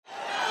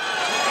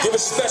Give a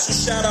special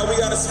shout out. We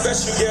got a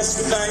special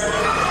guest tonight.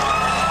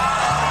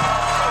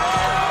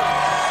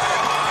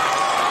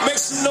 Make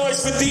some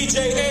noise for DJ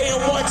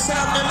AM one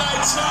time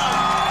tonight,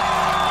 y'all.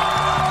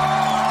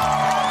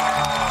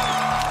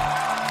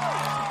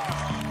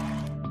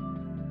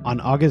 On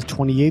August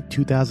 28,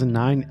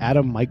 2009,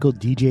 Adam Michael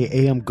DJ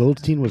AM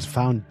Goldstein was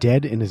found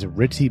dead in his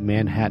ritzy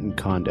Manhattan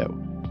condo.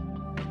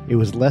 It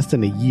was less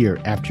than a year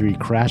after he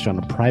crashed on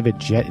a private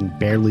jet and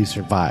barely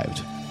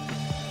survived.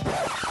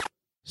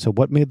 So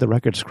what made the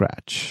record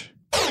scratch?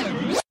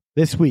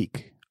 This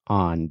week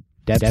on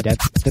Death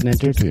and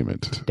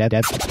Entertainment.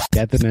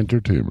 Death and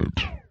Entertainment.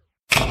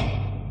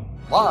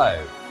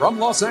 Live from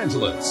Los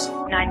Angeles.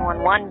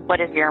 911, what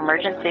is your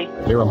emergency?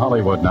 Here in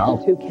Hollywood now.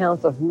 2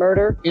 counts of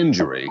murder,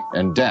 Injury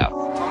and death.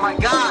 Oh my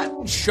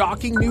God!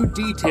 Shocking new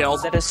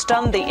details That has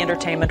stunned the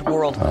entertainment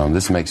world.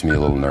 This makes me a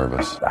little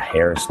nervous. The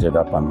hair stood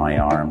up on my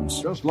arms.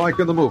 Just like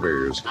in the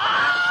movies.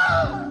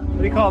 What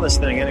do you call this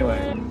thing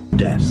anyway?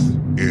 Death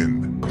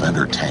In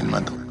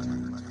entertainment.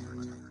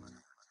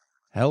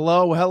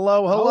 Hello.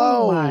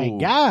 Oh my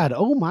God.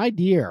 Oh my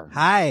dear.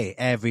 Hi,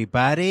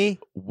 everybody.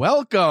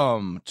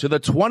 Welcome to the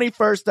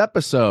 21st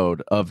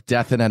episode of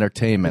Death and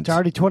Entertainment. It's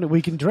already 20.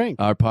 We can drink.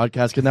 Our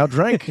podcast can now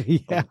drink.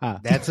 Yeah.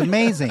 That's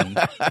amazing.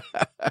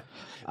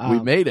 We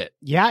made it.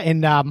 Yeah,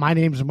 and my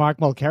name's Mark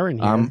Mulcairn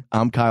here.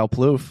 I'm Kyle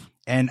Plouffe.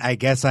 And I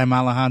guess I'm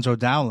Alejandro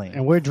Dowling.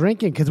 And we're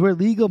drinking because we're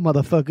legal,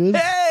 motherfuckers.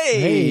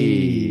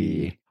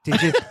 Hey! Did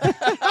you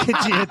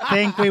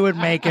think we would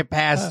make it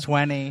past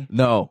 20?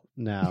 No.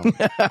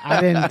 I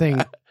didn't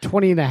think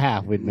 20 and a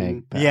half we'd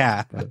make.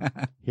 Yeah.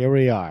 Here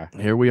we are.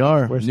 We're We're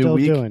new still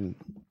week, doing.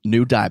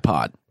 new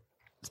dipod.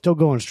 Still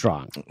going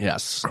strong.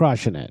 Yes.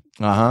 Crushing it.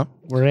 Uh-huh.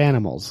 We're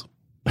animals.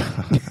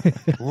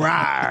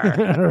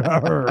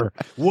 Rawr.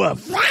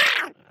 Woof.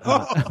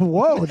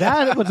 Whoa,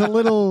 that was a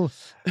little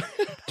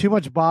too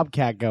much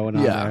Bobcat going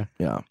on there.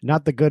 Yeah.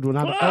 Not the good one.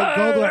 Not the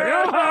go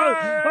there. Oh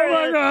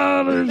my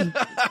God.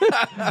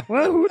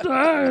 Who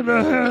died?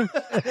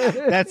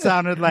 That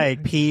sounded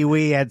like Pee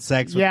Wee had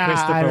sex with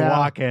Christopher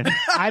Walken.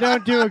 I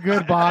don't do a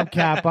good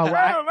Bobcat, but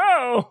I don't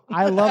know.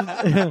 I love.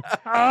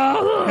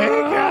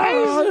 Hey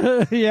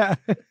guys. Yeah.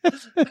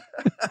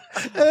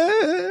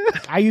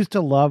 I used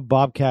to love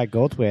Bobcat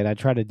Goldthwait. I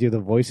tried to do the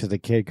voice as a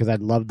kid because I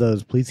loved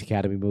those Police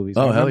Academy movies.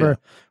 Oh, I remember hell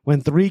yeah.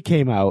 when 3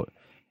 came out.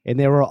 And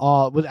they were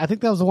all, I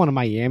think that was the one in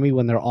Miami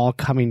when they're all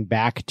coming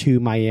back to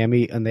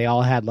Miami and they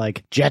all had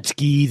like jet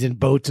skis and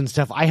boats and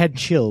stuff. I had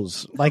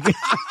chills. Like,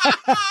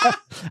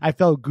 I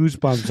felt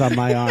goosebumps on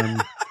my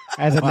arm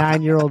as a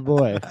 9-year-old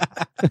boy.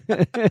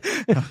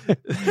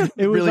 It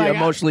was really like,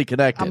 emotionally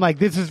connected. I'm like,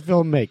 this is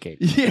filmmaking.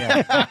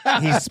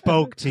 Yeah. He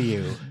spoke to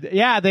you.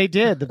 Yeah, they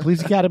did. The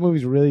Police Academy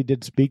movies really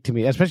did speak to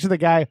me, especially the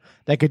guy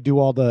that could do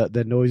all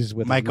the noises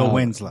with Michael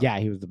Winslow. Yeah,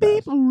 he was the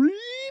best.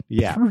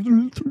 Yeah.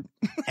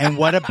 And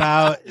what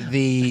about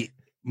the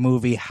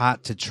movie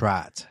Hot to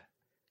Trot?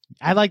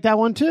 I like that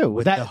one too.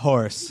 With the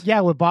horse. Yeah,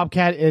 with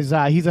Bobcat is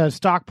he's a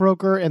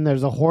stockbroker and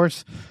there's a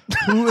horse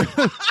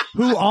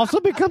who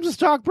also becomes a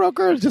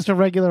stockbroker. Or just a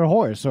regular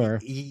horse,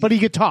 but he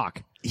could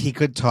talk. He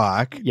could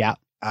talk. Yeah.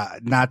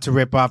 Not to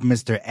rip off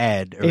Mr.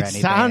 Ed or anything.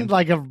 It sounds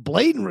like a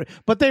blatant,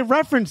 but they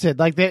reference it.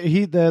 Like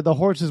the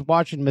horse is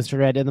watching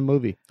Mr. Ed in the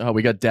movie. Oh,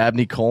 we got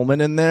Dabney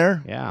Coleman in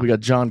there. Yeah. We got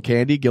John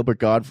Candy, Gilbert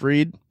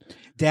Gottfried.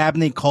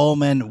 Dabney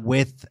Coleman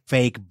with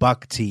fake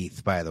buck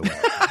teeth, by the way.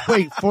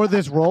 Wait, for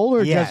this role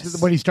or Yes.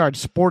 just when he started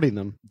sporting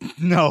them?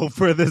 No,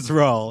 for this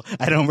role.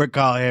 I don't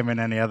recall him in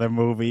any other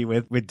movie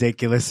with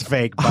ridiculous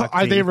fake buck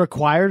Are teeth. they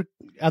required?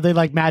 Are they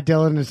like Matt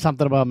Dillon and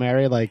Something About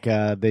Mary? Like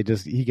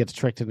he gets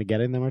tricked into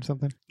getting them or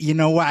something? You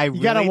know what? I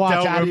gotta really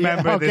watch don't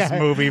remember this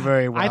movie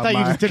very well. I thought you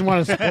Mark. just didn't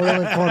want to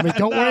spoil it for me.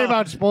 Don't worry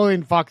about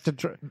spoiling Fox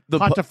to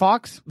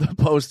Fox. The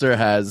poster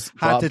has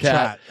Hot to Bobcat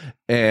Trot.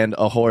 and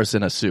a horse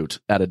in a suit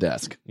at a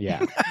desk.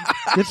 Yeah.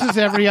 This is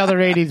every other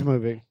 80s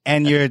movie.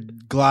 And you're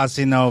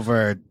glossing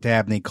over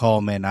Dabney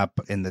Coleman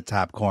up in the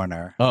top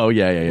corner. Oh,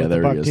 yeah. With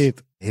There the he buck is.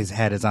 teeth. His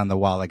head is on the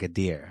wall like a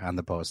deer on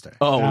the poster.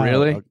 Oh,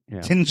 really? Yeah.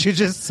 Didn't you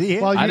just see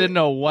it? Well, I didn't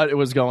know what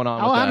was going on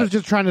I was with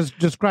just trying to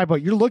describe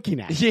what you're looking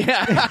at.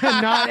 Yeah.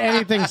 Not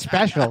anything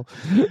special.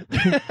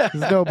 There's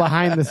no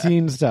behind the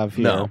scenes stuff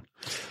here. No.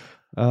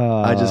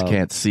 I just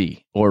can't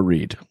see or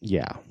read.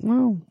 Yeah.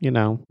 Well,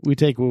 we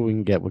take what we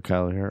can get with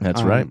Kyle here.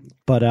 That's right.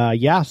 But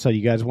so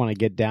you guys want to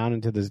get down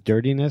into this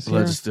dirtiness here?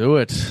 Let's do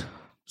it.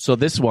 So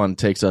this one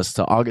takes us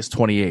to August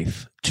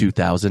 28th,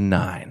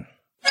 2009.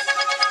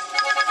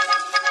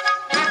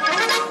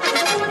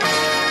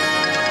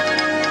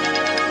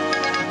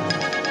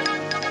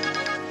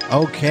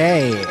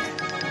 Okay.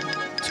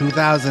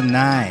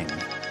 2009,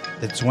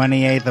 the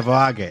 28th of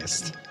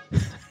August.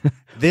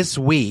 This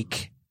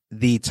week,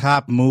 the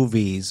top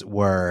movies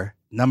were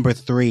number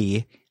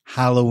 3,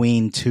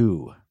 Halloween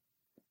 2.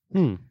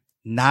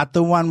 Not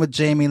the one with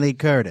Jamie Lee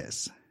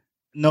Curtis.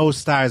 No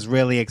stars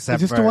really except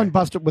Is this for the one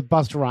with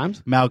Busta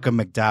Rhymes? Malcolm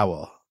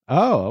McDowell.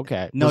 Oh,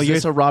 okay. No, Was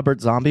this a Robert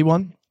Zombie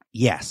one?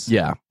 Yes.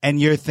 Yeah. And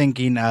you're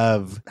thinking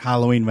of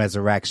Halloween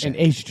Resurrection.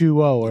 And H2O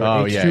or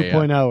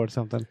H2.0 or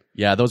something.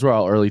 Yeah, those were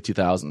all early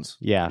 2000s.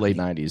 Yeah. Late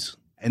 90s.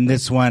 And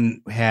this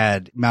one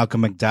had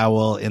Malcolm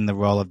McDowell in the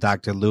role of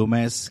Dr.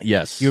 Loomis.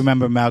 Yes. You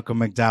remember Malcolm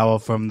McDowell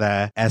from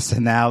the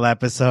SNL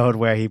episode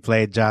where he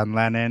played John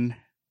Lennon?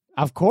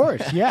 Of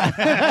course, yeah.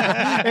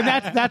 And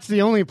that's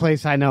the only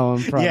place I know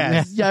him from.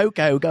 Yes.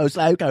 Yoko goes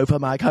loco for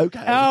my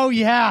cocoa. Oh,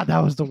 yeah. That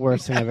was the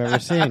worst thing I've ever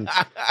seen.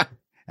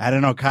 I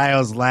don't know.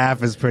 Kyle's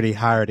laugh is pretty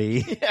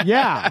hearty.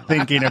 Yeah.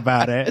 Thinking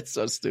about it. It's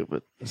so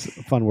stupid.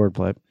 Fun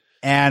wordplay.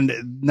 And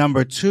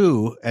number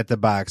 2 at the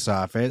box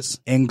office,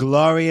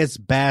 Inglourious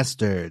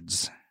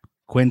Bastards,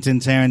 Quentin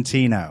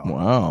Tarantino.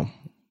 Wow.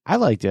 I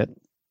liked it.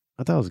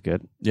 I thought it was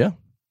good. Yeah.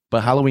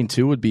 But Halloween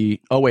 2 would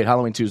be... Oh, wait.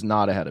 Halloween 2 is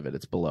not ahead of it.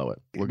 It's below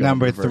it. We're going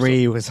Number reversal.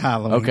 3 was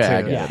Halloween 2.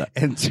 I get it.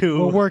 And 2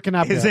 We're working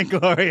up is there.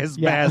 Inglourious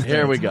Yeah. Bastards.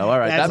 Here we go. All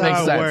right. That's that makes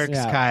how sense. it works,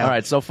 Yeah. Kyle. All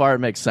right. So far, it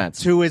makes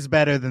sense. 2 is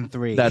better than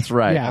 3. That's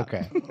right. Yeah.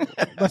 Okay.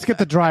 Let's get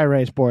the dry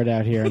erase board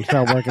out here and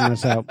start working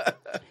this out.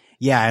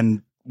 Yeah,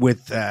 and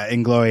with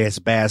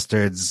Inglourious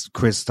Bastards,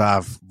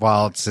 Christoph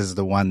Waltz is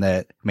the one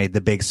that made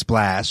the big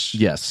splash.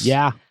 Yes.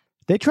 Yeah.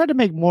 They tried to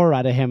make more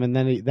out of him, and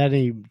then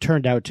he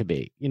turned out to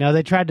be. You know,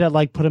 they tried to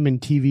like put him in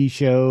TV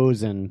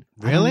shows and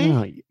Really? I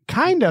don't know.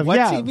 Kind of. What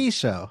yeah. TV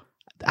show?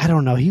 I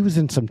don't know. He was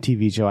in some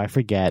TV show. I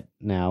forget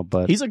now,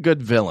 but He's a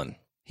good villain.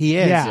 He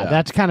is. yeah,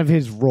 that's kind of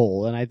his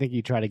role, and I think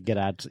he tried to get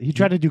at. He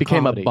tried to do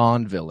Became comedy. a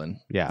Bond villain.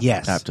 Yeah.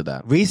 Yes. After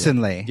that.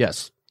 Recently.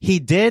 Yes. He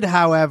did,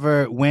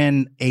 however,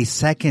 win a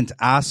second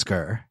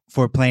Oscar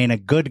for playing a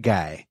good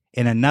guy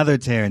in another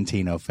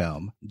Tarantino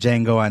film,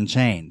 Django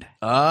Unchained.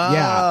 Oh.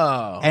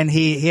 Yeah. And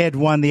he had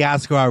won the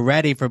Oscar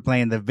already for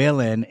playing the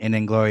villain in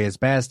Inglourious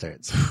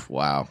Bastards.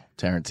 Wow.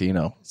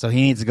 Tarantino. So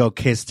he needs to go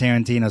kiss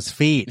Tarantino's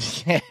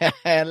feet.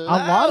 A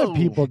lot of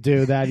people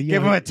do that. You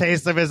Give know. him a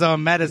taste of his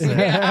own medicine.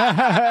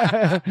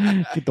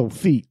 Get those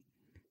feet.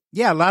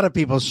 Yeah, a lot of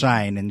people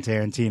shine in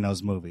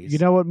Tarantino's movies. You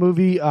know what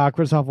movie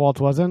Christoph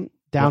Waltz wasn't?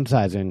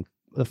 Downsizing.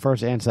 The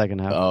first and second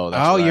half. Oh,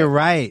 that's Oh, right. you're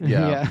right.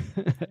 Yeah.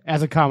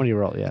 As a comedy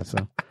role, yeah.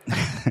 So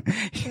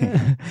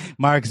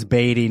Mark's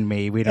baiting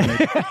me. We don't need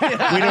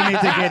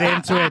to get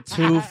into it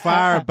too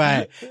far,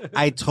 but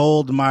I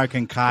told Mark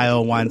and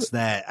Kyle once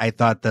that I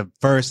thought the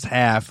first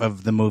half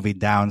of the movie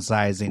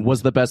Downsizing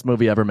Was the best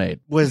movie ever made.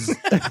 was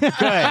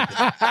good,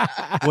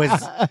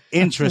 was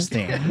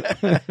interesting,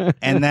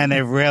 and then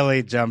it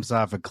really jumps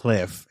off a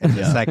cliff in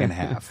the second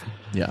half.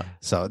 Yeah.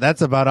 So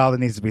that's about all that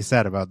needs to be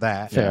said about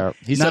that. fair.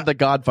 He said The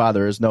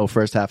Godfather is no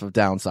first half of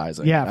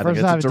Downsizing. Yeah, I first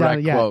think half it's of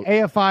a direct quote.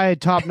 AFI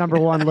top number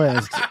 1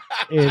 list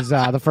is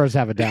the first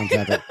half of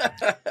Downsizing.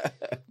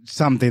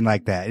 Something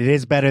like that. It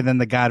is better than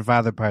The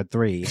Godfather Part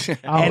 3.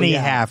 Any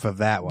yeah. half of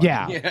that one.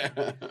 Yeah.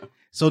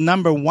 So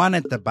number 1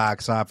 at the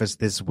box office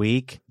this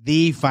week,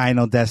 The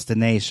Final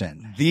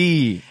Destination.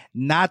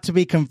 Not to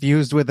be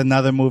confused with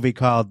another movie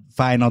called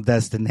Final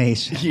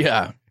Destination.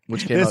 Yeah.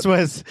 Which came This out.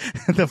 was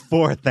the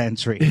 4th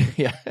entry.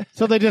 Yeah.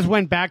 So they just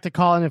went back to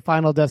calling it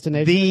Final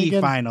Destination. The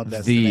again? Final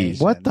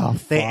Destination. What the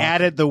fuck? They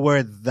added the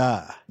word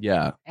the.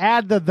 Yeah.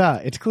 Add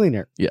the. It's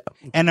cleaner. Yeah.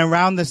 And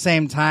around the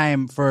same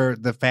time for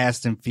the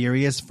Fast and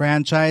Furious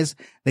franchise,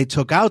 they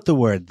took out the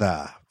word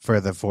the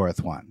for the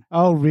 4th one.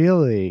 Oh,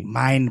 really?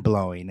 Mind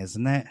blowing,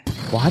 isn't it?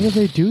 Why did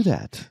they do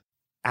that?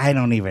 I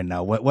don't even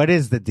know. What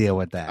is the deal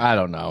with that? I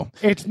don't know.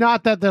 It's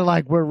not that they're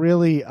like, we're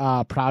really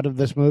proud of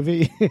this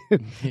movie,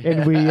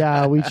 and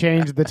we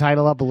changed the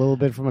title up a little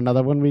bit from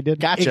another one we did.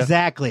 Gotcha.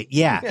 Exactly.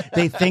 Yeah.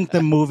 They think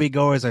the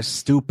moviegoers are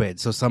stupid.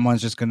 So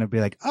someone's just going to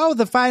be like, oh,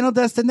 the Final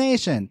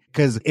Destination.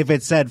 Because if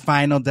it said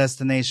Final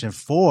Destination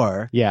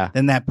 4, Yeah.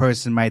 then that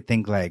person might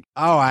think like,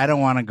 oh, I don't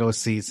want to go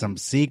see some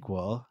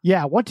sequel.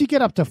 Yeah, once you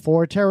get up to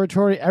 4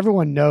 territory,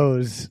 everyone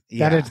knows that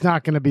Yeah. it's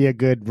not going to be a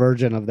good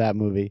version of that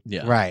movie.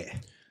 Yeah. Right.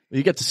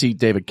 You get to see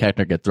David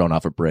Koechner get thrown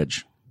off a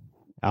bridge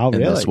Oh, in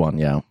really? this one.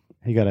 Yeah.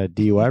 He got a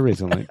DUI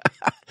recently.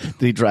 Did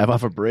he drive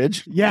off a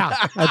bridge? Yeah,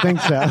 I think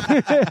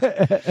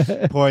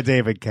so. Poor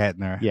David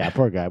Koechner. Yeah,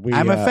 poor guy.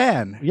 I'm a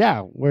fan.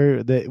 Yeah,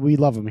 we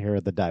love him here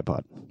at the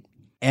Dipod.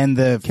 And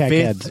the Cat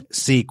 5th heads.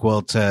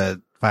 sequel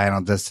to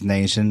Final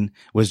Destination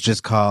was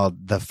just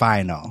called The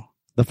Final.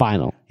 The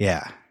Final.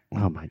 Yeah.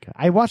 Oh my god!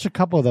 I watched a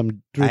couple of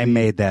them. I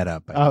made that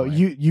up. by the Oh, way.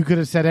 you could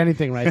have said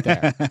anything right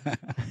there.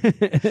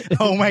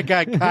 Oh my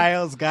God,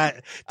 Kyle's got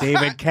David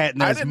I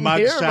Kettner's didn't mugshot.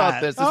 hear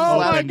about this. This Oh is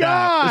my last-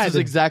 God. This is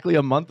exactly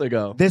a month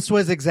ago. This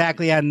was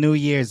exactly on New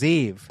Year's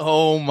Eve.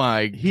 Oh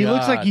my god. He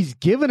looks like he's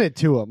giving it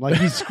to him, like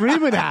he's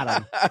screaming at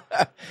him.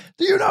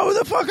 Do you know who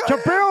the fuck To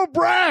Bill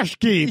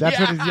Brashke. That's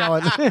what he's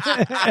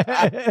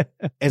yelling.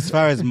 As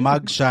far as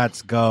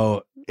mugshots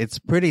go, it's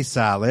pretty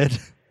solid.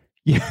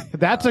 Yeah,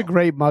 that's a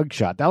great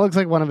mugshot. That looks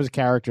like one of his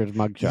characters'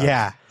 mugshots.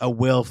 Yeah, a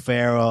Will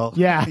Ferrell,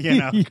 Yeah,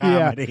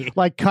 comedy yeah.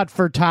 Like Cut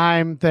for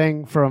Time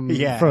thing from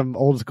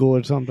Old School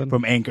or something.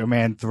 from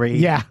Anchorman 3.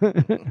 Yeah.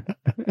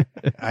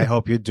 I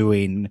hope you're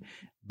doing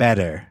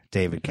better,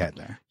 David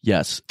Kettner.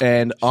 Yes.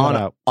 And on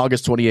out.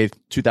 August 28th,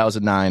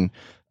 2009,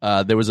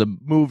 There was a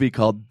movie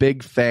called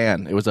Big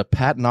Fan. It was a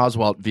Patton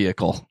Oswalt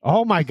vehicle.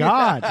 Oh my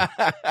God.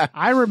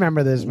 I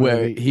remember this movie.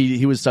 Where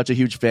he was such a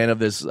huge fan of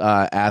this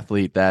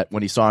athlete that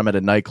when he saw him at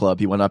a nightclub,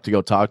 he went up to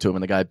go talk to him,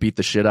 and the guy beat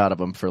the shit out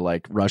of him for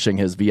like rushing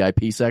his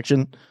VIP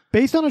section.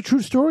 Based on a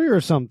true story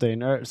or something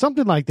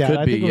like that.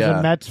 I think it was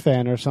a Mets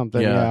fan or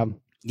something.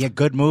 Yeah,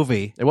 good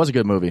movie. It was a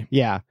good movie.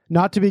 Yeah.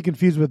 Not to be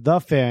confused with The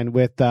Fan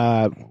with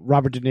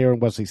Robert De Niro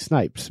and Wesley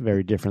Snipes.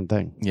 Very different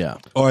thing. Yeah.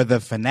 Or The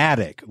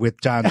Fanatic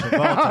with John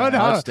Travolta. Oh,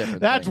 no.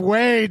 That's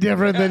way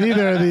different than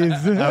either of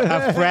these.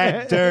 a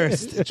Fred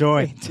Durst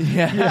joint.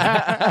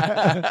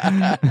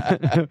 Yeah.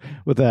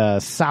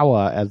 With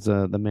Sawa as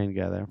the main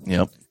guy there.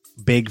 Yep.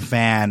 Big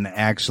Fan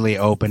actually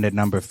opened at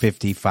number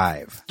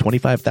 55.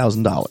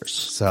 $25,000.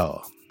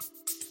 So...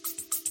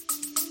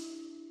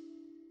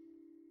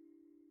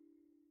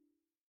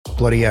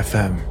 Bloody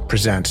FM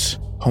presents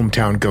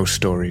Hometown Ghost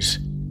Stories,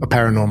 a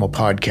paranormal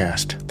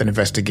podcast that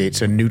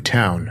investigates a new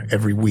town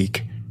every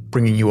week,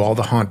 bringing you all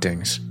the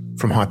hauntings,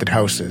 from haunted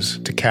houses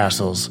to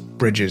castles,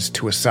 bridges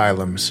to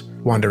asylums,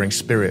 wandering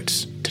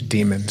spirits to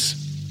demons.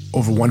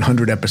 Over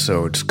 100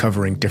 episodes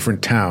covering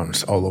different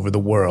towns all over the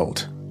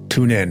world.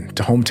 Tune in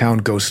to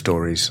Hometown Ghost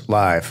Stories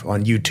live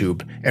on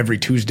YouTube every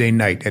Tuesday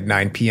night at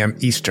 9 p.m.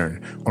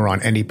 Eastern or on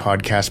any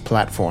podcast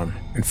platform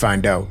and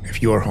find out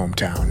if your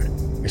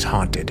hometown is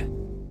haunted.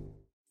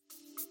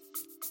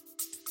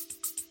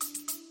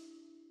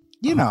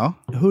 You know,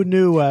 who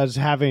knew as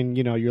having,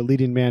 your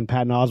leading man,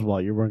 Patton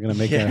Oswalt, you weren't going to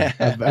make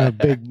a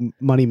big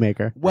money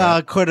maker. Well,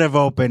 it could have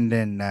opened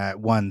in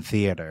one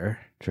theater.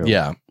 True.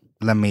 Yeah.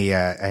 Let me,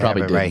 I have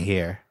it right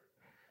here.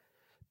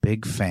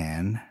 Big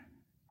Fan.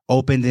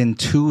 Opened in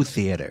 2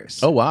 theaters.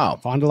 Oh, wow.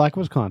 Fond du Lac,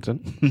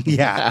 Wisconsin.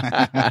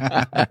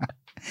 Yeah.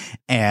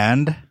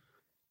 And?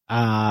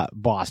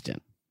 Boston.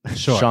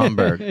 Sure.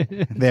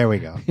 Schaumburg. There we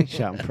go.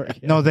 Schaumburg.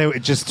 Yeah. No, they were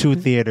just 2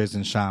 theaters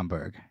in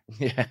Schaumburg.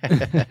 Yeah.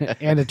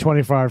 And a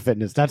 24-hour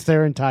fitness. That's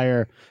their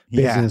entire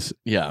business.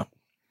 Yeah.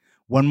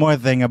 One more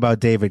thing about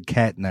David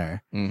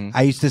Kettner. Mm-hmm.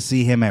 I used to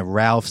see him at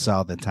Ralph's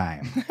all the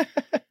time.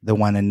 The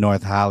one in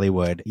North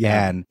Hollywood.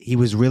 Yeah. And he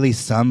was really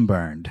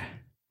sunburned.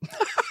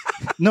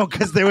 No,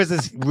 because there was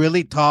this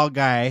really tall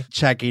guy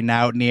checking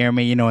out near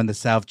me, in the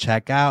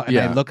self-checkout. And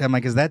I look, I'm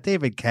like, is that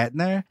David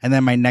Kettner? And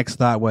then my next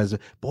thought was,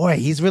 boy,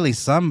 he's really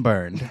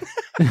sunburned.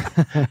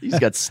 He's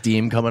got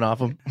steam coming off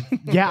him.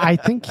 Yeah, I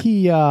think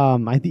he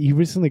he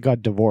recently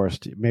got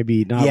divorced.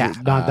 Maybe not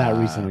that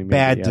recently. Maybe,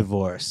 bad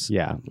divorce.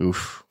 Yeah.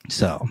 Oof.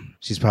 So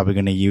she's probably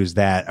going to use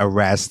that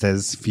arrest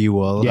as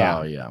fuel. Yeah.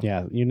 Oh, yeah.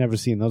 Yeah. You're never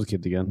seeing those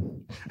kids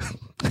again.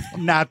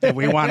 Not that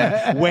we want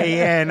to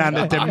weigh in on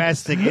the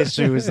domestic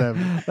issues of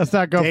Let's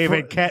not go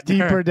David Kettner.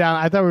 Deeper down.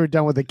 I thought we were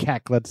done with the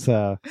keck. Let's.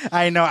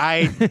 I know.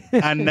 I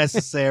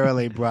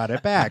unnecessarily brought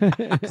it back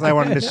because I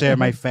wanted to share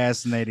my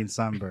fascinating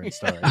sunburn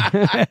story.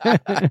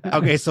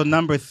 Okay, so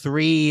number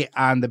 3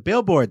 on the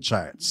Billboard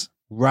charts.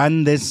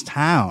 Run This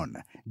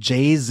Town.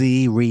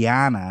 Jay-Z,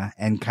 Rihanna,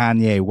 and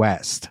Kanye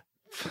West.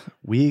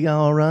 We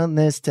gonna run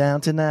this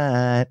town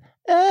tonight.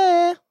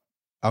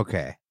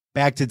 Okay.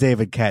 Back to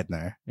David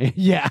Kettner.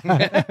 Yeah.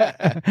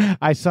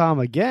 I saw him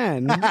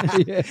again.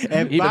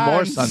 And even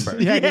more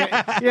sunburned.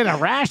 Yeah. He had a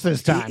rash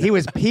this time. He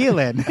was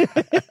peeling.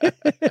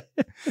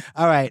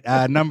 All right.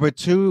 Number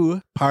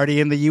 2, Party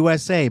in the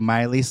USA,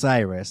 Miley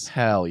Cyrus.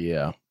 Hell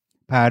yeah.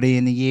 Party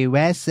in the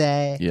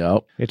USA.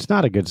 Yep. It's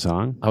not a good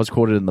song. I was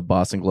quoted in the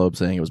Boston Globe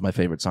saying it was my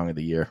favorite song of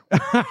the year.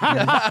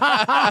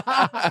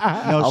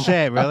 No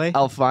shit, really?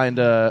 I'll find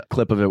a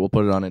clip of it. We'll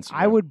put it on Instagram.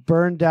 I would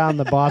burn down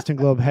the Boston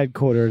Globe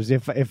headquarters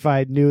if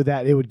I knew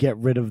that it would get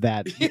rid of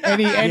that.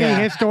 Any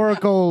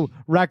historical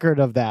record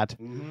of that.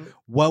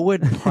 What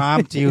would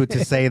prompt you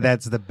to say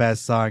that's the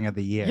best song of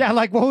the year? Yeah,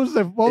 like what was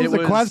the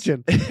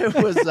question? It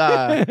was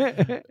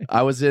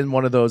I was in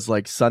one of those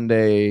like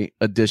Sunday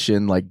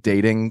edition like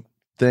dating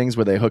things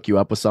where they hook you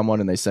up with someone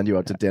and they send you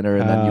out to dinner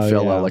and then you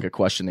fill out like a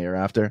questionnaire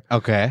after.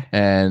 Okay.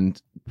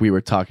 And we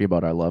were talking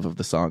about our love of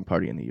the song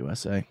Party in the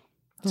USA.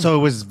 So it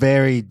was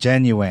very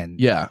genuine.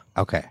 Yeah.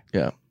 Okay.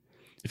 Yeah.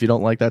 If you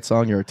don't like that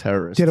song, you're a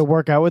terrorist. Did it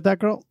work out with that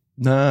girl?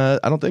 Nah,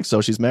 I don't think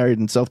so. She's married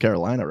in South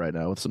Carolina right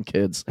now with some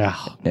kids.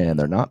 And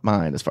they're not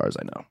mine as far as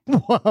I know.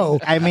 Whoa.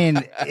 I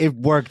mean, it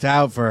worked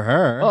out for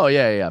her. Oh,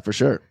 yeah, for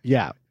sure.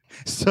 Yeah.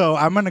 So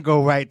I'm going to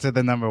go right to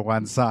the number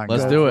 1 song.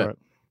 Let's do it.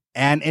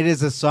 And it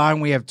is a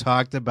song we have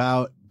talked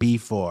about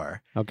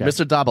before. Okay.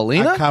 Mr.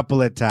 Dabalina? A couple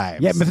of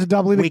times. Yeah, Mr.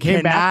 Dabalina we came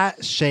cannot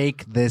back.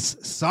 shake this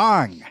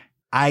song.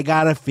 I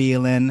Got a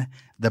Feeling,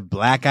 the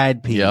Black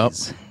Eyed Peas. Yep.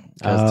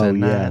 Because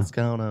tonight's yeah.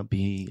 gonna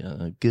be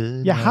a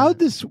good Yeah, night. how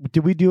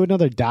did we do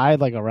another Die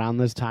like around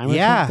this time or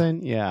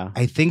something? Yeah.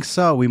 I think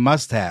so. We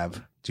must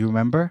have. Do you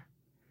remember?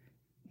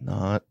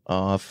 Not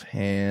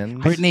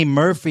offhand. Brittany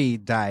Murphy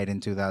died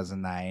in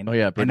 2009. Oh,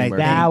 yeah, Brittany and I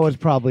Murphy. think That was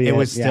probably it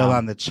was still yeah.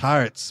 on the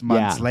charts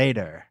months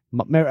later.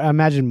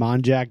 Imagine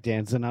Monjack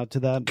dancing out to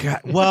that.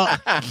 God, well,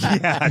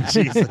 yeah,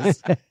 Jesus.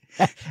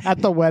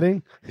 At the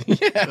wedding.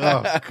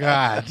 Oh,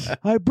 God.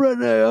 Hi,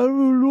 Brittany. I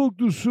really like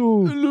the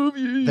song. I love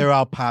you. They're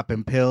all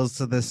popping pills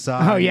to this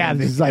song. Oh, yeah. in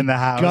This is the, like in the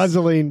house.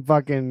 guzzling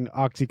fucking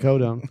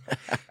oxycodone.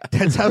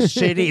 That's how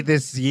shitty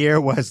this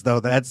year was, though.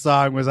 That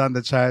song was on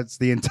the charts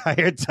the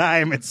entire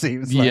time, it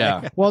seems like.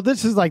 Yeah. Well,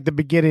 this is like the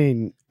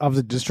beginning of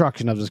the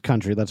destruction of this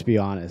country, let's be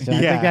honest. And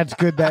I think that's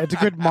good. It's a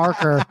good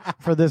marker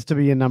for this to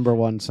be a number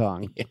one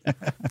song.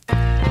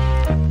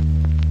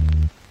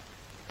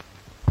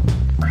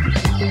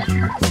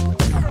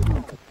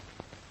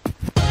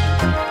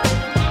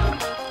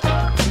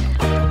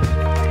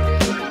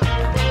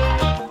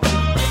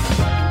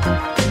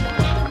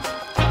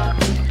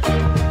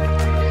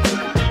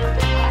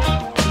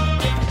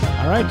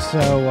 All right,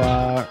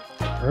 so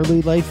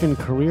early life and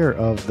career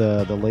of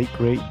the late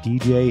great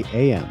DJ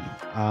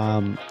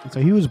AM. So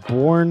he was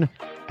born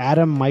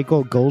Adam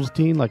Michael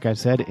Goldstein, like I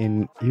said,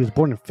 he was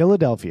born in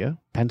Philadelphia,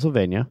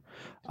 Pennsylvania.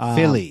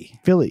 Philly.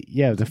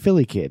 Yeah, he was a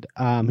Philly kid.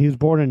 He was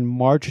born on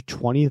March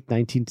 20th,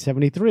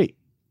 1973.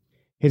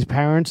 His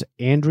parents,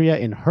 Andrea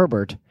and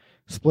Herbert,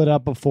 split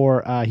up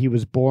before he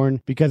was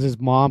born because his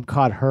mom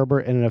caught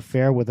Herbert in an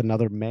affair with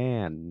another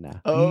man.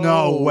 Oh,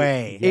 no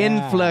way. In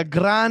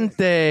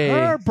flagrante.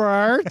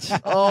 Herbert.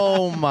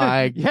 Oh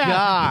my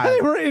God. They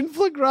were in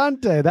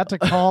flagrante. That's a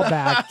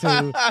callback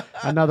to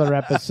another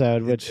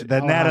episode, which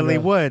the Natalie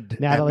Wood.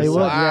 Natalie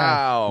Wood,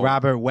 wow.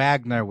 Robert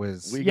Wagner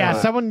was.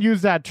 Someone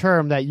used that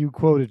term that you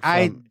quoted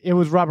from. It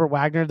was Robert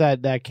Wagner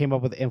that came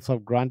up with in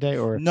flagrante,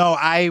 or no,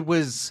 I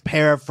was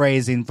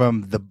paraphrasing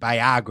from the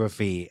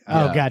biography.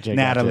 Oh, gotcha.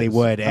 Natalie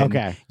Wood.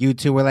 And you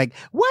two were like,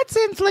 "What's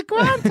in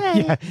flagrante?"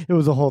 Yeah, it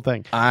was a whole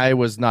thing. I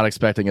was not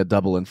expecting a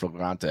double in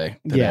flagrante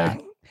today. Yeah.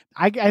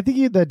 I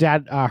think the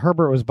dad,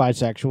 Herbert, was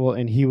bisexual,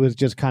 and he was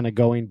just kind of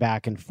going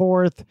back and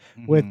forth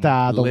with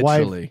the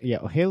Literally. wife.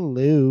 Yeah,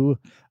 hello.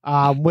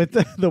 With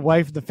the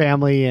wife, the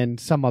family, and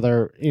some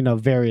other,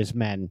 various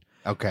men.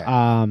 Okay.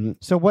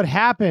 So what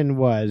happened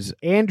was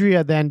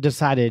Andrea then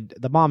decided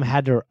the mom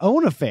had her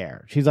own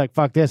affair. She's like,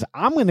 fuck this.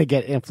 I'm going to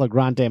get in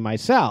flagrante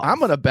myself. I'm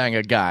going to bang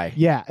a guy.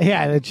 Yeah,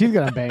 she's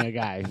going to bang a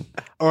guy.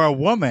 Or a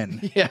woman.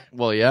 Yeah,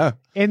 well, yeah.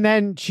 And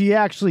then she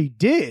actually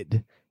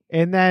did.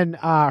 And then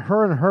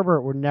her and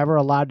Herbert were never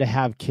allowed to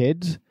have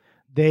kids.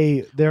 What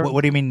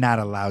do you mean not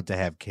allowed to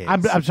have kids?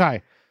 I'm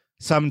sorry.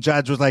 Some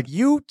judge was like,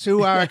 "You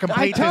two are a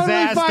complete I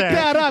totally disaster." fucked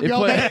that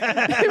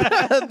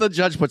up. The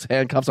judge puts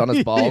handcuffs on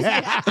his balls.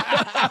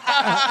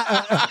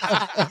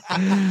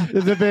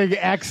 There's a big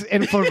X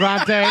in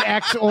flagrante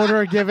X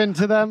order given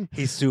to them.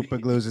 He super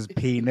glues his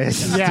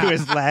penis to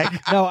his leg.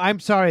 No, I'm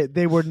sorry.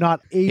 They were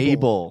not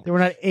able. They were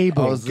not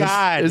able. Oh, is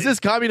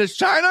this communist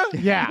China?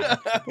 Yeah.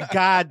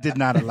 God did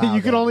not allow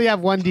You can only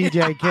have one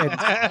DJ kid.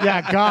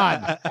 Yeah,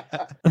 God.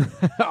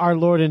 Our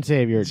Lord and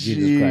Savior,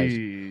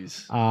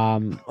 Jesus Christ.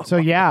 So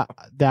yeah,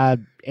 that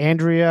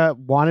Andrea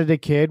wanted a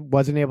kid,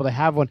 wasn't able to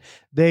have one.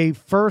 They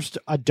first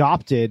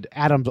adopted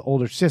Adam's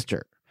older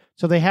sister.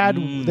 So they had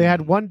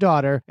one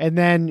daughter, and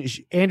then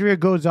Andrea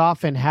goes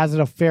off and has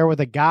an affair with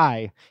a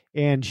guy,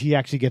 and she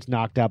actually gets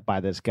knocked up by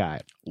this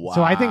guy. Wow.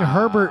 So I think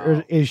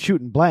Herbert is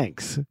shooting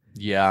blanks.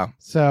 Yeah.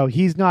 So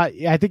he's not.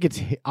 I think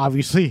it's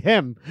obviously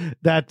him.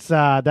 That's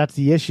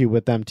the issue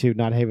with them two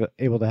not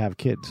able to have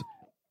kids.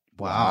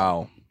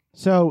 Wow.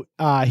 So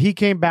he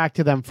came back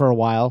to them for a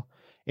while,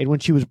 and when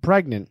she was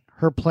pregnant,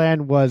 her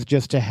plan was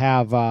just to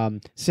have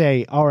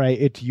say, "All right,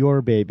 it's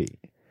your baby."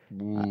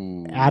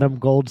 Adam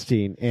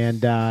Goldstein, and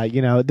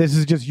this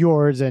is just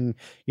yours, and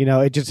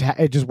it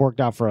just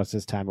worked out for us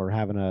this time. We're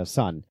having a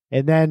son.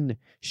 And then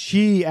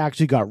she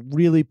actually got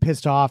really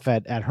pissed off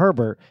at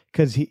Herbert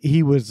because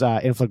he was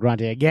in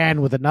flagrante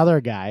again with another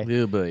guy.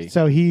 Oh, boy.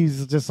 So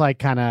he's just like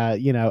kind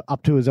of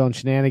up to his own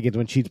shenanigans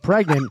when she's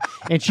pregnant,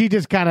 and she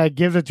just kind of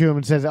gives it to him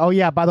and says, "Oh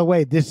yeah, by the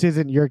way, this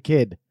isn't your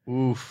kid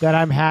that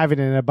I'm having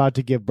and about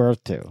to give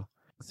birth to."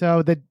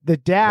 So the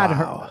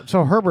dad,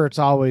 so Herbert's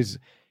always.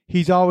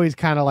 He's always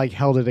kind of like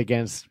held it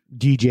against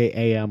DJ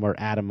AM or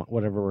Adam,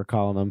 whatever we're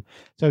calling him.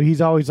 So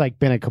he's always like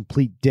been a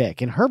complete dick.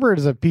 And Herbert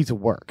is a piece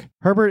of work.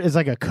 Herbert is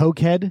like a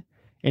cokehead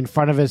in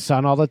front of his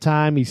son all the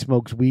time. He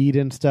smokes weed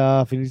and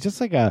stuff. And he's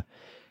just like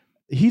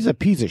he's a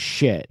piece of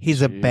shit.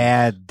 He's a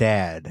bad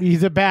dad.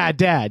 He's a bad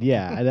dad.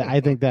 Yeah. I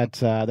think that's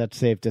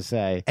safe to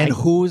say. And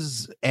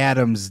who's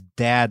Adam's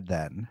dad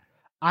then?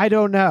 I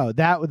don't know.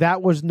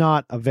 That was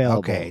not available.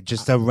 Okay,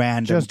 just a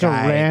random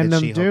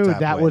dude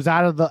that was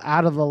out of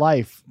the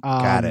life.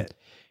 Got it.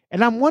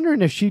 And I'm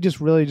wondering if she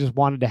just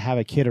wanted to have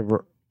a kid of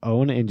her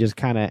own and just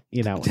kind of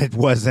it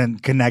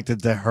wasn't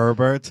connected to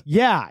Herbert.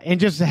 Yeah, and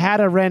just had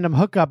a random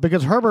hookup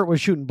because Herbert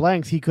was shooting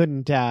blanks. He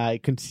couldn't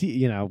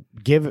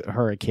give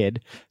her a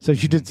kid, so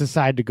she just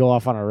decided to go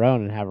off on her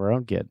own and have her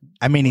own kid.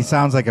 I mean, he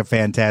sounds like a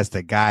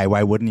fantastic guy.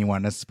 Why wouldn't you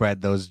want to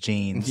spread those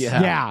genes?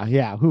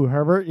 Yeah. Who,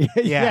 Herbert?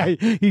 Yeah.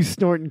 He's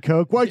snorting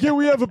coke. Why can't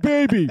we have a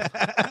baby?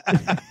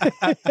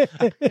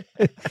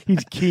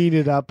 He's keying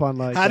it up on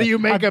like. How do you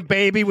make a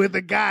baby with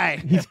a guy?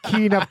 He's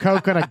keying up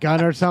coke on a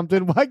gun or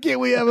something. Why can't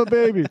we have a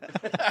baby?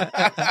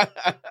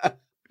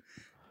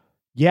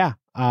 Yeah.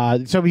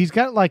 So he's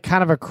got like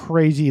kind of a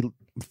crazy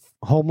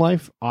home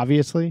life,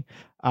 obviously.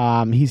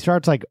 He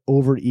starts like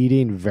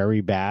overeating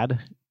very bad.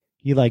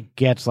 He like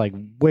gets like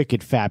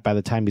wicked fat by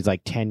the time he's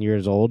like 10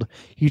 years old.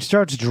 He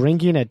starts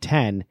drinking at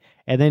 10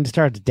 and then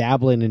starts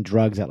dabbling in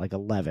drugs at like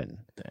 11.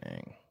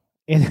 Dang.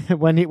 And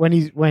when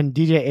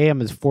DJ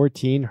AM is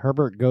 14,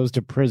 Herbert goes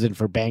to prison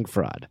for bank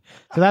fraud.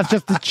 So that's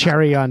just the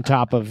cherry on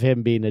top of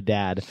him being a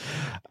dad.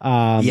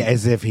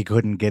 As if he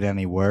couldn't get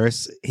any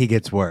worse, he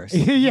gets worse.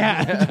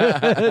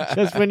 Yeah.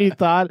 Just when you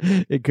thought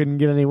it couldn't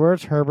get any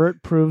worse,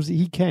 Herbert proves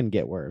he can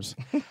get worse.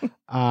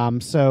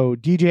 So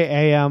DJ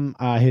AM,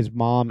 his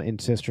mom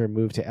and sister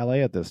moved to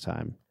LA at this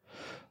time.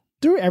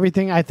 Through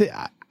everything,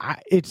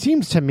 it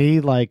seems to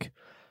me like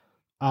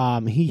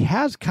he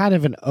has kind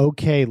of an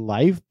okay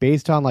life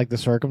based on like the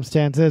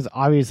circumstances.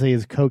 Obviously,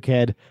 his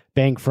cokehead,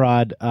 bank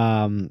fraud,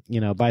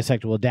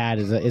 bisexual dad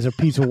is a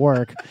piece of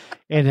work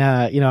and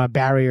a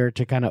barrier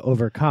to kind of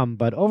overcome.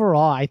 But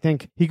overall, I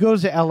think he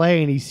goes to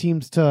LA and he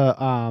seems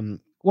to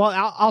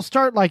I'll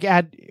start like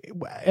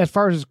as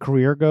far as his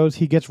career goes,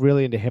 he gets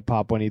really into hip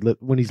hop when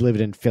he's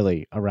living in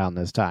Philly around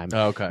this time.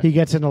 Oh, okay. He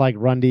gets into like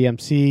Run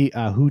DMC,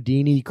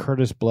 Houdini,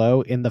 Curtis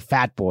Blow, in the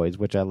Fat Boys,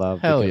 which I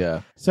love. Hell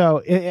yeah. So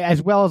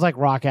as well as like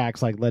rock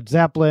acts like Led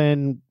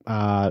Zeppelin,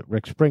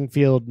 Rick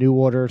Springfield, New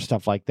Order,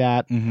 stuff like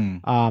that.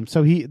 Mm-hmm.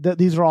 So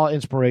these are all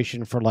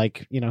inspiration for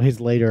like his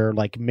later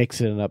like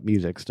mixing up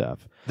music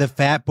stuff. The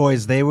Fat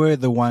Boys, they were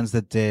the ones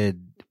that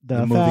did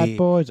the movie Fat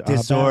Boys,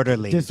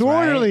 Disorderlies.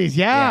 Disorderlies, right?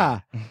 yeah.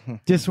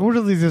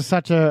 Disorderlies is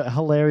such a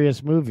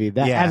hilarious movie.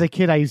 That as a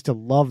kid, I used to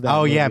love that.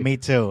 Oh movie. yeah, me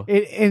too.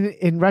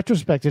 In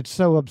retrospect, it's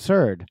so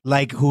absurd.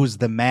 Like, Who's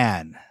the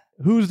Man?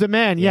 Who's the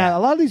Man? Yeah, a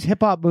lot of these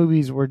hip hop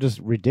movies were just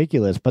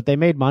ridiculous, but they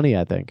made money.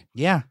 I think.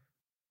 Yeah,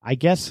 I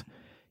guess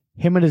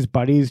him and his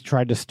buddies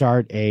tried to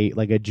start a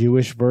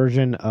Jewish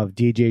version of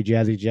DJ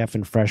Jazzy Jeff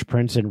and Fresh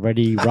Prince and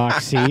Ready Rock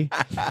C.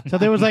 So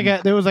there was like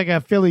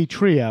a Philly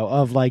trio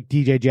of like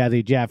DJ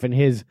Jazzy Jeff and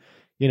his,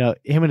 him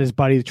and his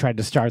buddies tried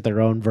to start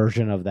their own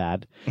version of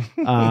that.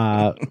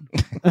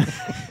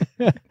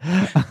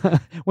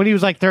 When he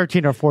was like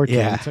 13 or 14.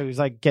 Yeah. So he was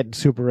like getting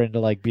super into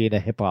like being a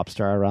hip hop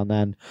star around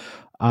then.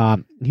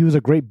 He was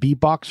a great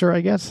beatboxer,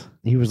 I guess.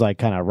 He was like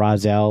kind of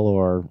Rozelle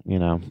or,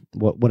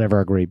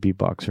 whatever a great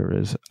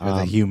beatboxer is. Or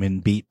the human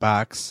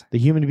beatbox. The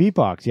human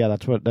beatbox. Yeah,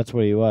 that's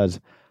what he was.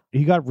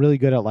 He got really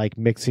good at like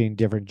mixing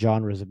different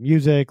genres of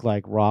music,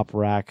 like rap,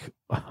 rap.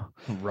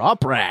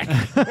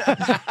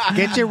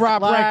 Get your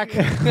rap rack.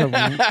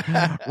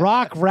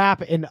 Rock,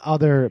 rap, and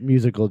other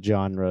musical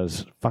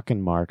genres.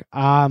 Fucking Mark.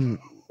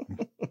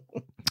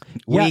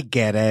 We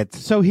get it.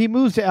 So he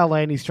moves to LA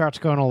and he starts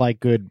going to like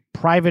good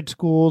private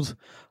schools.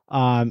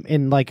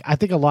 And like I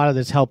think a lot of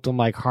this helped him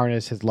like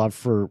harness his love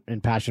for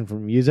and passion for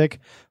music.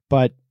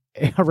 But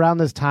around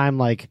this time,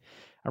 like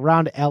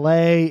around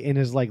LA in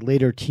his like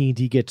later teens,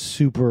 he gets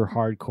super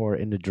hardcore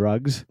into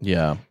drugs.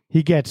 Yeah.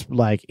 He gets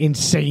like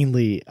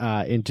insanely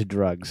into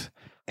drugs.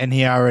 And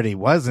he already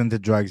was into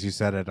drugs, you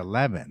said, at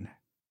 11.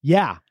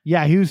 Yeah.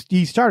 Yeah.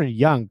 He started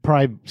young,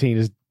 probably seeing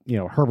his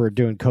Herbert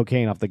doing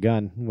cocaine off the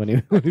gun when he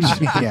off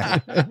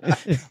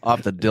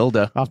the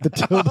dildo. Off the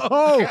dildo.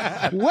 Oh,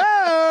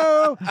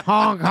 whoa!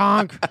 Honk,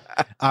 honk.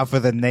 Off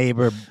of the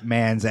neighbor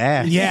man's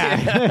ass.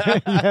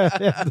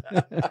 Yeah.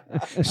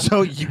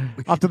 So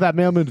after that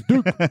mailman's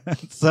duke.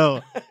 So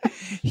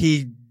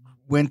he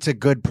went to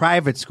good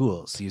private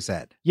schools, you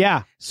said.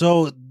 Yeah.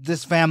 So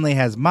this family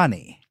has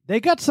money. They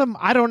got some,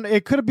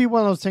 it could be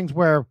one of those things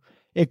where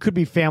it could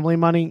be family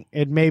money.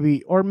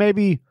 Maybe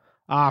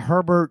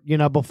Herbert,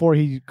 before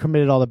he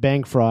committed all the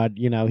bank fraud,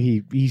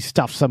 he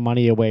stuffed some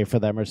money away for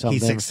them or something.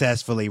 He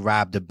successfully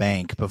robbed a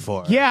bank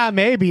before. Yeah,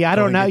 maybe. I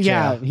don't know.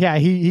 Jail. Yeah.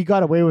 He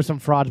got away with some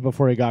frauds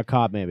before he got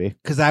caught, maybe.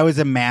 Because I was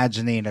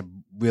imagining a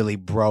really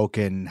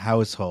broken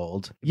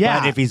household.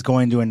 Yeah. But if he's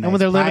going to a nice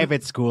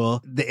private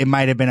school, it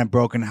might have been a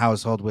broken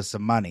household with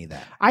some money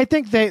then. I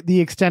think the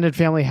extended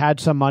family had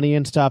some money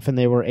and stuff, and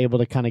they were able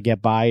to kind of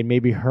get by. And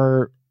maybe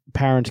her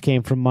parents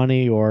came from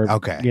money or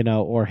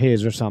or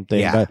his or something.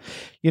 Yeah. But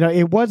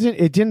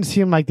it didn't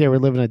seem like they were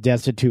living a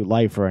destitute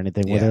life or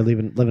anything where they're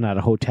living out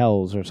of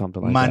hotels or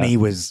something like that. Money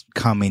was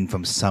coming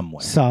from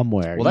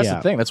somewhere. Well, that's the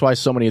thing. That's why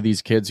so many of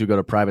these kids who go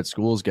to private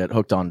schools get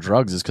hooked on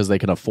drugs is because they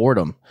can afford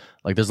them.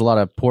 Like there's a lot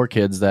of poor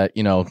kids that,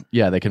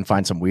 they can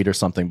find some weed or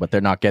something, but they're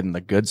not getting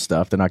the good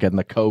stuff. They're not getting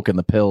the coke and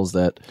the pills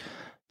that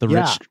the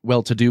rich,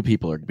 well-to-do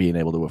people are being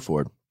able to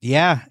afford.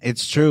 Yeah,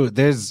 it's true.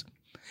 There's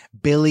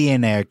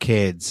billionaire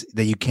kids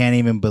that you can't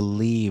even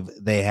believe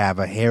they have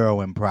a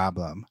heroin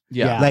problem.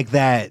 Yeah. Like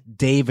that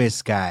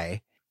Davis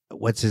guy.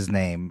 What's his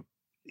name?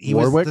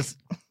 Warwick?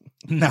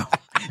 No.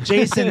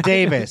 Jason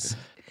Davis.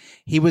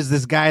 He was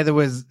this guy that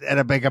was at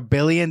like $1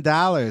 billion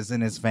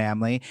in his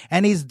family,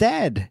 and he's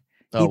dead.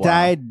 He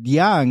died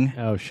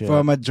young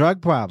from a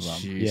drug problem.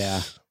 Jeez.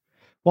 Yeah.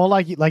 Well,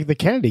 like the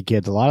Kennedy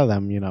kids, a lot of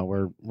them,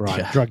 were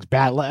on drugs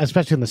bad,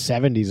 especially in the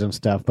 70s and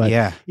stuff.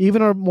 But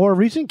even a more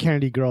recent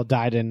Kennedy girl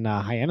died in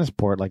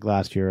Hyannisport like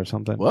last year or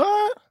something.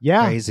 What?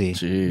 Yeah. Crazy.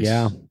 Jeez.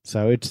 Yeah.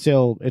 So it's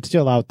still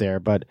out there.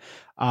 But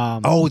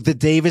the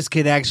Davis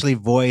kid actually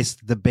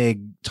voiced the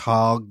big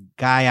tall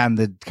guy on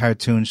the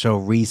cartoon show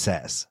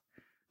Recess.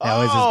 That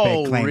was his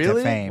big claim to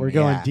really? fame. We're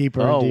going yeah.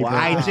 deeper and deeper. wow.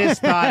 I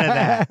just thought of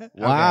that.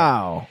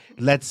 Wow.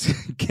 Let's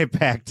get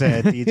back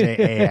to DJ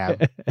AM.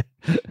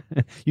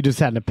 You just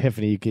had an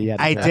epiphany.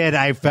 I did.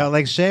 I felt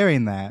like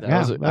sharing that.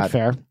 Yeah, that's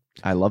fair.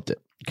 I loved it.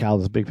 Cal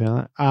is a big fan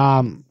of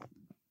that.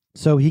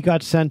 So he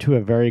got sent to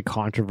a very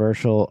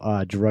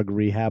controversial drug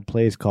rehab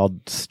place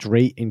called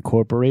Straight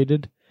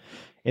Incorporated.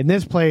 In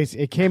this place,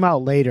 it came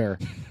out later.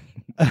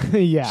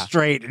 Yeah.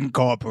 Straight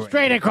Incorporated.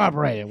 Straight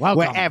Incorporated. Welcome.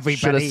 Where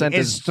everybody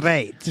is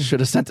straight. Should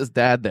have sent his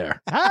dad there.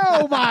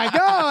 Oh my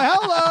God.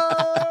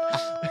 Hello.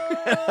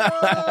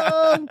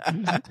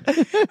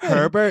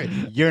 Herbert,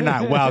 you're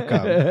not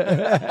welcome.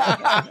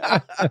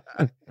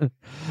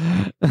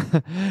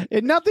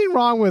 Nothing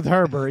wrong with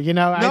Herbert. You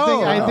know,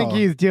 I think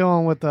he's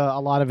dealing with a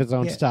lot of his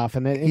own stuff.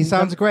 And he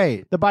sounds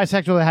great. The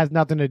bisexual has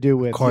nothing to do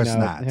with Of course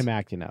not. him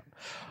acting up.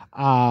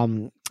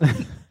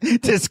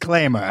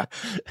 Disclaimer.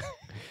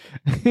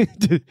 This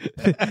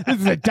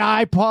is a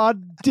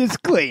dipod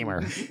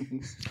disclaimer.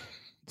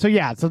 So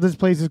this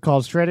place is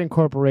called Straight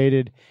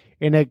Incorporated,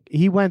 and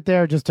he went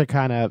there just to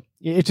kind of.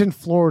 It's in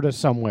Florida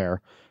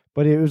somewhere,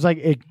 but it was like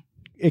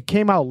it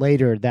came out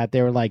later that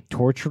they were like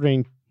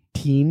torturing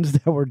teens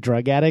that were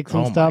drug addicts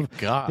and stuff. My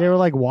God. They were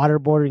like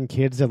waterboarding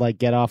kids to like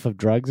get off of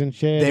drugs and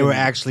shit. They were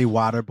actually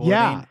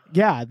waterboarding?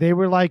 Yeah. They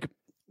were like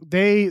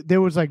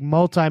there was like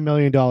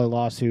multi-million-dollar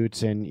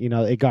lawsuits, and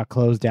it got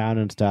closed down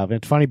and stuff. And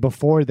it's funny,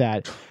 before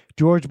that,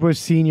 George Bush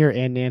Sr.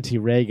 and Nancy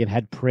Reagan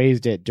had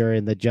praised it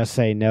during the Just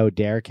Say No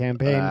Dare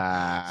campaign.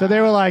 So they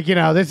were like,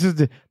 this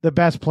is the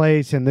best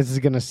place, and this is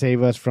going to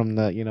save us from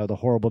the, the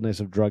horribleness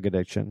of drug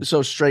addiction.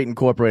 So Straight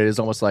Incorporated is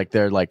almost like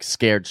they're like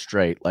scared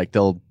straight. Like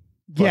they'll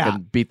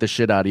fucking beat the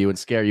shit out of you and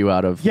scare you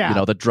out of,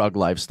 the drug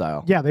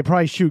lifestyle. Yeah, they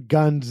probably shoot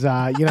guns,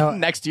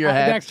 next to your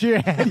head. Next to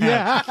your head,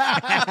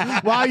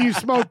 yeah. While you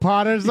smoke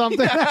pot or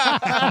something.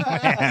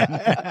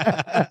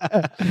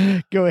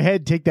 Go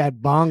ahead, take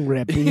that bong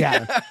rip.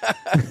 Yeah.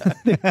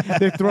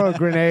 They throw a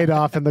grenade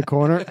off in the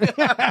corner.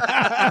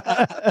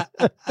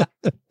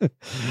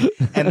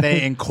 And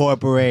they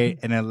incorporate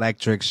an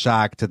electric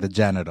shock to the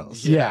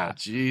genitals. Yeah.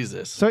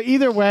 Jesus. So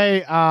either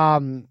way,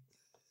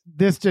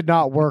 this did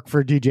not work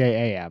for DJ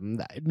AM.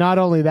 Not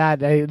only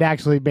that, it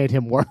actually made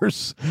him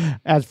worse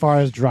as far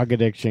as drug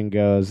addiction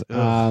goes.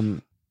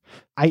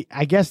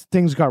 I guess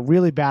things got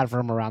really bad for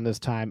him around this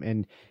time,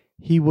 and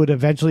he would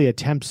eventually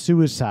attempt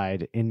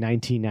suicide in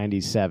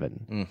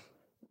 1997.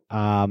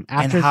 And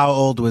how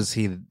old was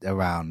he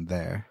around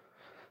there?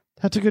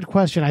 That's a good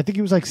question. I think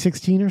he was like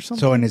 16 or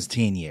something. So in his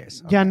teen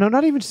years. Okay. Yeah, no,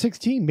 not even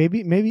 16. Maybe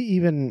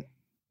even.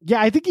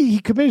 Yeah, I think he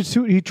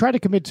tried to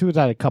commit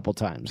suicide a couple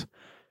times.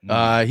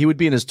 He would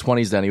be in his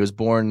 20s then. He was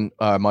born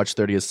March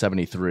 30th,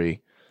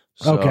 73.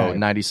 So okay.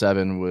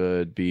 97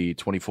 would be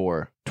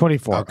 24.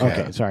 24.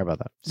 Okay. Sorry about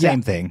that.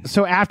 Same thing.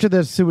 So after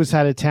the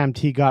suicide attempt,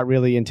 he got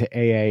really into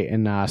AA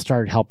and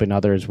started helping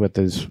others with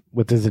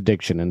his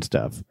addiction and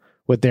stuff,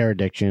 with their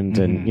addictions.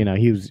 And,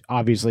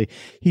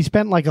 he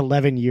spent like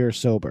 11 years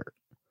sober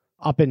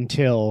up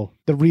until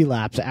the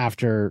relapse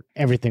after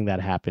everything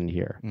that happened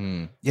here.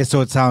 Yeah,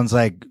 so it sounds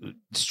like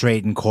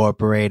Straight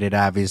Incorporated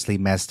obviously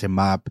messed him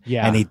up.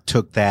 Yeah. And he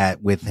took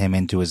that with him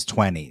into his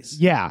 20s.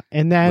 Yeah.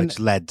 And then, which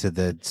led to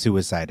the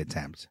suicide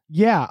attempt.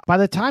 Yeah. By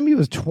the time he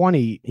was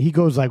 20, he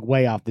goes like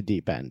way off the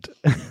deep end.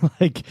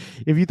 Like,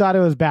 if you thought it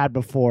was bad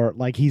before,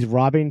 like he's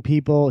robbing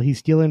people, he's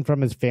stealing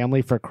from his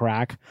family for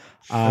crack.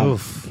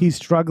 He's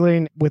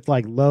struggling with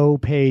like low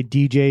paid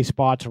DJ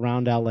spots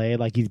around LA.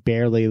 Like he's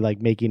barely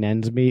like making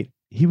ends meet.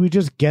 He would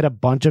just get a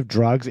bunch of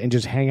drugs and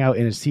just hang out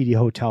in a seedy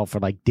hotel for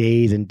like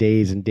days and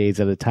days and days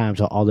at a time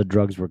till all the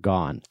drugs were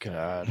gone.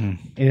 God. And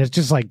it's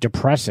just like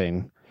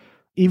depressing.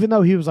 Even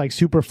though he was like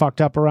super fucked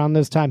up around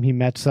this time, he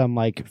met some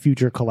like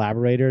future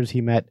collaborators.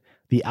 He met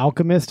The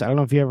Alchemist. I don't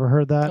know if you ever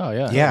heard that. Oh,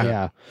 yeah.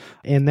 Yeah.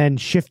 And then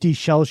Shifty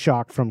Shell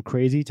Shock from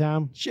Crazy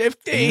Town.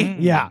 Shifty.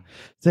 Yeah.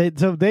 So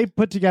they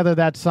put together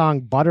that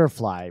song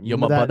Butterfly. You're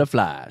my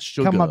butterfly.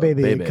 Sugar, come my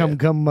baby.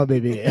 Come my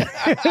baby.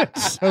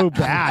 It's so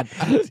bad.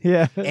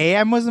 Yeah.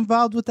 AM was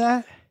involved with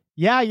that?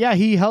 Yeah.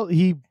 He helped.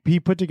 He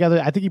put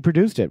together. I think he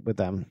produced it with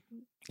them.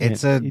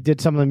 He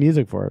did some of the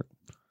music for it.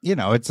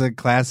 It's a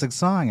classic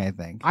song, I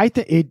think. I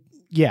think it.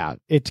 Yeah,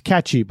 it's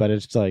catchy, but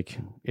it's like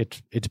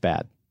it's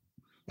bad.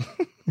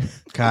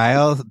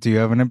 Kyle, do you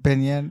have an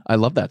opinion? I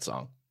love that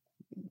song.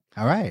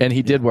 All right. And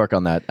he did work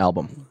on that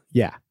album.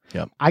 Yeah.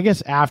 Yep. I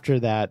guess after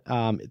that,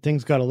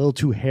 things got a little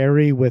too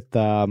hairy with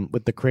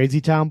the Crazy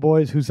Town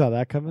Boys. Who saw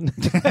that coming?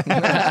 The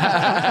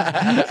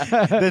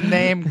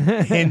name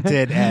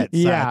hinted at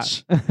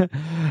such.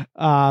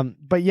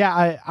 But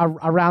yeah,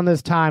 around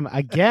this time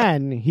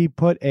again, he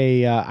put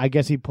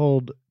he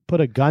put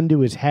a gun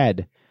to his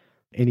head,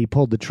 and he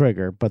pulled the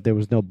trigger, but there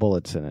was no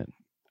bullets in it.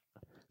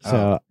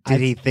 So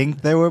did he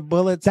think there were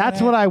bullets?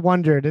 That's what I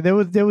wondered.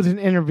 There was an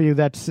interview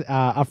that's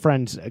a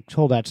friend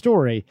told that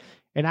story,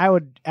 and I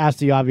would ask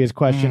the obvious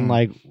question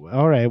like,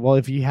 all right, well,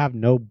 if you have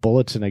no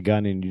bullets in a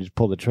gun and you just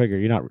pull the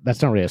trigger,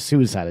 that's not really a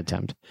suicide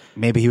attempt.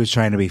 Maybe he was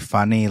trying to be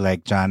funny,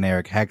 like John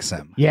Eric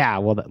Hexum. Yeah,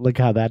 well, look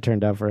how that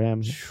turned out for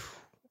him.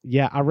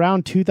 Yeah,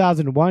 around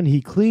 2001,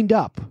 he cleaned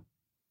up,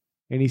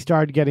 and he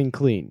started getting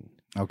clean.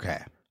 Okay.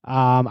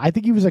 I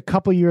think he was a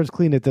couple years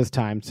clean at this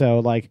time. So,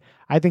 like,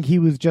 I think he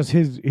was just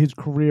his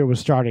career was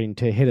starting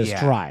to hit a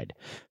stride.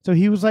 So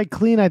he was like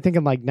clean, I think,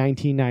 in like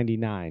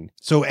 1999.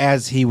 So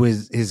as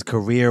his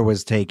career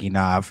was taking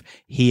off,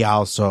 he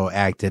also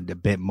acted a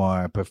bit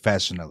more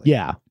professionally.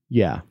 Yeah,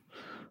 yeah.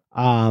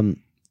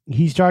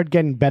 He started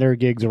getting better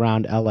gigs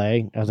around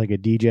LA as like a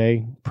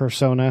DJ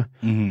persona.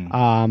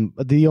 Mm-hmm.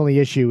 But the only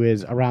issue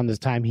is around this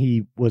time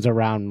he was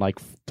around like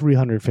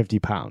 350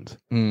 pounds.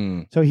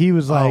 So he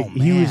was like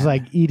he was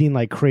like eating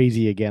like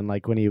crazy again,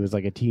 like when he was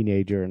like a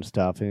teenager and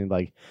stuff, and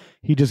like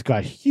he just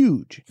got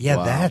huge. Yeah,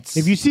 that's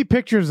if you see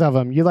pictures of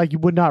him, you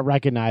would not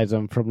recognize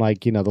him from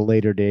like the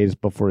later days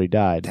before he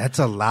died. That's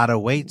a lot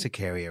of weight to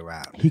carry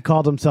around. He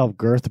called himself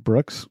Girth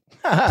Brooks.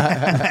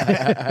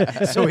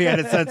 So he had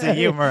a sense of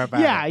humor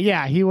about it.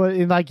 Yeah. He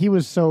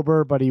was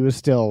sober, but he was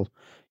still,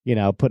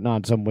 putting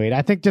on some weight.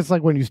 I think just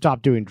like when you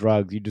stop doing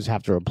drugs, you just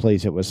have to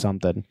replace it with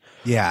something.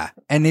 Yeah.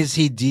 And is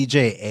he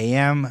DJ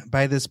AM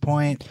by this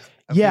point?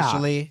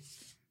 Officially? Yeah.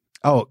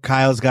 Oh,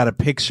 Kyle's got a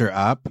picture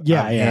up of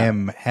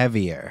him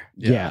heavier.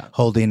 Yeah.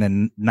 Holding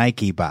a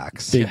Nike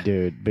box. Big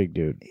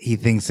dude. He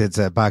thinks it's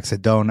a box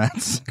of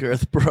donuts.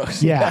 Girth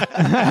Brooks.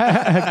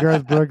 Yeah.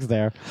 Girth Brooks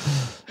there.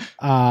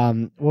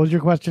 What was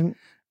your question?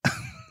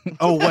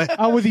 What?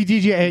 Oh, was he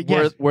DJ?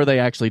 Yes. Were they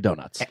actually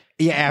donuts?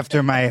 Yeah,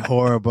 after my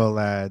horrible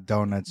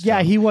donuts.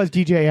 Yeah, he was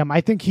DJ AM.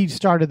 I think he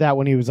started that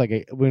when he was like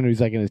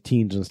in his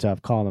teens and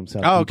stuff, calling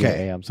himself DJ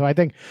AM. So I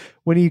think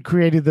when he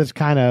created this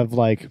kind of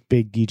like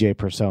big DJ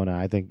persona,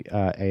 I think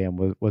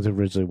AM was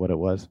originally what it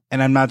was.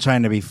 And I'm not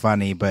trying to be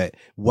funny, but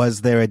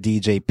was there a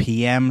DJ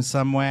PM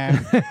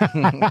somewhere?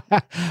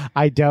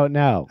 I don't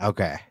know.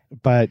 Okay.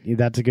 But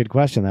that's a good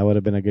question. That would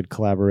have been a good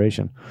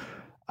collaboration.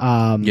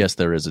 Yes,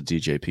 there is a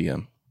DJ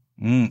PM.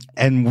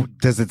 And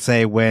does it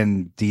say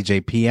when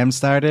DJ PM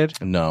started?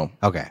 No.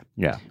 Okay.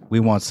 Yeah. We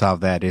won't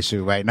solve that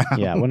issue right now.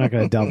 Yeah, we're not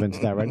going to delve into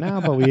that right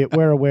now, but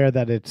we're aware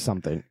that it's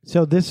something.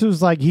 So this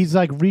was like, he's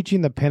like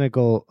reaching the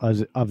pinnacle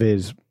of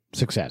his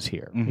success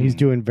here. Mm-hmm. He's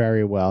doing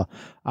very well.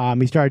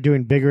 He started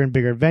doing bigger and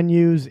bigger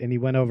venues, and he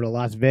went over to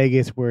Las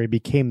Vegas where he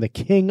became the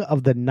king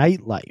of the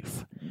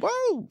nightlife.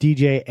 Whoa.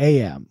 DJ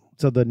AM.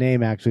 So the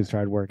name actually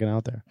started working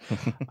out there.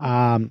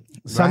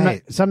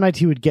 Some nights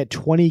he would get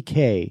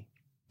 $20K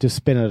to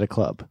spin at a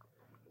club.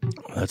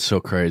 That's so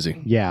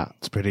crazy. Yeah.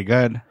 It's pretty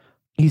good.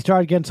 He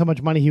started getting so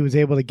much money, he was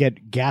able to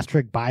get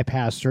gastric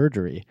bypass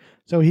surgery.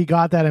 So he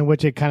got that in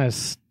which it kind of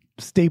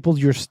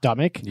staples your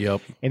stomach. Yep.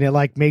 And it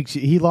like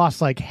he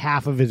lost like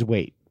half of his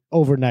weight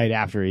overnight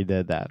after he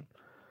did that.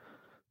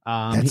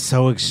 That's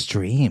so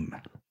extreme.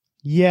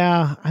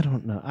 Yeah, I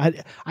don't know.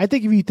 I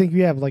think if you think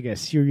you have like a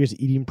serious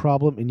eating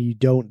problem and you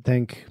don't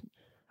think...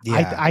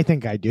 Yeah. I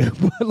think I do,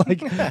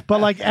 but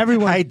like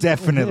everyone, I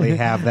definitely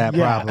have that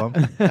problem.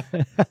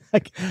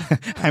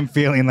 I'm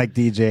feeling like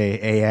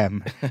DJ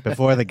AM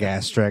before the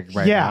gastric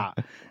right now.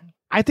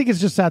 I think it's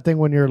just that thing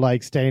when you're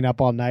like staying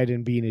up all night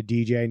and being a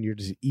DJ and you're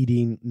just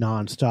eating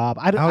nonstop.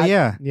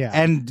 Yeah. Yeah.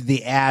 And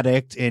the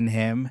addict in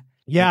him.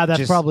 Yeah,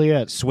 that's probably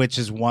it.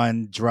 Switches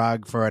one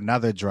drug for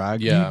another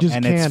drug. Yeah. You just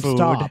and can't it's food.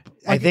 stop.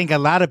 I think a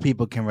lot of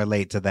people can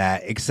relate to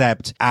that,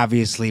 except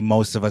obviously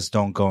most of us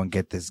don't go and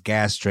get this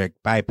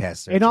gastric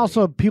bypass surgery. And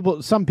also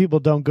some people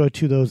don't go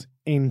to those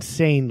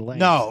insane lengths.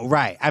 No,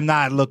 right. I'm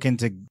not looking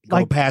to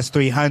go past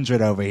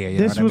 300 over here.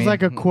 This was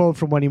like a quote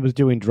from when he was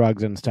doing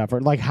drugs and stuff,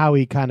 or like how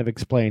he kind of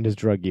explained his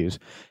drug use.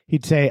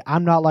 He'd say,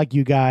 "I'm not like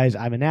you guys.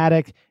 I'm an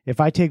addict. If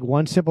I take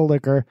one sip of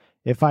liquor,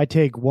 if I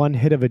take one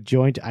hit of a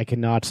joint, I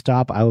cannot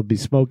stop. I will be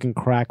smoking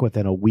crack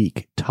within a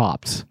week,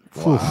 tops."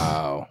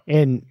 Wow.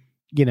 And,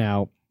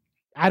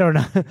 I don't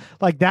know.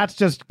 Like, that's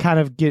just kind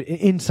of get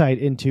insight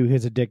into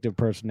his addictive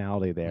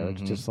personality there. Mm-hmm.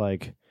 It's just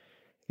like,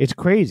 it's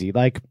crazy.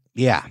 Like,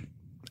 yeah.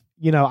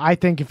 I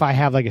think if I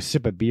have like a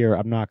sip of beer,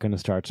 I'm not going to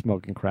start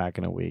smoking crack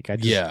in a week. I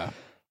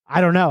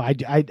don't know.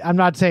 I'm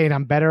not saying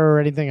I'm better or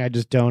anything. I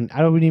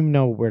don't even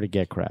know where to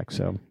get crack.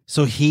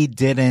 So he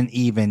didn't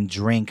even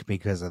drink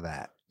because of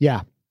that.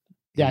 Yeah.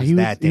 Yeah, he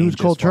was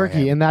cold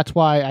turkey, and that's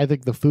why I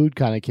think the food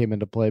kind of came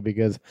into play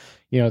because,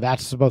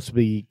 that's supposed to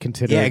be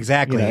considered. Yeah,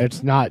 exactly.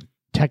 It's not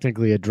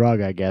technically a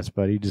drug, I guess,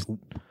 but he just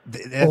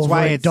that's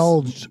why it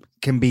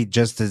can be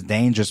just as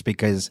dangerous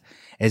because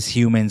as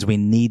humans we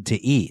need to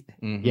eat.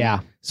 Mm-hmm. Yeah.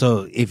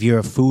 So if you're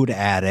a food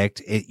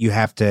addict, you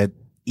have to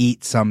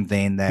eat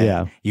something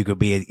that you could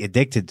be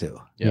addicted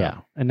to. Yeah.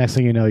 And next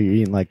thing you know, you're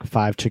eating like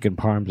 5 chicken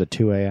parms at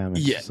 2 a.m.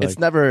 It's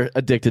never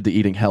addicted to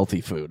eating healthy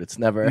food. It's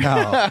never.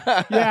 No.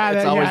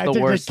 It's always the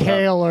worst. To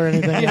kale or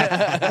anything.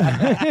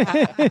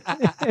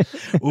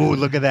 Ooh,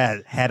 look at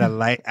that. Had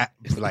a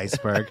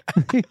iceberg.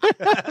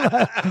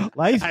 Iceberg.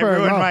 I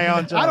ruined my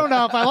own joke. I don't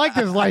know if I like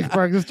this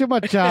iceberg. There's too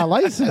much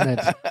lice in it.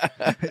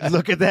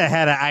 Look at that.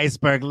 Had an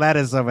iceberg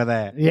lettuce over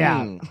there.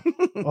 Yeah.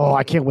 Oh,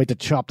 I can't wait to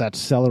chop that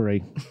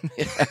celery.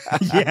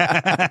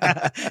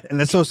 Yeah. And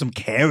let's throw some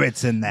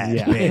carrots in that,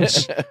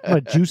 bitch. I'm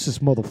gonna juice this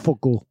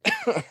motherfucker.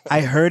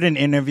 I heard an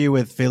interview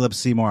with Philip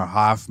Seymour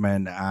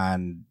Hoffman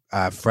on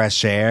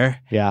fresh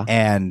air. Yeah.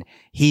 And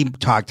he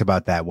talked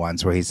about that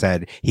once where he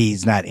said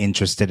he's not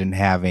interested in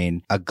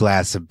having a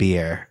glass of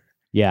beer.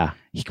 Yeah.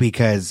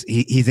 Because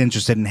he's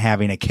interested in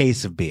having a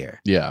case of beer.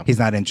 Yeah. He's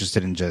not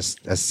interested in just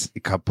a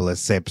couple of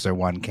sips or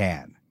one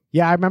can.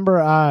 Yeah, I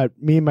remember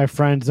me and my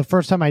friends, the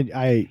first time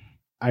I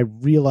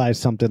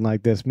realized something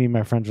like this, me and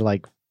my friends were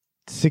like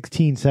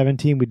 16,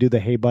 17. We do the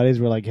Hey Buddies.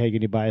 We're like, hey,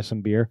 can you buy us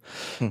some beer?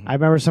 I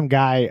remember some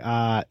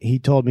guy, he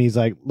told me, he's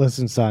like,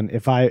 listen, son,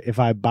 if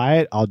I buy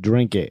it, I'll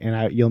drink it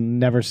and you'll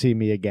never see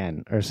me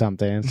again or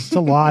something. It's just a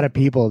lot of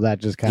people that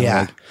just kind of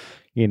like,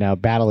 you know,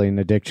 battling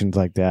addictions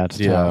like that.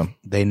 Yeah.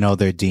 They know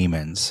they're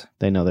demons.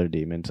 They know they're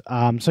demons.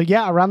 So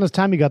yeah, around this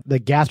time he got the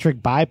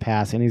gastric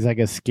bypass and he's like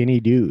a skinny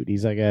dude.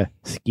 He's like a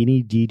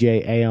skinny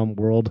DJ AM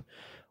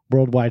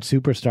worldwide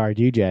superstar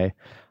DJ.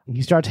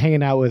 He starts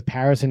hanging out with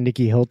Paris and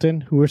Nikki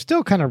Hilton, who were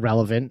still kind of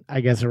relevant,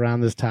 I guess,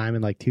 around this time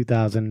in like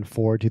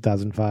 2004,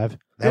 2005.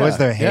 That was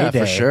their heyday. Yeah,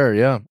 for sure.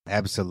 Yeah.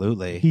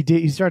 Absolutely.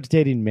 He starts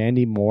dating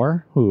Mandy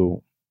Moore,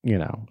 who, you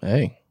know,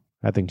 hey,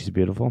 I think she's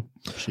beautiful.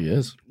 She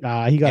is.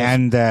 He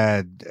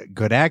got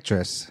good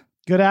actress.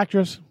 Good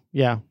actress.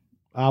 Yeah.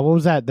 What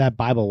was that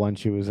Bible one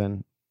she was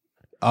in?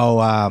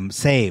 Oh,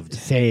 Saved.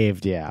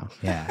 Saved. Yeah.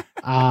 Yeah.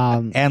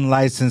 And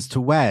License to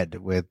Wed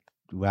with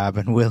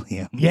Robin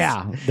Williams.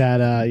 Yeah.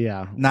 That.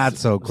 Yeah. Not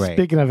so great.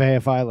 Speaking of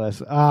AFI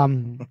lists.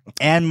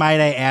 And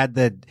might I add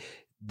that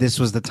this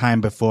was the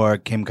time before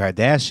Kim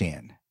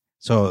Kardashian.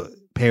 So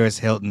Paris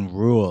Hilton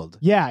ruled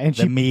and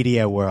the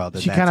media world.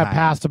 She kind of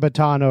passed the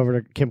baton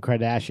over to Kim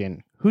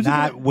Kardashian. Who's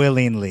not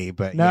willingly,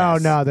 but no,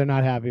 yes. No, they're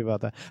not happy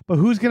about that. But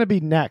who's going to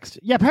be next?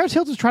 Yeah, Paris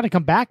Hilton's trying to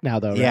come back now,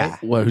 though. Yeah.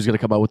 Right? What? Who's going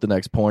to come out with the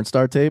next porn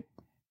star tape?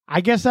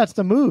 I guess that's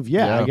the move.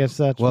 Yeah. I guess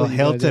that's. Well, what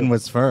Hilton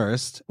was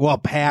first. Well,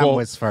 Pam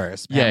was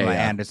first. Pamela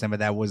yeah. Anderson, but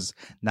that was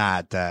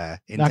not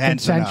intentional. Not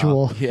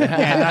consensual.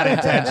 Yeah, not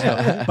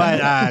intentional.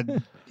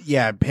 But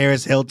yeah,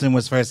 Paris Hilton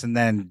was first, and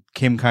then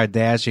Kim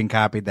Kardashian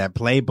copied that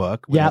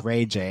playbook with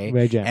Ray J.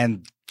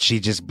 And she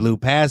just blew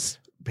past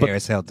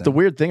Paris Hilton. The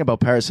weird thing about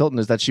Paris Hilton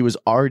is that she was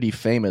already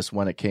famous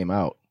when it came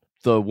out.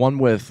 The one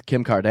with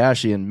Kim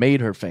Kardashian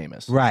made her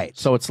famous. Right.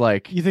 So it's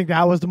like... You think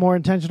that was the more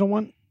intentional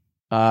one?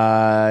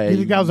 You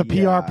think that was a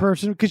PR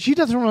person? Because she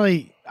doesn't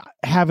really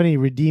have any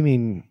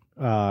redeeming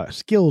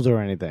skills or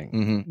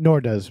anything, nor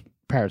does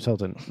Paris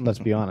Hilton, let's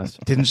be honest.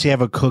 Didn't she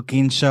have a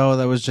cooking show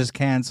that was just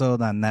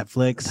canceled on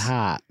Netflix? It's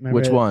hot. Remember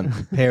Which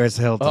one? Paris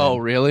Hilton. Oh,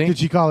 really? Did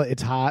she call it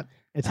It's Hot?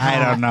 It's hot.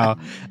 I don't know.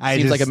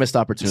 Seems like a missed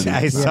opportunity.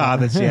 I saw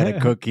that she had a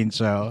cooking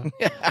show.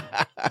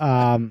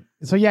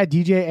 So yeah,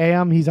 DJ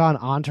AM, he's on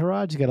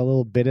Entourage. He's got a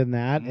little bit in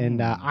that.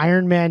 And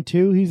Iron Man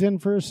 2, he's in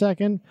for a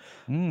second.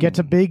 Gets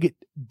a big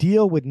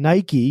deal with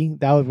Nike.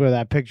 That was where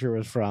that picture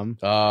was from.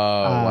 Oh,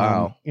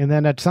 wow. And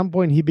then at some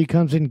point, he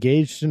becomes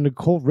engaged to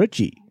Nicole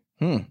Richie.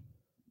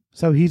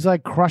 So he's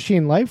like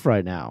crushing life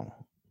right now.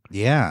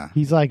 Yeah.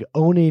 He's like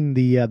owning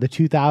the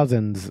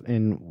 2000s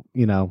and,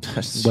 you know,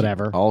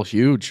 whatever. All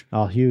huge.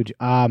 All huge.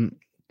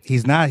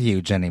 He's not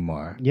huge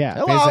anymore. Yeah.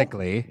 Hello?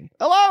 Physically.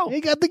 Hello. He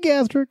got the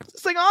gastric.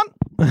 Sing on.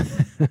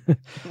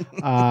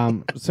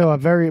 So a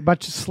very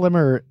much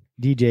slimmer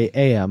DJ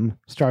AM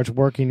starts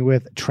working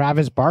with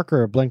Travis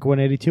Barker of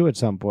Blink-182 at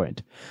some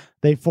point.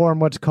 They form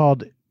what's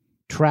called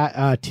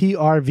TRVS-AM,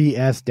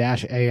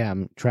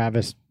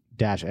 Travis-AM.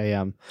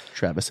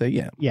 Travis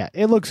AM. Yeah,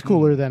 it looks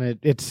cooler than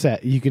it's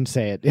set. You can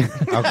say it.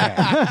 Okay.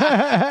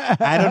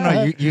 I don't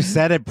know. You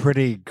said it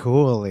pretty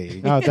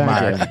coolly. Oh,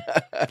 thank you.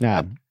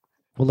 Yeah.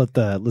 We'll let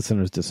the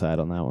listeners decide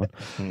on that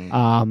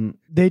one.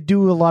 They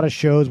do a lot of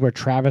shows where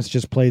Travis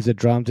just plays the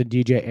drums and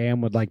DJ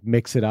AM would like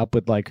mix it up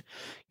with like,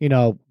 you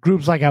know,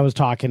 groups like I was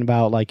talking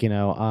about, like, you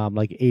know,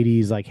 like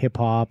 80s, like hip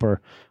hop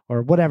or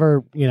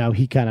whatever, you know,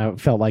 he kind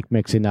of felt like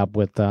mixing up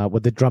with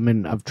the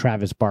drumming of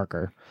Travis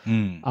Barker.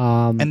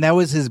 And that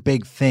was his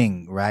big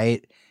thing,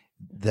 right?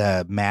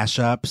 The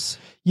mashups.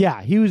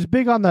 Yeah, he was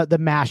big on the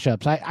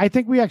mashups. I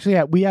think we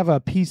have a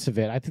piece of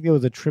it. I think it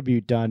was a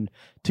tribute done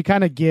to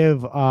kind of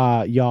give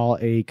y'all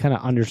a kind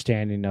of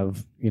understanding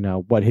of, you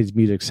know, what his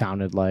music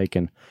sounded like,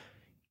 and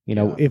you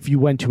know, if you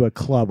went to a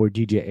club where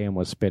DJ AM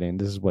was spinning,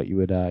 this is what you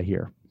would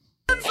hear.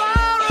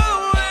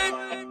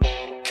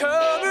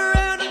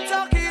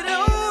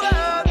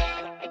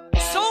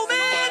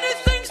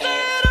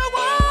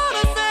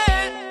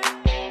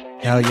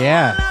 Hell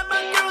yeah.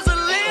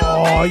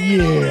 Oh,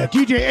 yeah.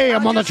 DJ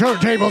AM on the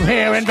turntables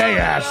here in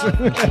Vegas.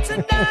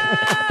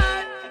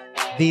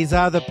 These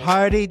are the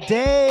party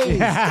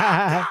days.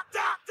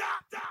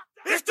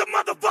 It's the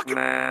motherfucking...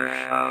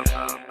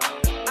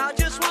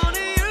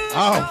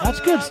 Oh, that's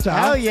good stuff.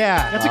 Hell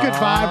yeah. That's a good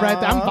vibe right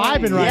there. I'm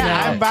vibing right now.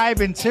 Yeah, I'm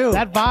vibing too.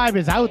 That vibe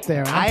is out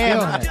there. I am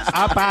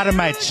up out of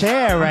my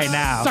chair right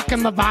now.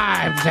 Sucking the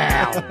vibes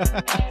down.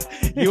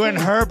 You and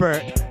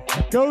Herbert.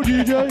 Go,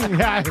 DJ.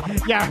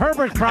 Yeah,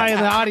 Herbert's probably in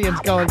the audience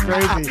going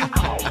crazy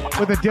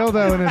with a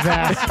dildo in his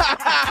ass.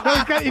 No,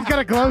 he's got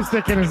a glow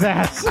stick in his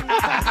ass.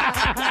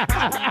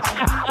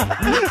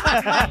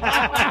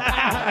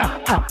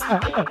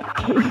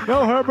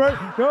 Go, Herbert.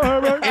 Go,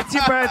 Herbert. It's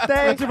your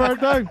birthday. It's your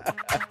birthday.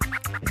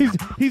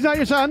 He's not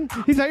your son.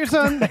 He's not your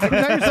son. He's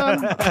not your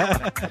son.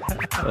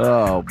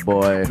 Oh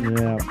boy.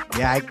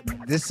 Yeah.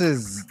 This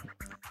is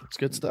It's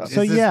good stuff.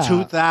 So, this yeah. is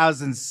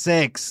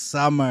 2006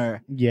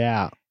 summer.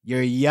 Yeah.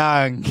 You're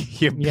young.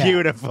 You're Yeah.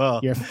 beautiful.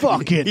 You're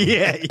fucking.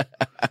 yeah.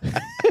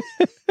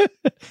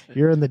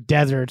 You're in the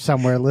desert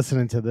somewhere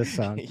listening to this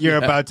song. You're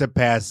about to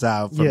pass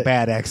out from Yeah.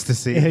 bad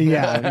ecstasy.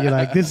 Yeah. You're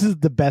like, this is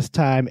the best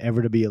time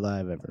ever to be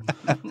alive ever.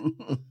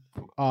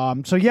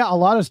 So yeah, a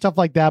lot of stuff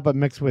like that, but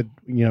mixed with,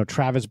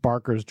 Travis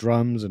Barker's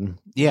drums. And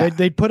Yeah.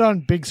 they put on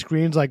big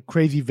screens, like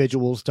crazy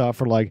visual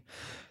stuff, or like,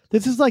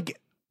 this is like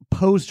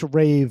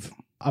post-rave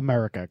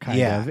America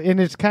kind of, and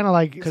it's kind of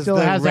like still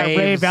has that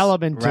rave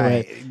element to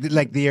it,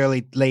 like the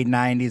late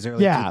 90s,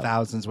 early Yeah.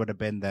 2000s would have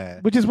been the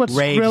which is what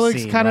rave Skrillex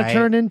scene, kind of right?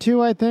 turned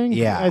into. I think.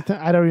 Yeah.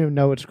 I don't even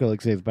know what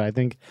Skrillex is, but I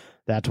think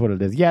that's what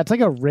it is. Yeah, it's like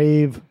a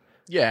rave.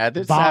 Yeah,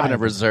 it's vibe. having a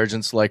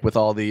resurgence, like with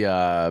all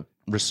the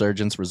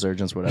resurgence,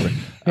 whatever.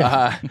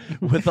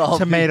 With all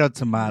tomato.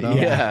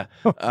 Yeah,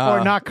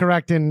 Or not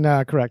correct in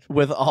correct.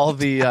 with all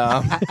the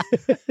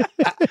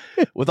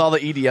with all the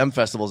EDM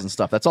festivals and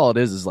stuff. That's all it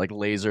is like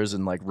lasers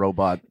and like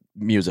robot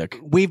music.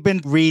 We've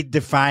been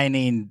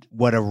redefining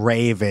what a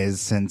rave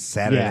is since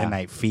Saturday Yeah.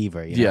 Night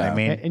Fever. You know what I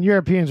mean? And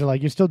Europeans are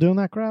like, you're still doing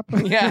that crap?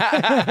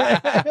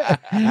 Yeah.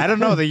 I don't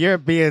know. The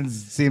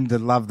Europeans seem to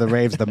love the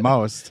raves the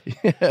most.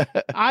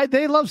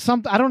 They love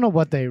something. I don't know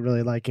what they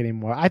really like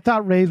anymore. I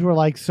thought raves were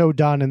like so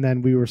done, and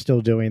then we were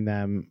still doing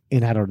them.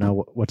 And I don't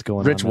know what's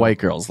going on. Rich white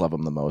girls love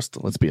them the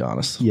most. Let's be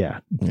honest. Yeah.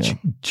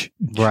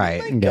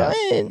 Right. Yeah.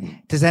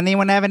 Does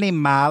anyone have any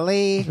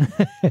Molly?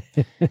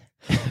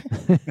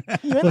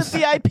 You in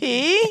the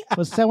VIP?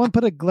 Was someone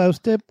put a glow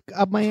stick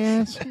up my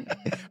ass?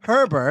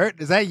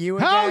 Herbert, is that you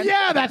again? Oh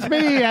yeah, that's me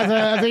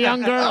as a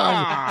young girl.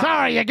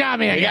 Sorry, you got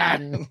me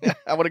again.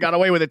 I would have got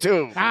away with it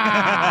too.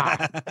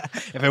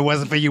 If it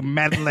wasn't for you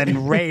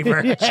meddling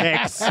raver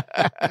chicks.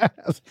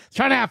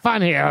 Trying to have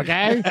fun here,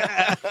 okay?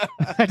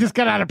 I just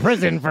got out of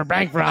prison for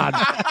bank fraud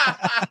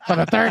for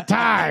the third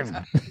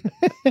time.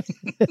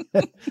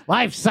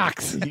 Life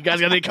sucks. You guys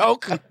got any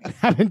coke?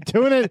 I've been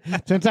doing it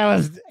since I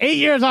was 8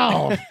 years old.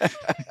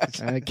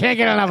 I can't get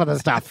enough of this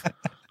stuff.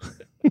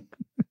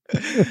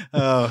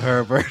 Oh,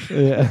 Herbert.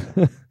 Yeah.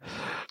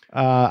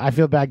 I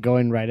feel bad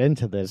going right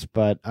into this,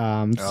 but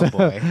so,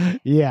 boy.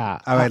 Yeah.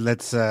 All right,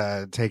 let's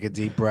take a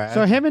deep breath.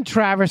 So him and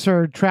Travis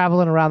are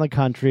traveling around the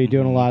country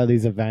doing a lot of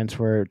these events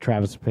where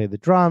Travis would play the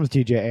drums,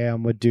 DJ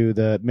AM would do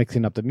the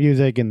mixing up the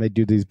music, and they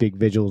do these big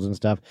visuals and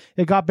stuff.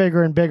 It got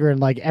bigger and bigger, and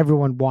like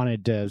everyone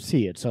wanted to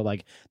see it. So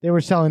like they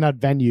were selling out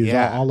venues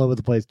all over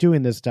the place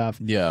doing this stuff.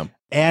 Yeah.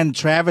 And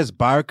Travis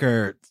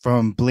Barker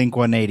from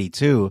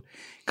Blink-182,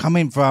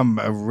 coming from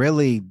a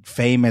really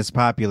famous,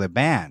 popular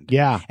band.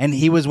 Yeah. And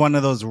he was one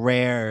of those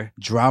rare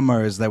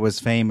drummers that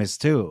was famous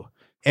too,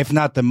 if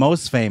not the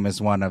most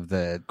famous one of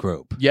the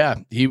group. Yeah,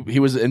 he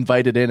was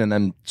invited in and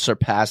then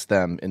surpassed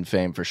them in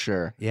fame for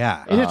sure.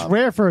 Yeah. And it's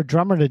rare for a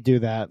drummer to do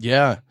that.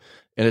 Yeah.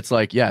 And it's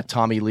like,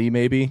 Tommy Lee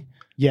maybe.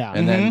 Yeah.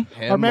 And then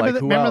him, or remember, like,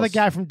 who remember the else?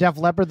 guy from Def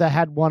Leppard that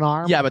had one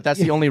arm? Yeah, but that's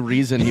the only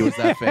reason he was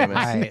that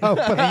famous. No,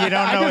 but you don't know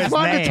I just his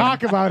wanted name. to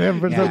talk about him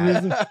for some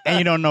reason. And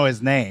you don't know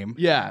his name.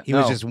 Yeah, He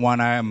was no. just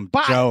one arm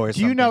But Joe or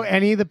something. do you know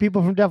any of the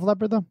people from Def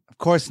Leppard, though? Of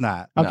course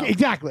not. Okay, No.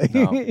 exactly.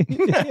 No.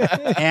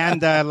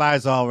 And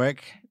Lars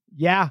Ulrich.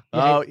 Yeah.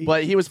 Oh,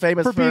 but he was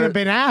famous for being a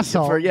big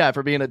asshole.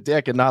 for being a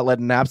dick and not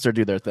letting Napster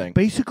do their thing.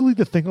 Basically,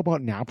 the thing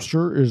about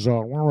Napster is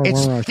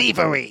It's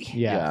thievery.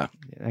 Yeah.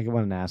 I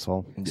what an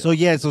asshole. So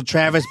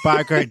Travis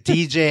Barker,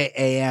 DJ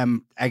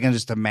AM, I can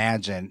just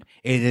imagine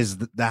it is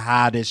the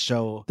hottest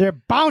show. They're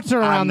bouncing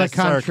around the the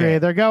country. circuit.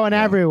 They're going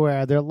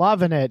everywhere. They're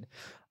loving it.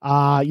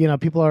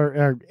 People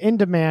are in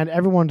demand.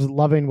 Everyone's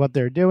loving what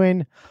they're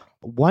doing.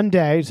 One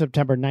day,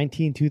 September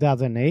 19,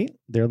 2008,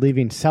 they're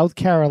leaving South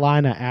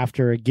Carolina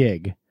after a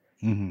gig,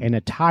 and a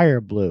tire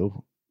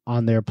blew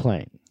on their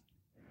plane.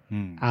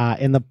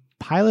 And the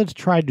pilots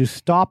tried to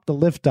stop the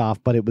liftoff,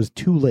 but it was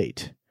too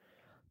late.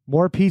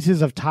 More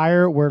pieces of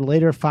tire were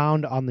later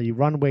found on the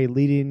runway,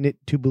 leading it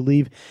to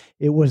believe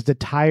it was the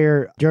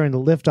tire during the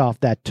liftoff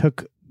that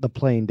took the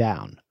plane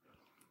down.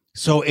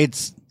 So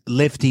it's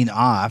lifting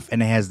off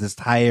and it has this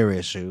tire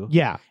issue.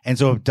 Yeah. And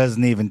so it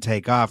doesn't even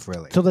take off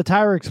really. So the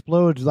tire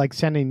explodes, like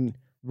sending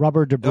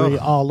rubber debris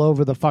all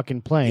over the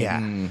fucking plane.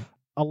 Yeah.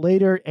 A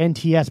later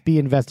NTSB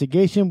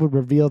investigation would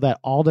reveal that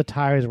all the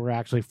tires were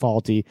actually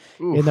faulty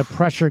and the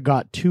pressure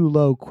got too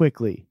low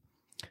quickly.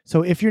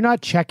 So if you're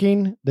not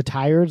checking the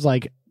tires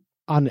like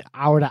on an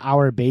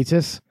hour-to-hour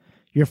basis,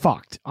 you're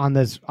fucked on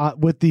this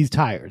with these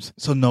tires.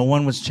 So no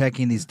one was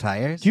checking these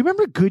tires? Do you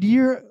remember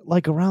Goodyear,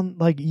 like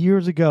around like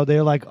years ago, they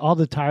were like all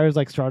the tires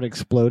like started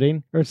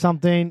exploding or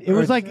something? It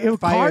was like it was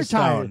car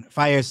tires.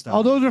 Firestone.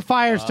 Oh, those are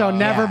Firestone.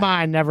 Never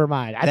mind.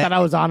 I thought I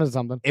was onto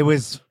something. It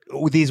was.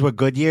 These were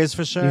Goodyears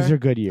for sure? These are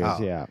Goodyears,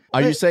 yeah.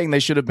 Are you saying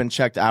they should have been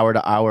checked hour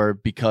to hour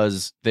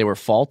because they were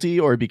faulty,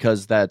 or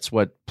because that's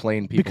what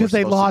plane people? Because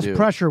they lost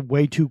pressure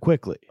way too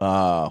quickly.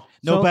 Oh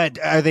no, but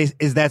are they?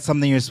 Is that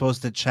something you're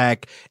supposed to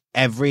check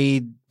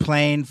every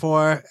plane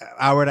for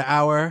hour to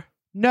hour?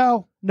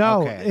 No,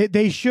 No, Okay.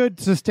 they should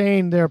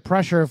sustain their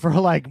pressure for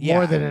like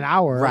more than an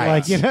hour. Right.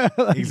 Like, you know,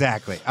 like,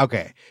 Exactly.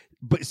 Okay.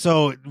 But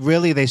so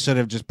really, they should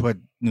have just put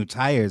new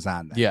tires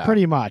on them. Yeah.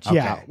 pretty much.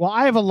 Yeah. Okay. Well,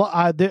 I have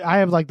I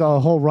have like the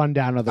whole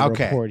rundown of the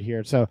Okay. report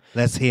here. So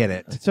Let's hit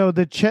it. So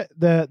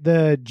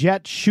the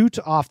jet shoots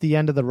off the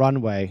end of the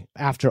runway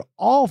after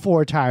all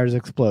 4 tires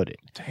exploded.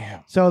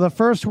 Damn. So the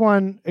first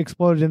one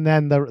exploded, and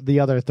then the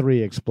other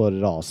 3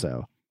 exploded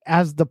also.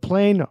 As the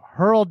plane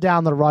hurled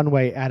down the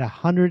runway at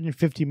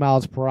 150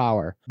 miles per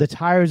hour, the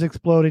tires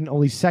exploding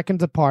only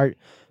seconds apart.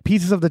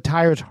 Pieces of the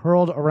tires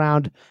hurled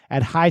around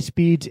at high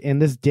speeds,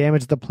 and this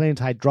damaged the plane's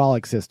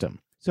hydraulic system.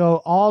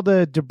 So all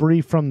the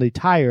debris from the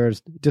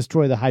tires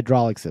destroy the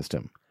hydraulic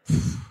system.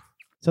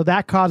 So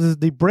that causes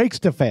the brakes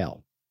to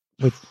fail,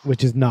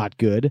 which is not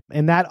good.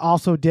 And that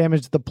also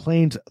damaged the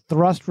plane's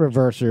thrust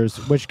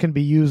reversers, which can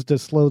be used to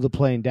slow the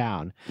plane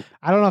down.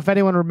 I don't know if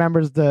anyone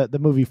remembers the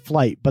movie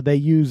Flight, but they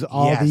use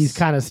all these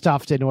kind of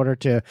stuff in order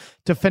to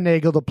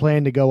finagle the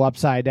plane to go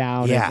upside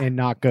down and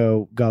not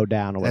go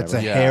down or That's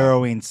whatever. a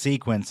harrowing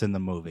sequence in the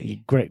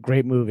movie.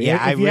 Great movie.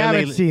 Yeah, if you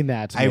haven't seen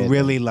that, it's I amazing.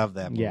 really love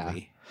that movie. Yeah.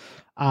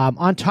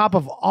 On top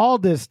of all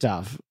this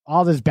stuff,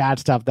 all this bad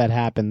stuff that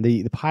happened,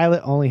 the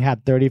pilot only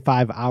had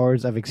 35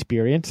 hours of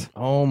experience.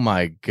 Oh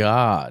my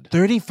God.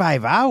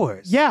 35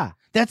 hours? Yeah.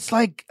 That's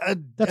like a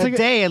like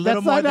day, a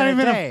little more that's than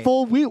not even a day. a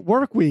full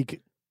work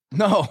week.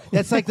 No.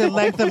 That's like the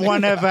length of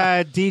one of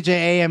DJ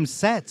AM's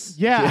sets.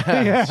 Yeah.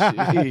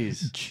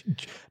 Jeez.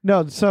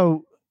 No,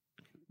 so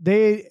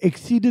they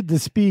exceeded the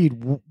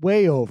speed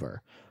way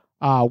over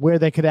where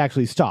they could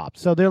actually stop.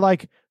 So they're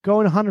like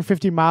going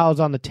 150 miles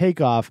on the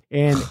takeoff,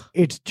 and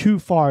it's too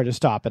far to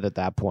stop it at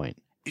that point.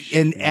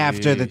 And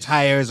after the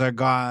tires are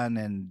gone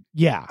and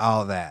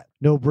all that.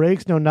 No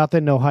brakes, no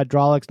nothing, no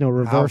hydraulics, no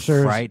reversers.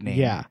 How frightening.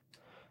 Yeah.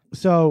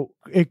 So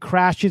it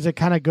crashes. It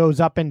kind of goes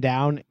up and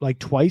down like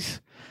twice.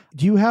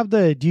 Do you have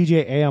the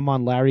DJ AM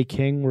on Larry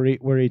King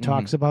where he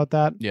talks about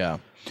that? Yeah.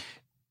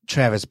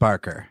 Travis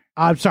Barker.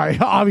 I'm sorry.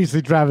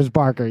 Obviously, Travis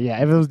Barker.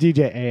 Yeah. If it was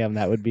DJ AM,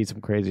 that would be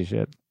some crazy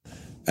shit.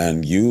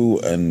 And you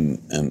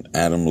and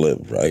Adam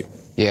lived, right?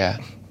 Yeah.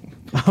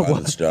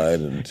 Pilots died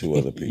and 2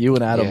 other people. You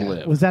and Adam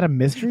lived. Was that a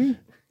mystery?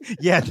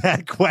 Yeah,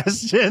 that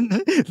question.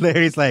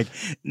 Larry's like,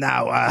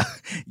 now,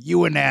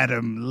 you and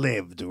Adam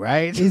lived,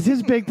 right? Is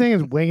his big thing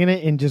is winging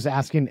it and just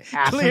asking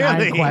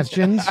asinine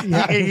questions?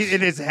 Yeah.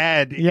 In his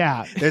head.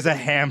 Yeah. There's a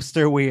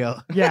hamster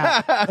wheel.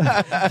 Yeah.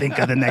 Think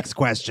of the next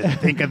question.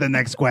 Think of the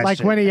next question.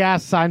 Like when he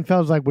asked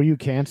Seinfeld's like, were you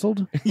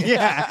canceled?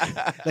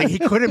 Yeah. Like he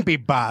couldn't be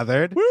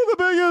bothered. We're the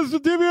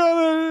biggest TV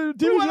show ever.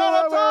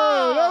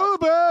 The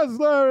best,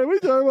 Larry. What are you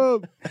talking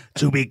about?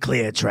 To be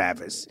clear,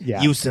 Travis,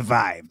 you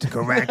survived,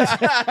 correct?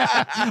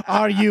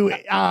 Are you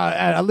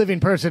a living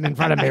person in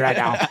front of me right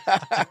now?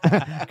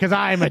 Because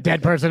I'm a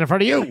dead person in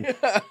front of you.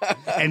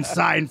 And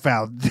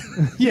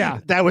Seinfeld. Yeah.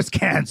 That was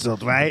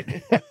canceled,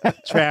 right?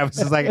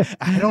 Travis is like,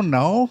 I don't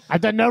know.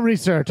 I've done no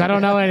research. I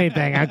don't know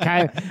anything.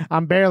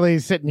 I'm barely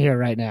sitting here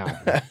right now.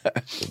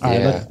 All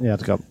right,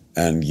 let's go.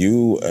 And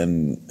you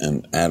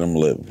and Adam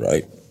lived,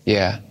 right?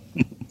 Yeah.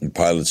 And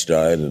pilots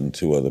died and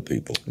 2 other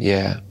people.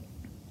 Yeah.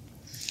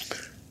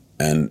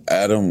 And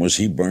Adam, was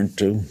he burnt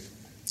too?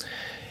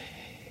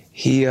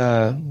 He,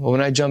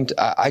 when I jumped,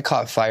 I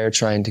caught fire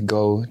trying to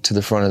go to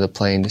the front of the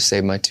plane to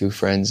save my 2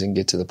 friends and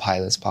get to the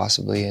pilots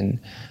possibly. And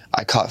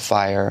I caught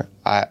fire.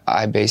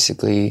 I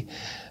basically,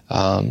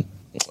 I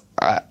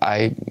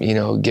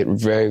get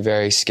very,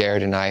 very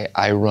scared and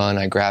I run,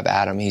 I grab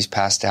Adam, he's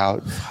passed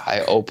out.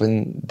 I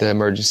open the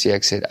emergency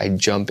exit, I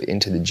jump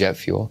into the jet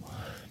fuel.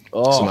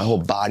 Oh. So my whole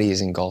body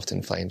is engulfed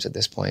in flames at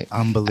this point.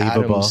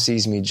 Unbelievable. Adam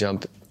sees me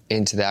jump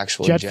into the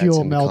actual jet jets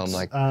fuel and melts, become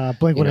like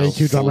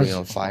Blink-182 fully drummers.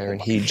 on fire,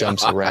 and he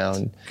jumps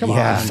around Come on.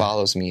 and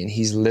follows me, and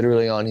he's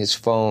literally on his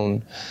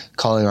phone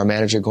calling our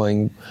manager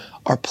going,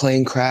 our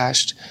plane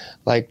crashed,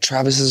 like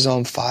Travis is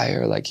on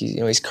fire, like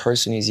he's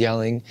cursing, he's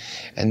yelling,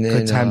 and then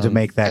Good time to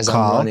make that as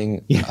call. I'm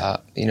running,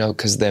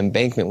 because the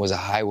embankment was a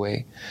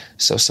highway,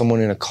 so someone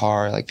in a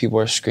car, like people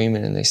are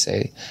screaming and they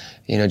say,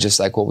 just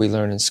like what we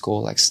learned in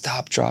school, like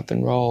stop, drop,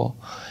 and roll.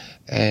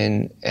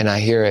 And I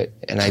hear it,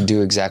 and I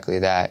do exactly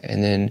that.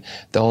 And then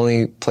the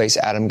only place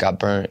Adam got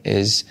burnt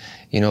is,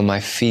 my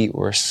feet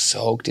were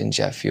soaked in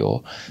jet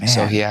fuel. Man.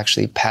 So he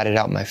actually patted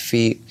out my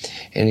feet,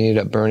 and he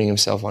ended up burning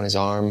himself on his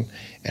arm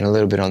and a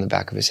little bit on the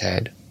back of his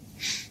head.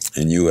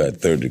 And you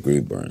had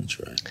 3rd-degree burns,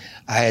 right?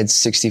 I had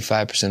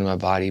 65% of my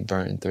body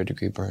burnt in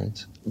 3rd-degree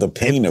burns. The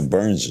pain of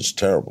burns is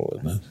terrible,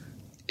 isn't it?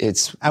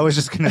 I was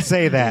just going to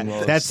say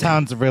that. That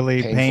sounds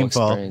really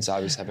painful. Experience,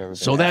 obviously, I've ever been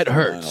so that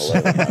hurts.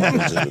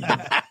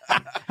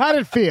 How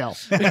did it feel?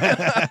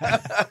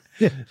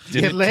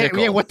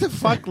 What the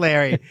fuck,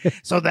 Larry?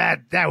 So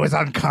that was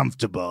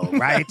uncomfortable,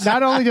 right?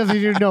 Not only does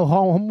he do no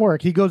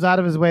homework, he goes out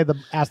of his way to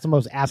ask the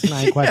most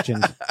asinine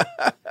questions.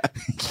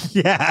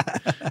 Yeah.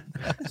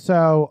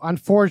 So,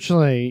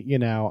 unfortunately,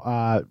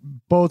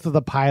 both of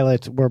the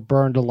pilots were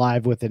burned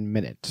alive within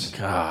minutes.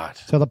 God.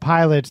 So the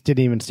pilots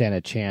didn't even stand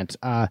a chance.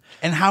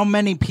 And how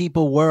many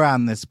people were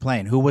on this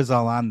plane? Who was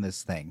all on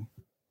this thing?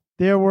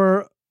 There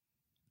were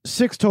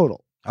 6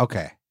 total.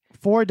 Okay.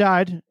 4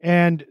 died,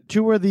 and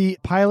 2 were the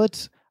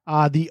pilots.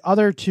 The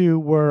other 2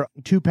 were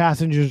 2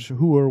 passengers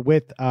who were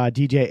with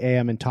DJ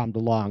AM and Tom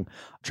DeLonge.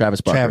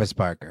 Travis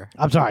Barker.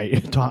 I'm sorry,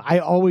 Tom. I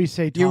always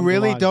say Tom You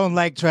really DeLonge. don't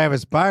like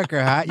Travis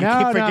Barker, huh? You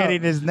keep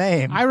forgetting his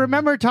name. I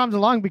remember Tom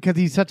DeLonge because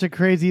he's such a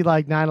crazy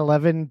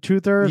 9/11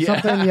 truther or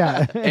something.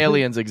 Yeah.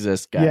 Aliens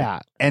exist guy. Yeah.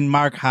 And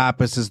Mark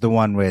Hoppus is the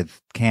one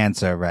with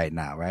cancer right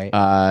now,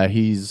 right?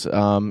 He's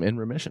in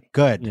remission.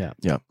 Good.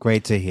 Yeah.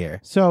 Great to hear.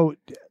 So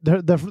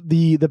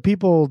the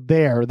people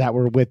there that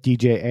were with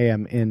DJ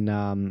AM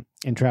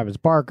and Travis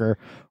Barker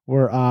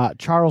were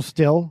Charles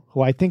Still,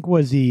 who I think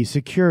was the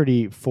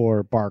security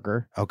for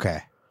Barker.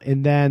 Okay.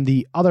 And then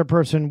the other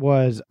person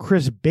was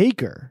Chris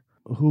Baker,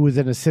 who was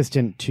an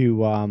assistant to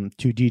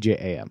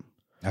DJ AM.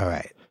 All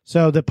right.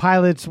 So the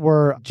pilots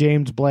were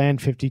James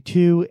Bland,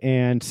 52,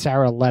 and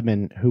Sarah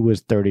Lemon, who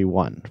was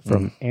 31,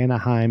 from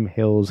Anaheim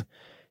Hills,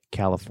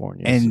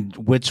 California. And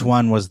which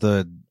one was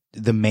the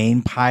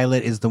main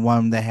pilot? Is the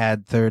one that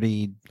had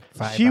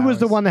 35 She was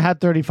the hours? one that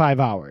had 35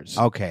 hours.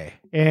 Okay.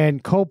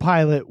 And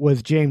co-pilot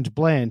was James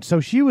Bland. So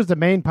she was the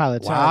main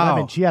pilot. Sarah Wow.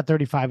 Lemon, she had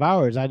 35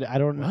 hours. I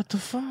don't know. What the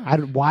fuck?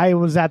 Why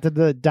was that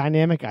the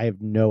dynamic? I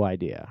have no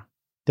idea.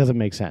 Doesn't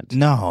make sense.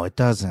 No, it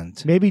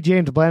doesn't. Maybe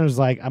James Bland was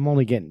like, I'm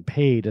only getting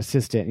paid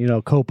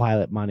assistant,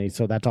 co-pilot money.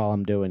 So that's all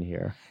I'm doing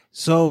here.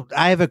 So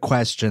I have a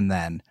question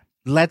then.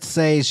 Let's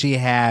say she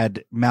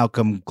had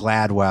Malcolm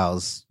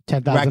Gladwell's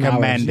 10,000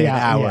 recommended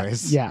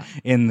hours. Yeah.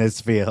 in this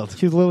field.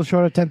 She's a little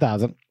short of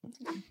 10,000.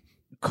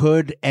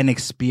 Could an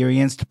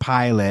experienced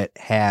pilot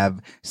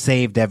have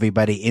saved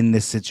everybody in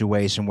this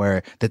situation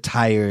where the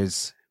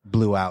tires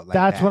blew out like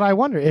That's that? what I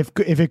wonder. If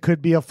it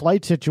could be a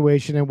flight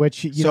situation in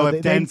which, if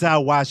they,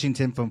 Denzel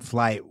Washington from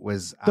Flight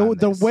was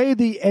the way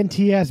the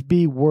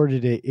NTSB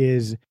worded it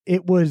is,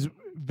 it was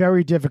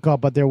very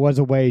difficult, but there was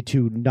a way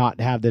to not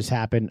have this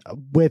happen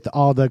with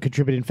all the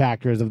contributing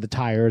factors of the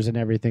tires and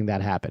everything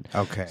that happened.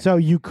 Okay. So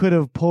you could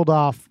have pulled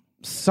off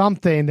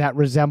something that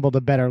resembled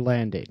a better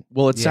landing.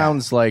 Well, it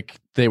sounds like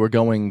they were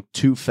going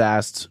too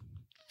fast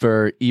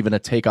for even a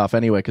takeoff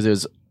anyway, because it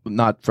was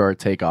not for a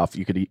takeoff.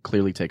 You could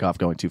clearly take off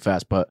going too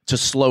fast, but to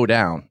slow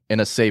down in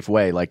a safe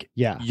way. Like,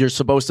 you're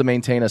supposed to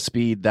maintain a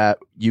speed that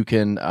you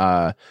can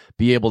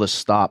be able to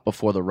stop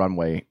before the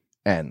runway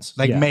ends.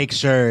 Like, make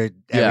sure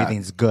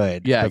everything's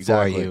good before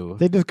exactly. you...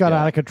 They just got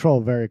out of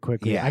control very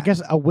quickly. Yeah. I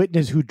guess a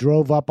witness who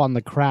drove up on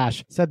the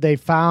crash said they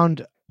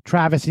found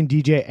Travis and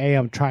DJ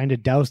AM trying to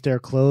douse their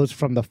clothes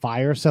from the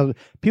fire. So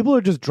people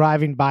are just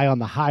driving by on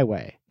the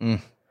highway.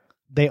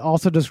 They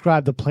also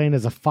described the plane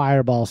as a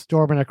fireball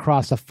storming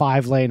across a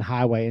 5-lane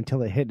highway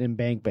until it hit an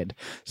embankment.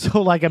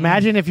 So,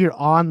 imagine if you're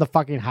on the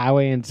fucking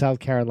highway in South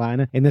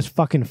Carolina and this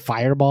fucking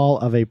fireball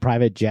of a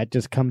private jet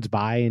just comes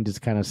by and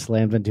just kind of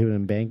slams into an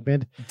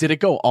embankment. Did it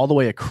go all the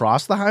way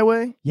across the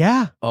highway?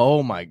 Yeah.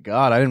 Oh my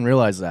God, I didn't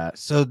realize that.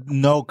 So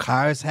no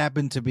cars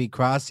happened to be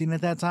crossing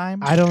at that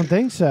time? I don't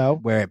think so.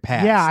 Where it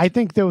passed? Yeah, I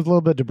think there was a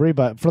little bit of debris,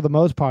 but for the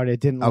most part, it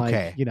didn't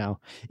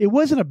it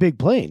wasn't a big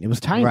plane. It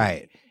was tiny.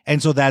 Right.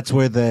 And so that's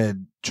where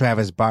the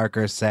Travis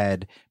Barker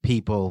said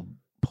people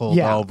pulled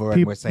over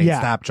and were saying,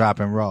 stop, drop,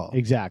 and roll.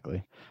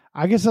 Exactly.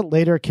 I guess it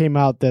later came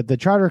out that the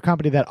charter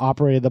company that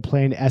operated the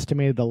plane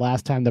estimated the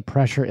last time the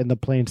pressure in the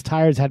plane's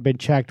tires had been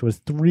checked was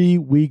 3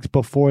 weeks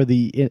before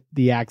the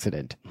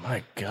accident.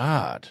 My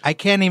God. I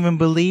can't even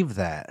believe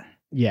that.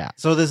 Yeah.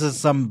 So this is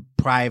some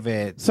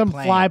private plane,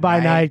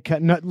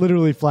 fly-by-night, not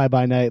literally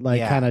fly-by-night,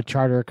 kind of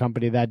charter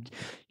company that,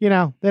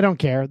 they don't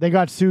care. They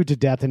got sued to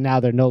death and now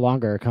they're no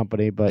longer a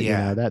company, but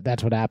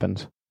that's what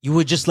happens. You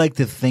would just like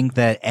to think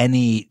that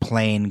any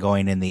plane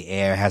going in the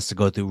air has to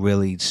go through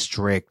really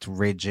strict,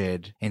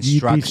 rigid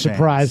instructions. You'd be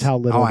surprised how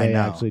little I they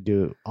know. actually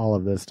do all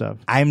of this stuff.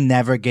 I'm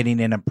never getting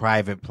in a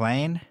private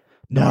plane,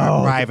 nor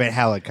a private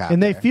helicopter.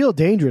 And they feel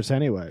dangerous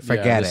anyway.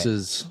 Forget this it.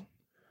 is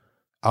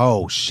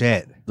Oh,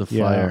 shit. the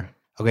fire.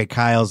 Okay,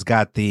 Kyle's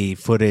got the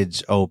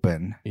footage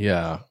open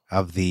Yeah.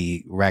 of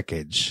the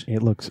wreckage.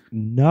 It looks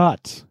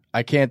nuts.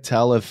 I can't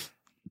tell if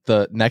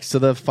the next to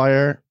the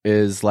fire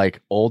is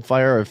old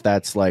fire or if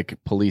that's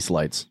police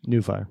lights.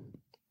 New fire.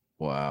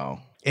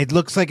 Wow. It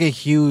looks like a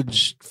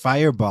huge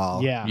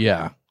fireball. Yeah.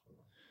 Yeah.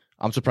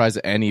 I'm surprised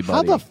that anybody.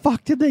 How the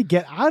fuck did they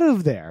get out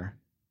of there?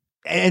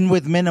 And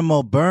with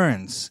minimal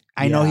burns.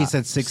 I know he Yeah.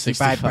 said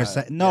 65%.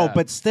 65, No, yeah.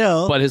 but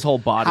still. But his whole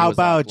body How was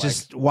about up,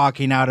 just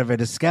walking out of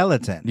it a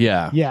skeleton?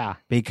 Yeah. Yeah.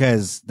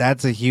 Because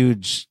that's a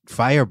huge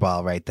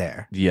fireball right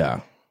there. Yeah.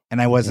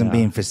 And I wasn't Yeah.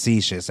 being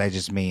facetious. I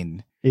just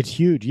mean. It's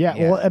huge.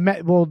 Yeah.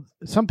 Well,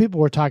 some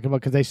people were talking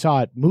about because they saw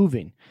it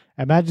moving.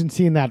 Imagine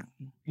seeing that,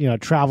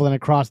 traveling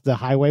across the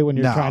highway when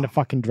you're trying to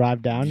fucking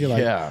drive down. You're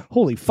like,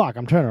 holy fuck,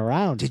 I'm turning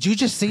around. Did you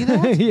just see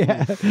that?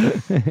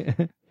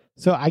 Yeah.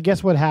 So I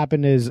guess what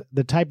happened is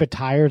the type of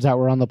tires that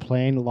were on the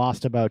plane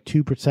lost about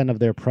 2% of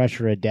their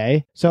pressure a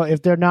day. So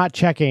if they're not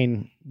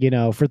checking,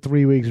 for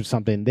 3 weeks or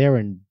something, they're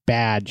in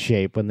bad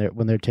shape when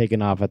they're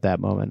taking off at that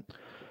moment.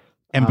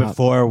 And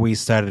before we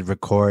started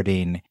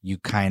recording, you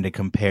kind of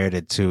compared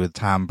it to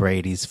Tom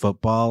Brady's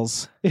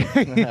footballs.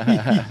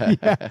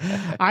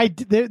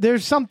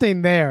 There's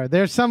something there.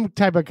 There's some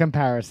type of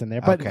comparison there.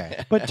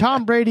 But but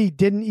Tom Brady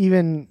didn't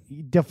even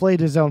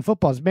deflate his own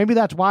footballs. Maybe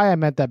that's why I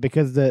meant that,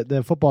 because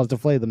the footballs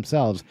deflate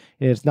themselves.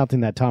 It's nothing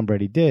that Tom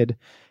Brady did.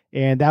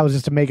 And that was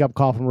just a make-up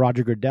call from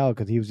Roger Goodell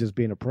because he was just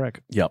being a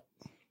prick. Yep.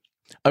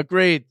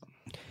 Agreed.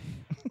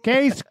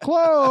 Case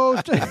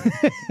closed.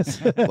 Close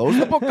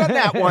the book on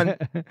that one.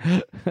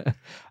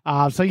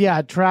 So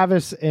yeah,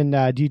 Travis and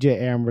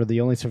DJ Aram were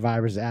the only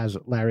survivors, as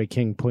Larry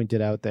King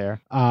pointed out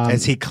there.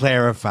 As he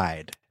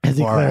clarified.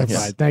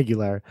 Yes. Thank you,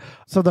 Larry.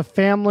 So the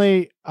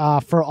family,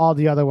 for all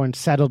the other ones,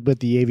 settled with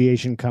the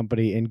aviation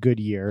company in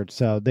Goodyear.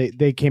 So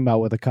they came out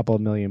with a couple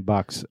of $1 million.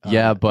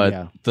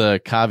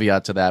 The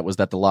caveat to that was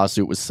that the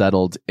lawsuit was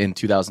settled in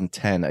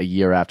 2010, a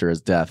year after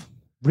his death.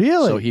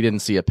 Really? So he didn't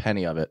see a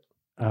penny of it.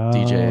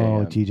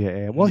 DJ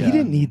AM. Well, he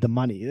didn't need the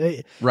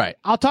money. Right.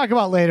 I'll talk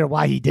about later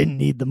why he didn't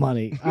need the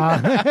money.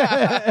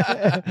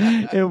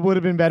 It would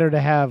have been better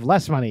to have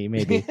less money,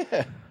 maybe.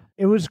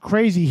 It was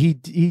crazy.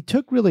 He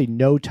took really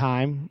no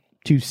time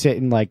to sit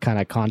and like kind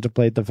of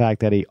contemplate the fact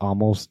that he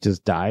almost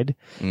just died.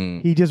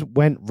 He just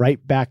went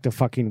right back to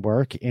fucking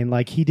work, and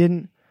like he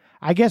didn't.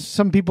 I guess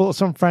some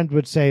friends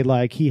would say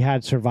like he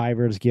had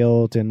survivor's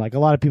guilt, and like a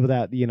lot of people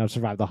that,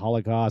 survived the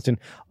Holocaust. And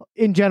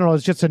in general,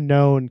 it's just a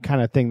known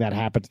kind of thing that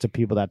happens to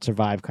people that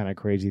survive kind of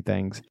crazy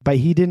things. But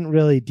he didn't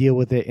really deal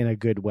with it in a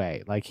good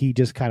way. Like he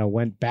just kind of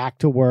went back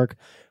to work,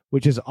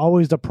 which is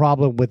always the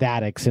problem with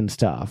addicts and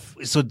stuff.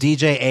 So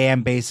DJ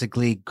AM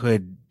basically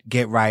could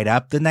get right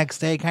up the next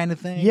day kind of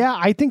thing? Yeah,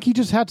 I think he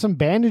just had some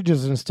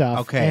bandages and stuff.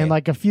 Okay. And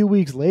like a few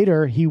weeks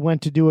later, he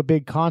went to do a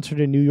big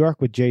concert in New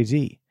York with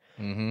Jay-Z.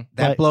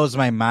 That blows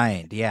my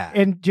mind. Yeah.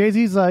 And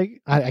Jay-Z's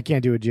like, I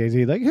can't do it,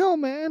 Jay-Z. Like, hell,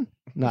 man.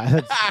 No,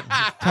 that's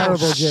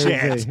terrible,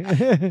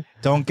 Jay-Z.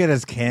 Don't get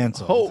us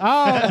canceled.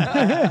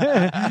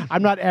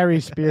 I'm not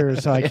Ari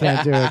Spears, so I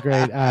can't do a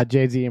great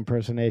Jay-Z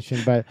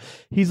impersonation. But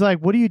he's like,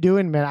 what are you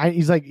doing, man?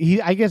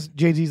 I guess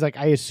Jay-Z's like,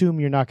 I assume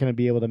you're not going to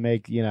be able to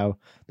make,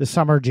 the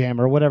Summer Jam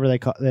or whatever they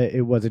call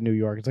it was in New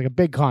York. It's like a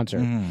big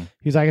concert.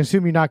 He's like, I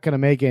assume you're not going to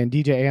make it. And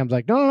DJ Am's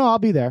like, no, I'll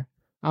be there.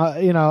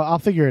 I'll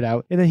figure it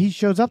out. And then he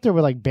shows up there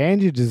with like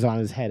bandages on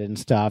his head and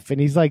stuff.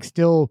 And he's like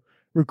still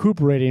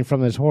recuperating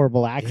from this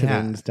horrible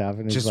accident and stuff.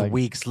 And just like,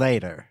 weeks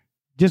later.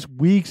 Just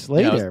weeks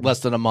later. Less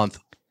than a month.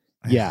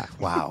 Yeah.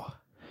 Wow.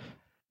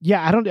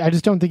 Yeah, I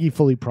just don't think he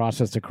fully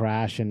processed the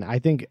crash. And I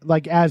think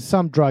like as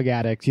some drug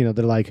addicts, they're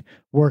like,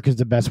 work is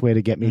the best way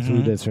to get me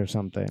through this or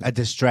something. A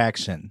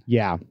distraction.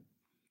 Yeah.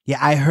 Yeah,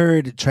 I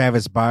heard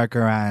Travis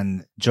Barker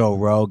on Joe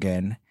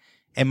Rogan.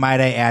 And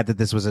might I add that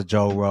this was a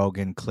Joe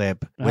Rogan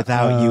clip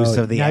without use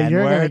of the N-word.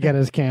 You're going to get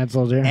us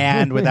canceled here.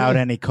 And without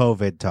any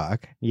COVID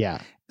talk. Yeah.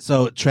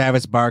 So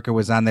Travis Barker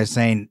was on there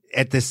saying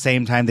at the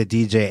same time that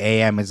DJ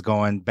AM is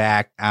going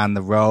back on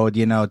the road,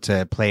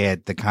 to play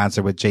at the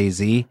concert with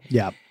Jay-Z.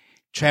 Yeah.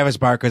 Travis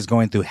Barker is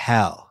going through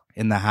hell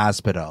in the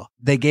hospital.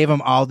 They gave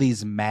him all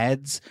these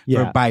meds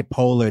for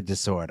bipolar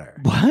disorder.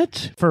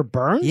 What? For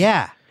burns?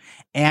 Yeah.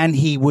 And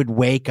he would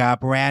wake up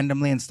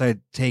randomly and start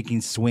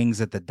taking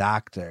swings at the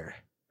doctor.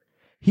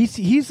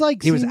 He's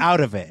like he was out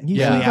of it. He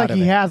seems like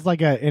he has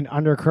like an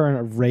undercurrent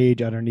of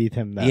rage underneath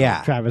him. Though,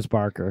 yeah, Travis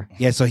Barker.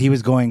 Yeah, so he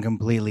was going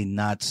completely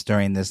nuts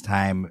during this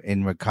time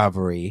in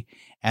recovery,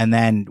 and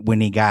then when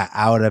he got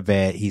out of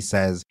it, he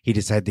says he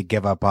decided to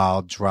give up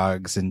all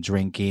drugs and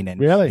drinking, and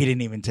really, he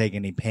didn't even take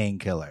any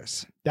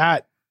painkillers.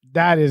 That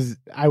is,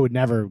 I would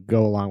never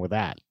go along with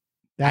that.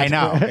 I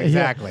know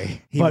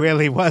exactly. He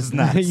really was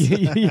nuts.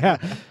 Yeah.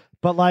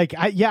 But like,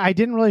 I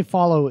didn't really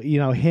follow,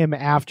 him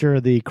after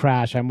the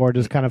crash. I'm more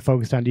just kind of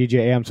focused on DJ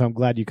AM. So I'm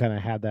glad you kind of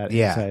had that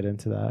insight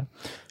into that.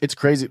 It's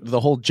crazy. The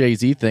whole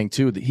Jay-Z thing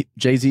too.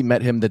 Jay-Z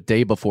met him the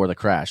day before the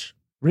crash.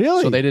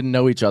 Really? So they didn't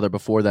know each other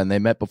before then. They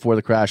met before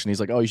the crash, and he's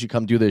like, "Oh, you should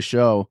come do this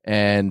show."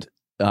 And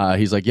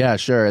he's like, "Yeah,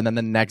 sure." And then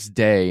the next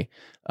day,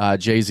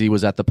 Jay-Z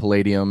was at the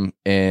Palladium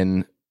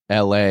in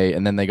LA,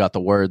 and then they got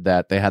the word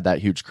that they had that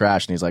huge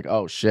crash, and he's like,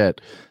 "Oh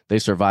shit, they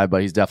survived,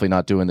 but he's definitely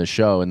not doing the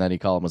show." And then he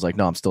called him and was like,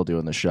 "No, I'm still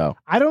doing the show."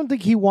 I don't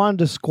think he wanted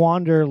to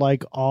squander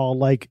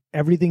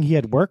everything he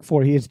had worked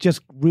for. He is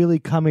just really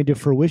coming to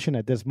fruition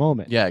at this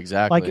moment. Yeah,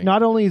 exactly. Like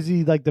not only is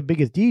he like the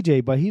biggest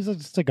DJ, but he's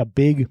just like a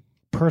big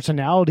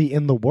personality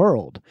in the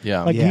world.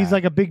 Yeah, he's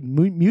like a big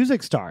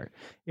music star,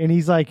 and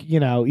he's like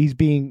he's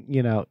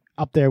being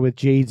up there with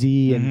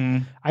Jay-Z,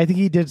 and I think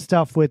he did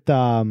stuff with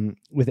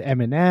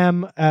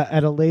Eminem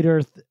at a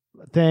later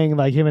thing.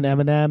 Like him and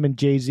Eminem and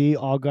Jay-Z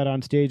all got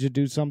on stage to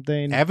do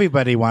something.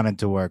 Everybody wanted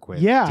to work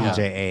with DJ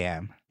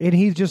AM, and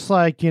he's just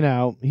like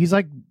he's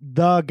like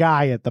the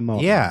guy at the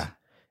moment. Yeah.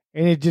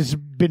 And it just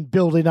been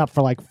building up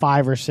for like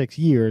 5 or 6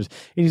 years.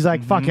 And he's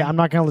like, fuck it, I'm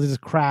not going to let this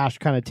crash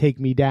kind of take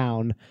me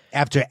down.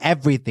 After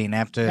everything,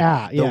 after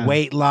the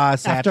weight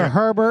loss. After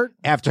Herbert.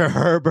 After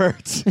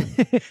Herbert.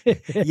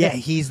 Yeah,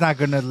 he's not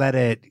going to let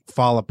it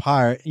fall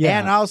apart. Yeah.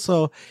 And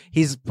also,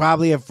 he's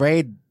probably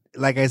afraid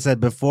like I said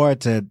before,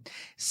 to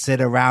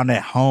sit around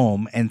at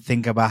home and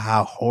think about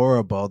how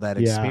horrible that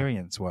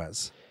experience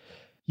was.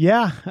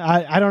 Yeah,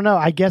 I don't know.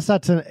 I guess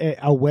that's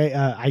a way,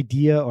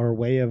 idea or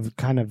way of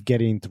kind of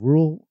getting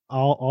through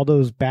all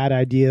those bad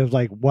ideas,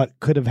 like what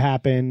could have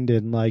happened,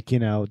 and like, you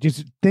know,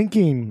 just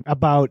thinking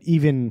about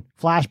even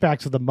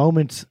flashbacks of the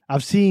moments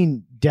of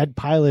seeing dead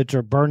pilots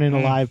or burning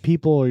alive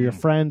people or your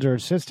friends or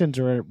assistants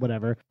or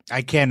whatever.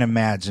 I can't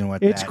imagine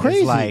what it's that crazy.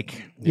 is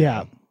like.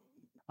 Yeah.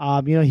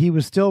 You know, he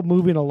was still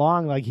moving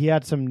along. Like, he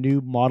had some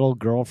new model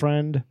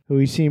girlfriend who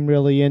he seemed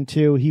really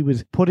into. He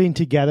was putting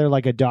together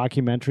like a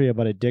documentary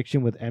about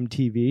addiction with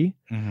MTV.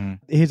 Mm-hmm.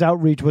 His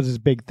outreach was his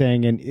big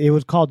thing, and it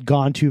was called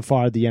Gone Too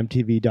Far, the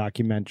MTV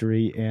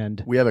documentary.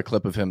 And we have a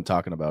clip of him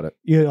talking about it.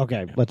 Yeah,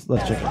 okay, let's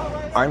check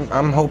it.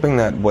 I'm hoping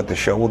that what the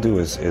show will do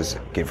is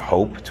give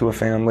hope to a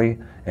family,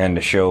 and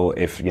to show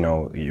if, you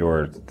know,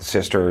 your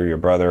sister or your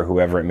brother,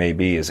 whoever it may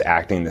be, is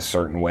acting this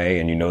certain way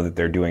and you know that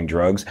they're doing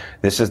drugs,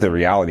 this is the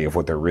reality of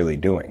what they're really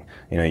doing.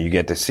 You know, you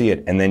get to see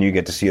it, and then you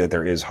get to see that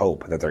there is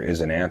hope, that there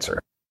is an answer.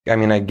 I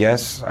mean, I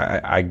guess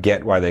I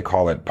get why they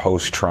call it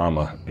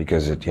post-trauma,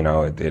 because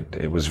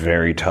it was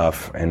very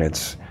tough,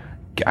 and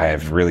I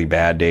have really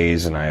bad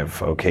days and I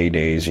have okay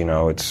days, you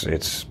know,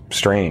 it's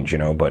strange, you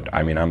know, but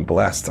I mean, I'm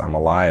blessed, I'm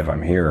alive,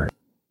 I'm here.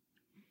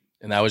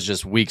 And that was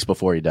just weeks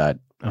before he died.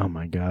 Oh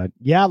my God.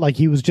 Yeah, like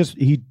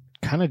he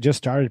kind of just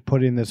started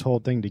putting this whole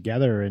thing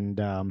together,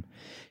 and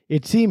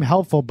it seemed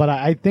helpful, but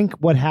I think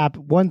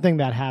one thing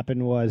that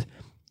happened was,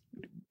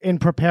 in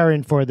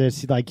preparing for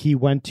this, like, he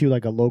went to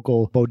like a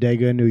local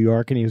bodega in New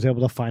York, and he was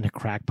able to find a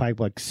crack pipe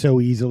like so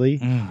easily.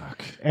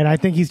 And I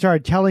think he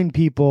started telling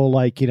people,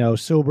 like, you know,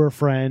 sober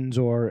friends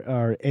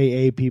or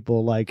AA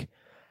people, like,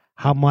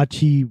 how much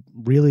he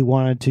really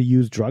wanted to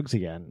use drugs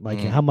again, like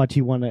how much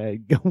he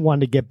wanted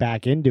to get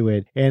back into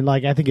it. And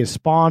like, I think his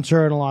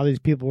sponsor and a lot of these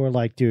people were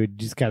like, dude, you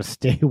just got to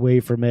stay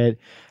away from it.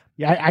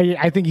 Yeah,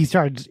 I think it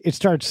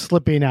started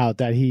slipping out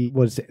that he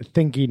was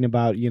thinking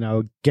about, you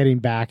know, getting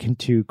back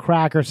into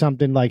crack or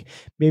something, like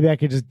maybe I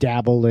could just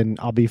dabble and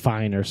I'll be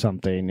fine or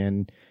something.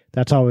 And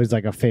that's always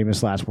like a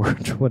famous last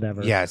word or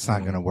whatever. Yeah, it's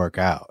not going to work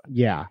out.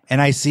 Yeah. And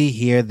I see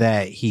here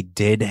that he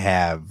did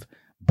have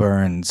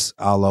burns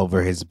all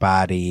over his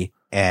body,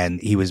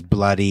 and he was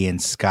bloody and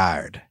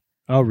scarred.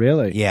 Oh,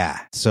 really? Yeah.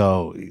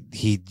 So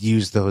he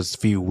used those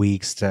few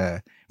weeks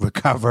to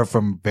recover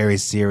from very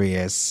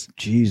serious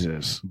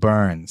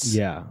burns.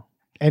 Yeah.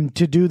 And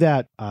to do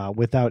that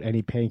without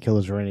any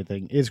painkillers or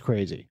anything is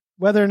crazy.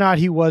 Whether or not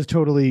he was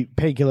totally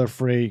painkiller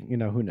free, you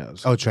know, who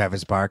knows? Oh,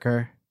 Travis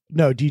Barker?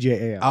 No, DJ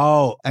AM.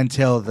 Oh,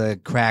 until the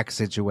crack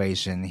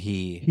situation,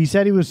 he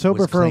said he was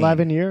sober for clean.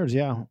 11 years.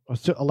 Yeah,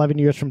 11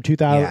 years from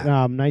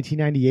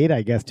 1998,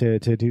 I guess, to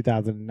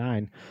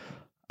 2009.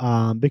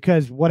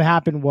 Because what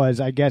happened was,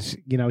 I guess,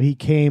 you know, he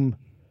came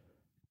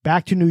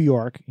back to New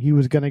York. He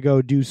was going to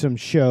go do some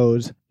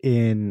shows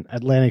in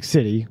Atlantic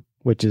City,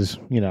 which is,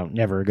 you know,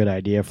 never a good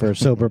idea for a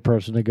sober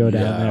person to go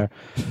down there.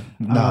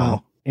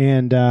 No.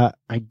 And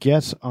I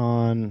guess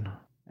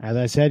as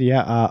I said,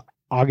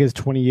 August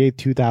 28th,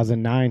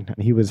 2009,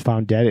 he was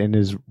found dead in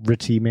his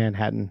ritzy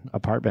Manhattan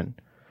apartment.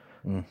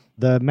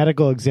 The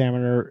medical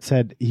examiner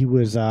said he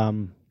was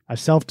a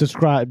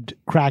self-described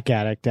crack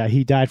addict.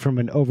 He died from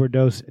an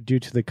overdose due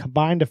to the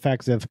combined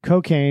effects of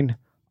cocaine,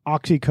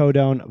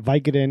 oxycodone,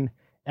 Vicodin,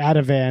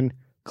 Ativan,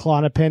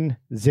 Klonopin,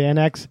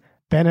 Xanax,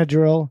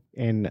 Benadryl,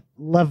 and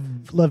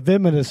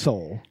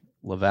levominosol.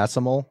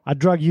 Levasimol? A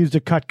drug used to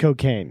cut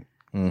cocaine.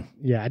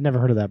 Yeah, I'd never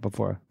heard of that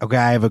before. Okay,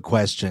 I have a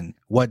question.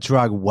 What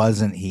drug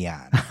wasn't he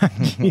on?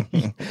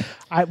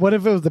 What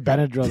if it was the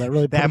Benadryl that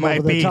really put that him might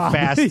over the be top?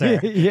 faster.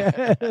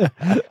 Yeah.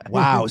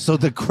 Wow. So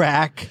the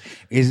crack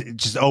is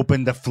just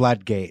opened the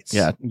floodgates.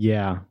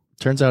 Yeah.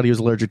 Turns out he was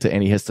allergic to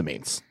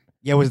antihistamines.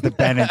 Yeah, it was the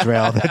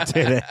Benadryl that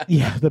did it.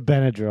 Yeah, the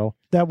Benadryl.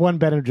 That one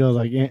Benadryl is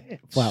like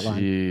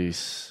flatline.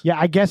 Jeez. Yeah,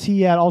 I guess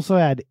he also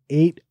had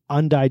 8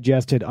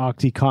 undigested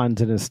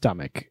Oxycontins in his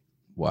stomach.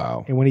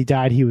 Wow. And when he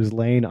died, he was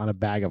laying on a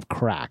bag of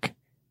crack.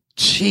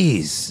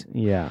 Jeez.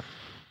 Yeah.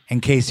 In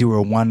case you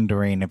were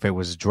wondering if it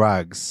was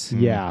drugs.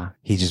 Yeah.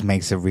 He just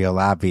makes it real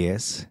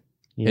obvious.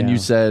 Yeah. And did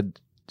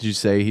you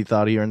say he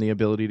thought he earned the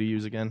ability to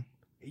use again?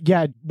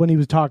 Yeah, when he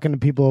was talking to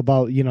people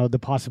about, you know, the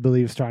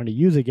possibility of starting to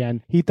use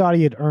again, he thought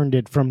he had earned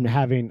it from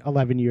having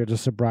 11 years of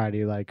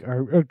sobriety. Like,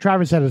 or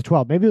Travis said it was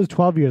 12. Maybe it was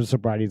 12 years of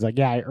sobriety. He's like,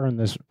 yeah, I earned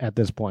this at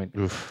this point.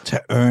 Oof.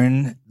 To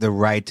earn the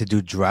right to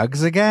do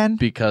drugs again?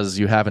 Because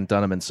you haven't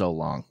done them in so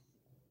long.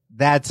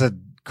 That's a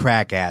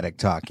crack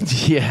addict talking.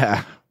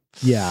 Yeah.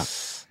 Yeah.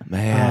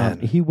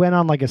 Man. He went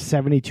on like a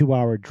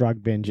 72-hour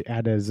drug binge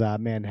at his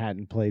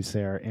Manhattan place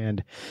there.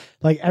 And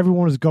like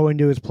everyone was going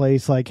to his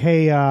place like,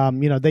 hey,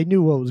 you know, they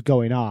knew what was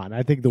going on.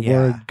 I think the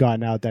word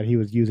gotten out that he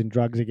was using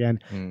drugs again.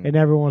 And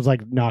everyone was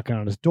like knocking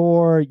on his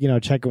door, you know,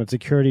 checking with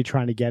security,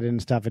 trying to get in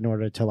and stuff in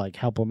order to like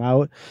help him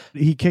out.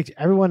 He kicked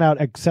everyone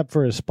out except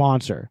for his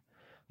sponsor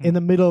in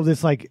the middle of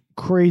this like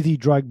crazy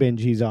drug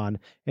binge he's on.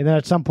 And then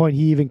at some point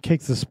he even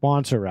kicks the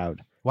sponsor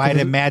out. Well, I'd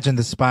imagine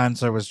the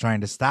sponsor was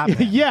trying to stop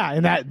him. Yeah,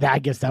 and that I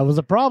guess that was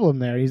a problem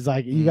there. He's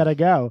like, you got to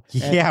go.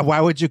 Yeah,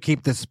 why would you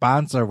keep the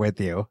sponsor with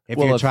you if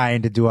you're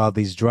trying to do all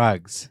these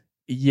drugs?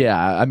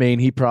 Yeah, I mean,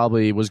 he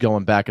probably was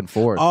going back and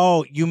forth.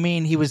 Oh, you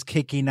mean he was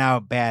kicking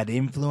out bad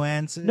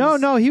influences?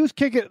 No, he was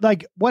kicking.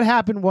 Like, what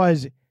happened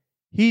was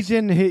he was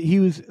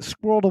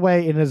squirreled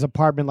away in his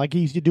apartment like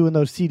he used to do in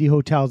those seedy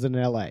hotels in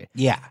L.A.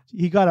 Yeah.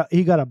 He got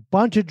a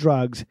bunch of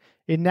drugs,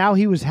 and now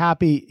he was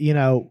happy,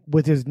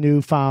 with his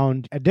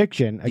newfound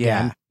addiction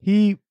again. Yeah.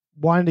 He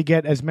wanted to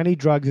get as many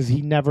drugs as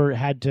he never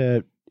had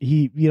to.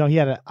 He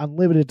had an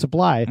unlimited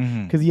supply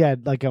because he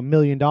had like $1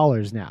 million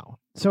now.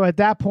 So at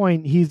that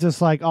point, he's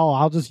just like, oh,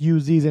 I'll just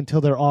use these until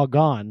they're all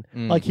gone,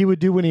 like he would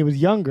do when he was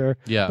younger.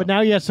 Yeah. But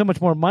now he has so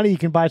much more money, he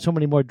can buy so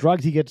many more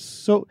drugs. He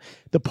gets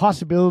the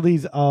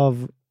possibilities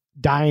of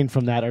dying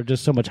from that are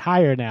just so much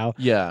higher now.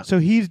 Yeah. So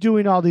he's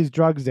doing all these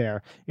drugs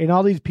there, and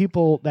all these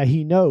people that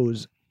he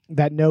knows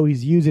that know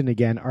he's using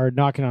again are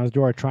knocking on his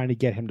door trying to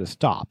get him to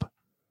stop.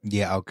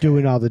 Yeah, okay.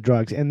 Doing all the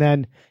drugs. And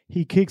then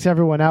he kicks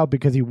everyone out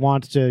because he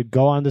wants to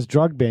go on this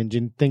drug binge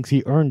and thinks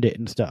he earned it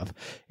and stuff.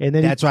 And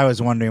then that's why I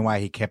was wondering why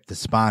he kept the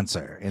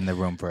sponsor in the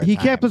room for a time.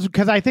 Kept us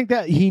because I think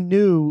that he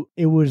knew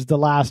it was the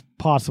last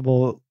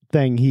possible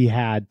thing he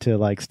had to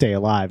like stay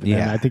alive. And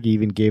then I think he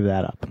even gave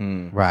that up.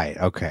 Right,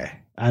 okay.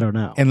 I don't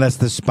know. Unless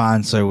the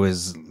sponsor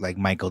was like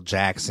Michael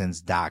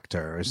Jackson's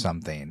doctor or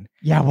something.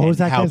 Yeah, what was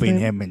that guy's helping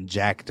name? him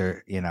inject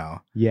or,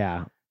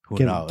 Yeah.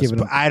 Who knows?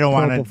 But I don't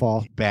want to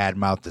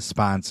badmouth the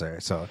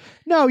sponsor. So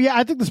no, yeah,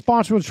 I think the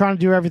sponsor was trying to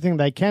do everything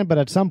they can, but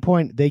at some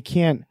point they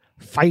can't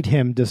fight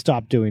him to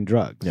stop doing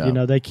drugs. Yeah.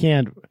 They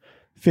can't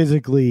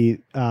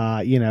physically,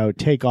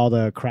 take all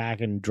the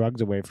crack and drugs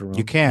away from him.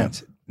 you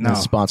can't. No. The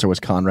sponsor was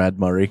Conrad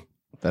Murray.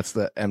 That's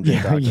the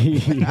MJ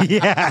doctor.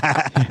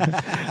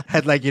 Yeah.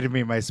 I'd like you to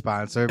meet my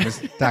sponsor,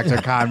 Dr.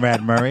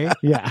 Conrad Murray.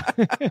 Yeah.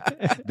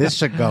 This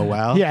should go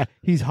well. Yeah,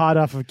 he's hot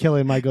off of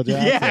killing Michael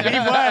Jackson. Yeah, he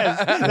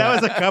was. That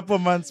was a couple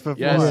months before.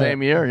 Yeah,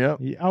 same year.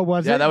 Yep. Oh,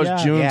 was it? Yeah, that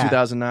was June Yeah.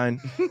 2009.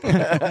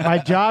 My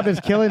job is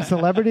killing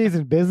celebrities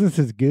and business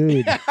is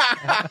good.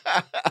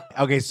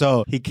 Okay,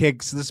 so he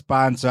kicks the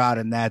sponsor out,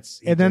 and that's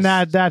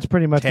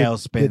pretty much the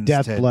tailspins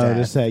death to blow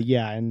to death. say,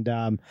 yeah.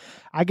 And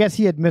I guess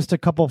he had missed a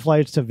couple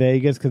flights to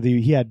Vegas because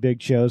he had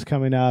big shows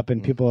coming up,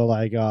 and people are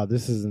like, oh,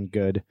 this isn't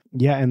good.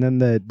 Yeah, and then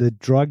the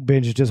drug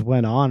binge just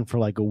went on for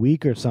like a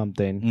week or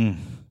something.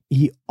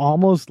 He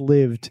almost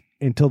lived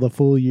until the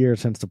full year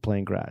since the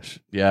plane crash.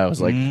 Yeah, it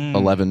was like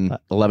 11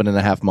 and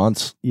a half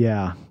months.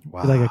 Yeah,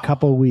 Wow. like a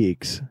couple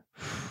weeks.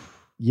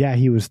 Yeah,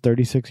 he was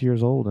 36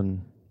 years old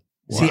and...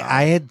 See,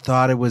 I had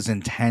thought it was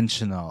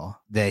intentional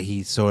that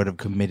he sort of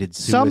committed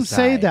suicide. Some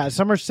say that.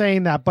 Some are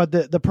saying that. But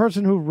the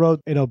person who wrote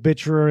an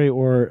obituary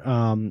or,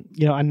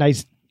 a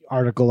nice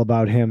article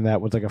about him that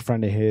was like a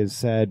friend of his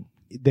said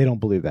they don't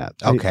believe that.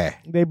 Okay.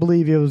 They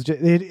believe it was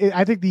just...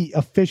 I think the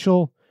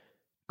official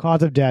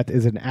cause of death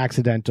is an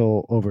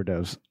accidental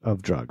overdose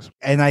of drugs.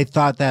 And I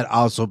thought that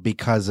also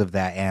because of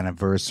that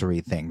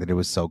anniversary thing, that it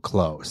was so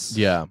close.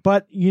 Yeah.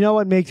 But you know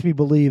what makes me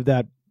believe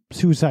that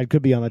suicide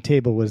could be on the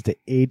table was the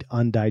 8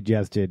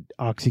 undigested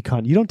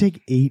Oxycontin. You don't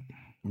take 8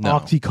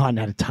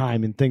 Oxycontin at a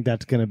time and think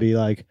that's going to be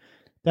like,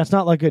 that's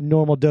not like a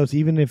normal dose,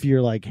 even if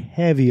you're like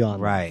heavy on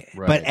Right.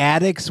 them. But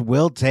addicts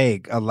will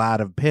take a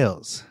lot of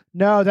pills.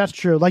 No, that's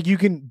true. Like you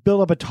can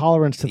build up a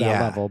tolerance to that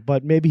Yeah. level,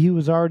 but maybe he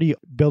was already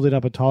building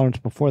up a tolerance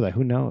before that.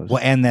 Who knows? Well,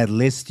 and that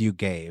list you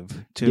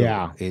gave too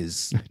Yeah.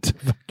 is It's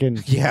fucking,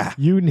 yeah.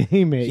 you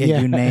name it.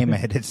 Yeah, you name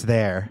it, it's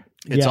there.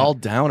 It's Yeah. all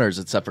downers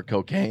except for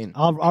cocaine.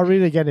 I'll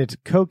read it again. It's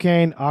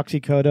cocaine,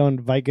 oxycodone,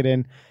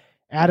 Vicodin,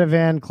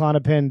 Ativan,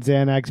 Klonopin,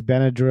 Xanax,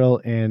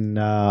 Benadryl, and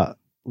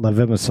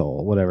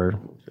Levimazole, whatever.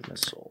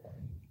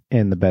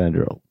 And the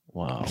Benadryl.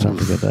 Wow. So I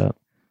forget that.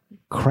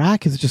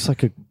 Crack is just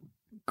like a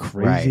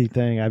crazy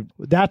thing.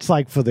 That's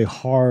like for the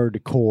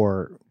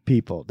hardcore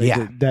people.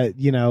 Yeah. That,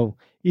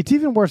 it's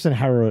even worse than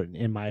heroin,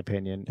 in my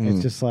opinion.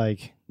 It's just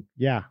like,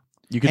 yeah.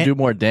 You can do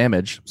more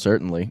damage,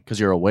 certainly, because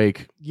you're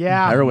awake.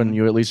 Yeah. Heroin,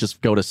 you at least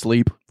just go to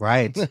sleep.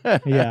 Right.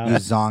 Yeah. You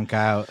zonk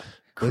out.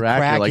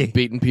 Crack, you're like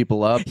beating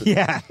people up.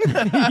 Yeah.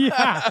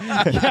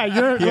 Yeah,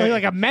 you're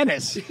like a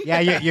menace. Yeah,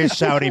 you're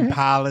shouting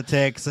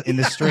politics in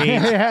the street,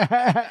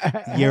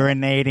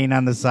 urinating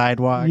on the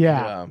sidewalk.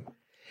 Yeah.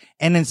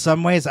 And in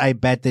some ways, I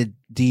bet that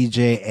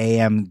DJ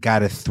AM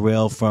got a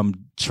thrill from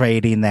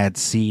trading that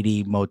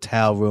seedy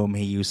motel room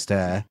he used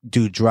to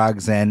do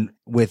drugs in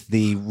with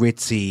the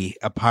ritzy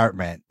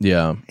apartment.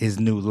 Yeah. His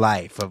new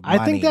life of money.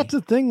 I think that's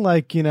the thing.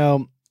 Like,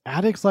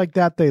 addicts like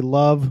that, they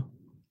love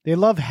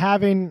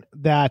having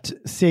that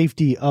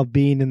safety of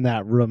being in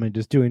that room and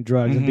just doing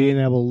drugs and being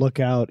able to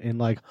look out and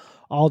like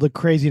all the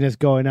craziness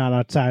going on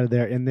outside of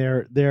there, and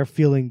they're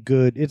feeling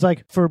good. It's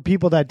like for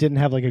people that didn't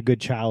have like a good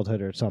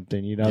childhood or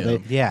something,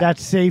 that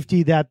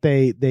safety that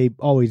they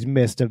always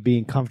missed of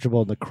being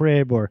comfortable in the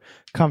crib or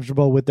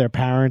comfortable with their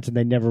parents, and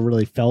they never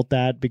really felt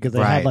that because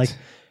they had like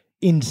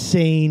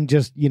insane,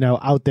 just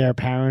out there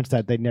parents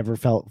that they never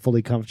felt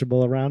fully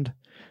comfortable around.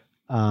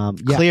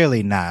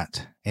 Clearly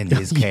not in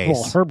his case.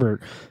 Well,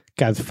 Herbert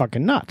guy's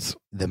fucking nuts.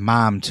 The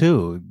mom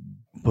too,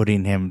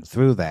 putting him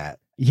through that.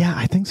 Yeah,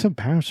 I think some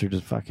parents are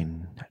just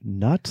fucking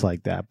nuts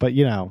like that. But,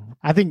 you know,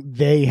 I think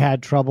they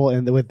had trouble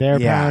with their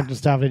parents and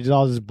stuff. It just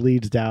all just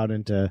bleeds down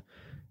into,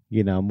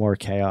 you know, more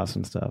chaos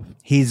and stuff.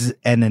 He's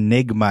an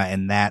enigma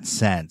in that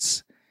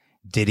sense.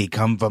 Did he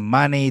come for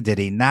money? Did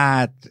he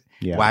not?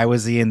 Yeah. Why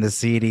was he in the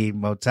seedy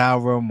motel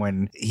room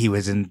when he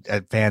was in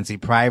a fancy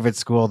private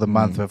school the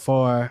month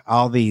before?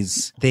 All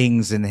these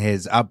things in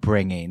his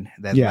upbringing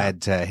that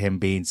led to him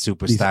being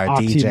superstar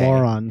these DJ.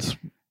 oxymorons.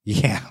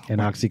 Yeah.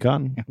 And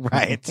Oxycontin.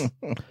 Right.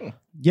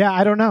 Yeah,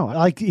 I don't know.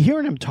 Like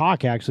hearing him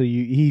talk, actually,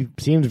 he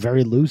seems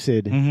very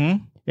lucid.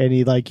 Mm-hmm.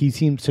 And he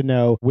seems to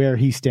know where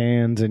he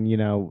stands and, you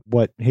know,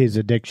 what his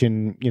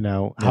addiction, you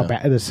know, how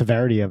bad the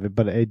severity of it.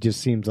 But it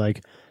just seems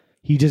like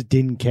he just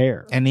didn't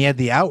care. And he had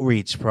the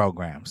outreach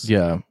programs.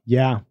 Yeah.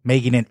 Yeah.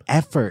 Making an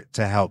effort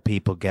to help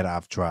people get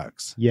off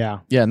drugs.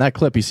 Yeah. Yeah, in that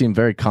clip, he seemed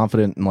very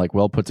confident and like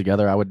well put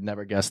together. I would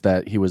never guess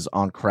that he was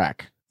on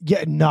crack.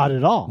 Yeah, not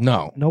at all.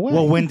 No. No way.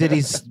 Well, when did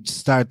he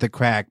start the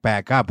crack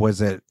back up? Was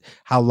it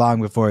how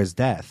long before his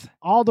death?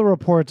 All the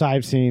reports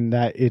I've seen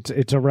that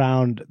it's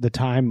around the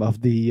time of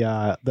the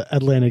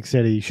Atlantic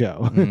City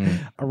show,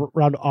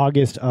 around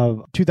August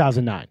of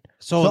 2009.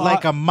 So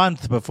like a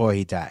month before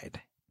he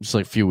died. Just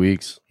like a few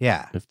weeks.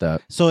 Yeah. If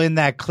that. So in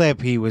that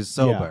clip, he was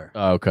sober.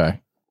 Oh,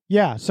 okay.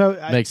 Yeah. So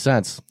makes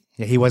sense.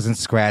 Yeah, he wasn't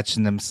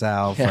scratching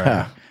himself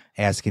or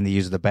asking to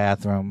use the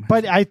bathroom.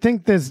 But I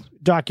think this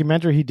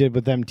documentary he did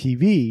with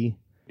MTV,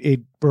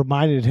 it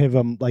reminded him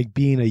of like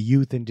being a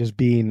youth and just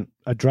being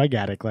a drug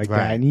addict like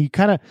that. And he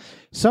kind of,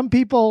 some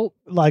people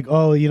like,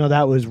 oh, you know,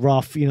 that was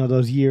rough, you know,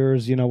 those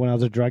years, you know, when I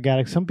was a drug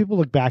addict. Some people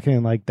look back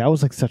and like, that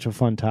was like such a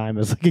fun time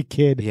as like a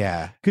kid.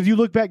 Yeah. Because you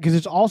look back, because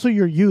it's also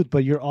your youth,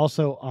 but you're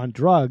also on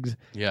drugs.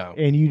 Yeah.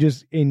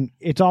 And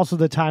it's also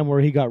the time where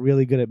he got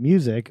really good at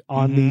music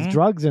on these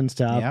drugs and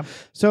stuff. Yep.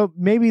 So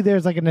maybe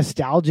there's like a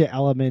nostalgia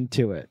element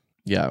to it.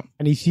 Yeah.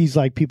 And he sees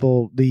like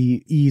people,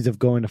 the ease of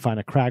going to find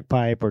a crack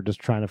pipe or just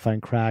trying to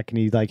find crack. And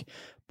he's like,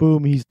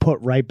 boom, he's put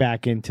right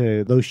back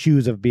into those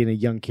shoes of being a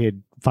young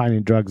kid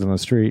finding drugs on the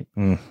street.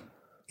 And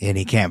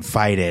he can't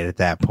fight it at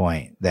that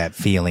point. That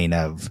feeling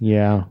of,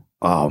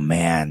 oh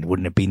man,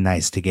 wouldn't it be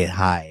nice to get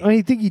high? I mean,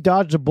 I think he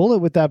dodged a bullet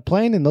with that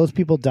plane and those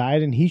people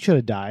died and he should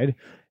have died.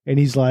 And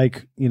he's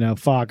like, you know,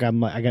 fuck,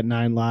 I got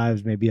 9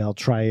 lives. Maybe I'll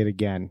try it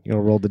again. You know,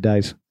 roll the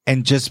dice.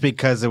 And just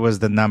because it was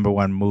the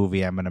 #1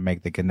 movie, I'm going to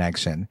make the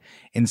connection.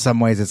 In some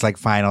ways, it's like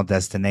Final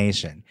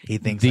Destination. He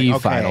thinks the like,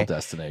 okay, Final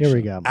Destination. Here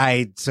we go.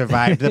 I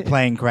survived the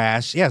plane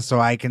crash. Yeah, so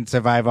I can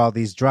survive all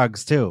these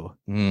drugs too.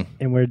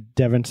 And we're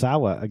Devon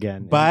Sawa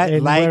again. But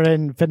and like, we're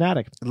in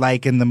Fanatic.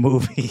 Like in the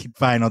movie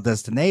Final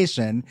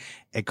Destination,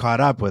 it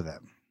caught up with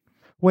him.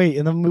 Wait,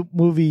 in the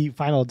movie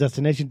Final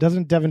Destination,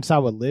 doesn't Devon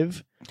Sawa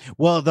live?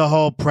 Well, the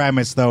whole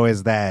premise, though,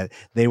 is that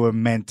they were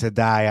meant to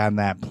die on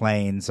that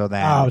plane so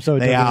that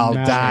they all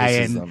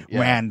die in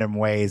random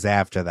ways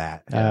after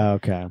that.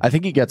 Okay. I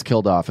think he gets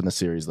killed off in the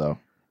series, though.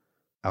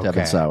 Okay.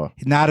 Devon Sawa.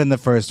 Not in the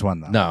first one,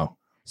 though. No.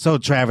 So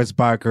Travis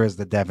Barker is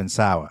the Devon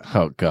Sawa.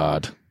 Oh,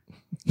 God.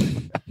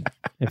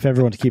 If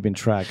everyone's keeping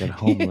track at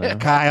home there.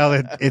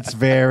 Kyle, it's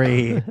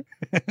very...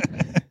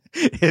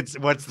 It's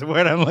what's the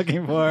word I'm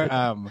looking for?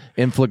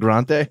 In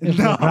flagrante? No.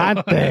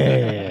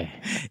 Flagrante.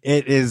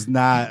 It is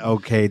not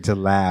okay to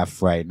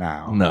laugh right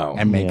now. No.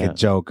 And make a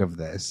joke of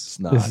this.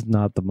 This is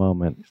not the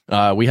moment.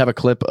 We have a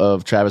clip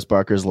of Travis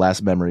Barker's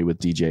last memory with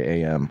DJ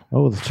AM.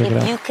 Oh, let's check it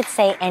out. If you could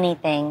say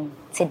anything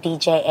to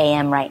DJ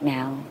AM right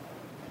now,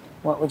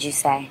 what would you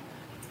say?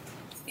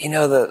 You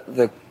know,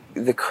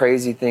 the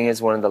crazy thing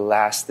is one of the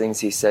last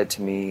things he said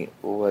to me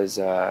was,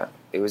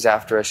 it was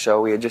after a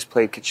show. We had just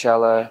played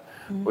Coachella.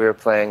 We were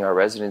playing our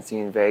residency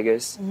in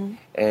Vegas.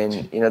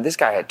 And, you know, this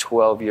guy had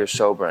 12 years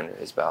sober under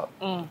his belt.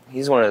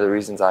 He's one of the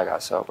reasons I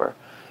got sober.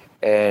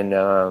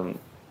 And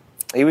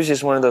he was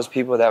just one of those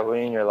people that were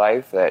in your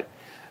life that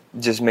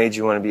just made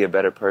you want to be a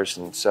better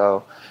person.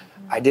 So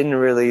I didn't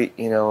really,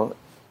 you know,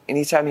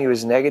 anytime he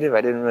was negative,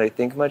 I didn't really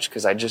think much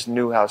because I just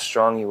knew how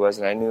strong he was.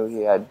 And I knew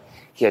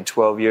he had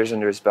 12 years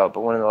under his belt. But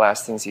one of the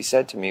last things he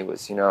said to me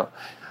was, you know,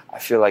 I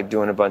feel like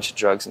doing a bunch of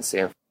drugs and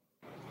saying,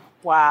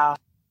 wow.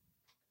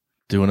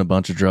 Doing a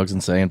bunch of drugs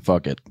and saying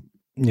fuck it.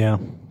 Yeah.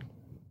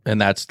 And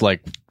that's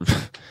like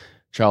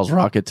Charles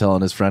Rocket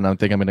telling his friend, I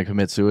think I'm going to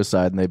commit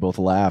suicide. And they both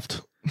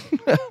laughed.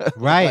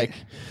 Right. Like,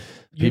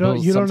 You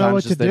don't know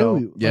what to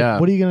do. Yeah.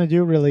 Like, what are you going to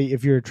do really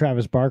if you're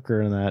Travis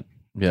Barker in that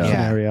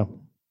scenario?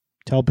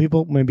 Tell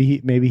people maybe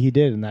he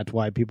did, and that's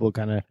why people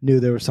kind of knew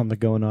there was something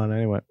going on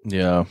anyway.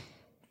 Yeah.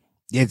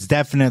 It's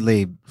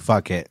definitely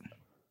fuck it.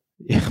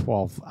 Yeah,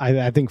 well,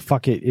 I think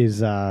fuck it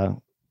is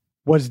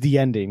was the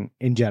ending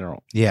in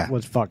general. Yeah.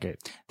 Was fuck it.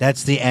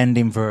 That's the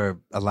ending for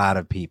a lot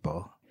of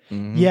people.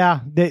 Mm-hmm.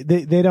 Yeah,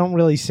 they don't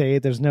really say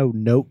it. There's no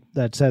note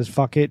that says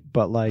fuck it,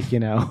 but like, you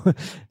know,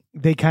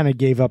 they kind of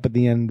gave up at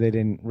the end. They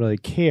didn't really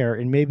care.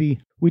 And maybe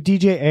with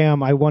DJ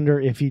AM, I wonder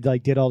if he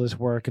like did all this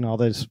work and all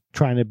this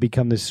trying to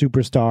become this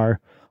superstar,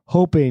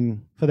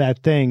 hoping for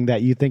that thing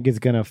that you think is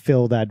going to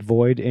fill that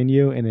void in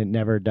you, and it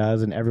never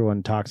does. And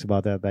everyone talks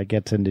about that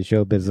gets into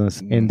show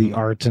business and the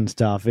arts and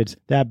stuff. It's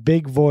that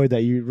big void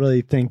that you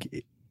really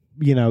think,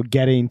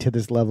 getting to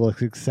this level of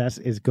success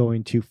is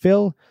going to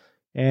fill.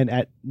 And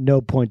at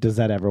no point does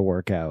that ever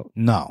work out.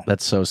 No.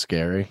 That's so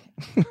scary.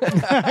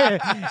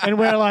 And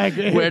we're like,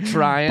 we're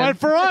trying. But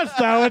for us,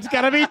 though, it's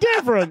going to be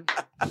different.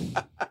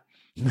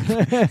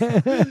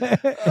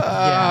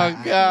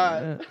 Oh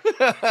God.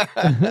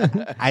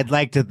 I'd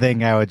like to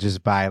think I would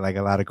just buy like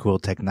a lot of cool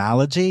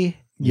technology.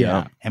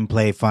 Yeah. And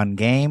play fun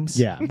games.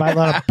 Yeah. Buy a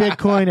lot of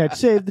Bitcoin at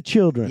Save the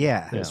Children.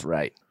 Yeah. That's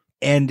right.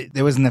 And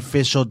there was an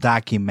official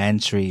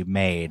documentary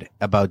made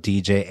about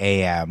DJ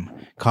AM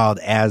called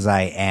As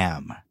I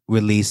Am,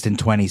 released in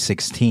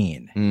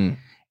 2016.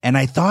 And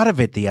I thought of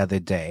it the other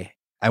day.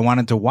 I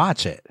wanted to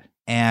watch it.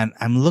 And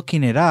I'm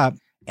looking it up.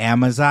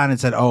 Amazon and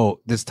said, oh,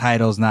 this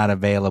title's not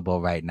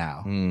available right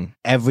now.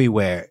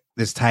 Everywhere,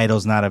 this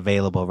title's not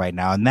available right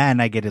now. And then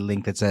I get a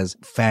link that says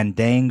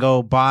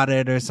Fandango bought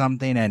it or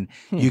something, and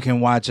you can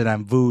watch it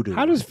on Vudu.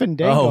 How does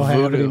Fandango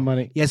have any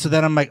money? Yeah, so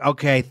then I'm like,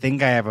 okay, I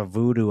think I have a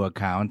Vudu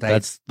account.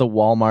 That's the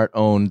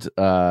Walmart-owned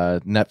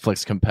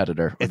Netflix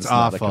competitor. It's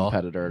Not awful. a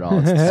competitor at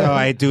all. So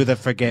I do the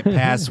forget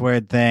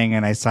password thing,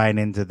 and I sign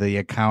into the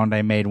account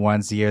I made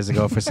once years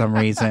ago for some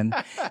reason.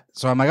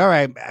 So I'm like, all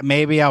right,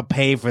 maybe I'll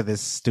pay for this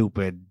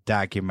stupid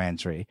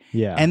documentary.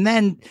 Yeah. And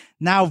then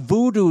now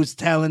Vudu's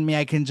telling me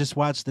I can just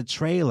watch the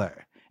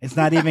trailer. It's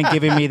not even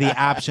giving me the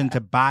option to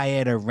buy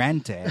it or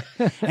rent it.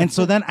 And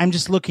so then I'm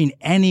just looking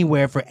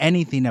anywhere for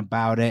anything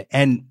about it.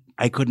 And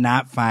I could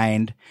not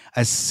find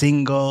a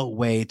single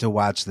way to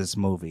watch this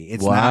movie.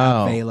 It's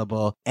not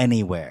available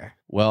anywhere.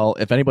 Well,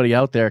 if anybody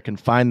out there can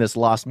find this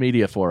lost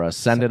media for us,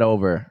 send it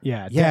over.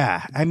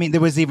 Yeah. I mean, there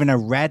was even a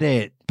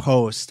Reddit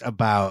post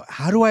about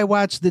how do I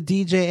watch the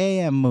DJ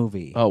AM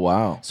movie? Oh,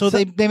 wow. So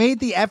they made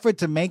the effort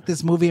to make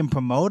this movie and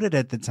promote it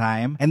at the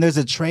time. And there's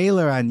a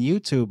trailer on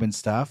YouTube and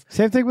stuff.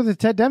 Same thing with the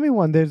Ted Demi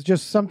one. There's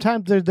just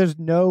sometimes there's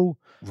no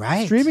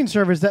streaming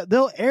service that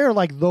they'll air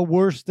like the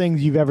worst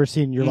things you've ever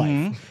seen in your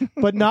life,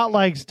 but not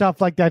like stuff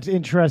like that's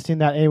interesting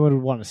that anyone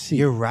would want to see.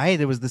 You're right.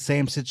 It was the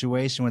same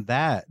situation with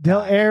that.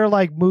 They'll air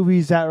like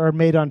movies that are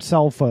made on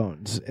cell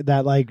phones that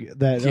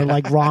are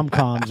like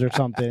rom-coms or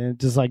something. And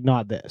it's just like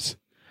not this.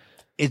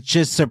 It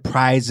just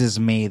surprises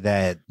me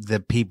that the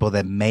people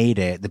that made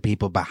it, the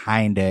people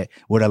behind it,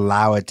 would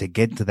allow it to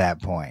get to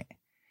that point.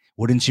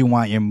 Wouldn't you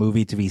want your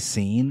movie to be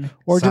seen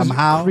or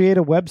somehow? Just create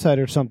a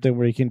website or something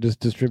where you can just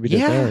distribute it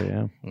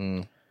there?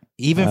 Yeah.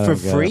 Even for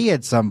free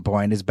at some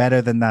point is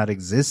better than not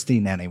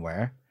existing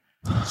anywhere.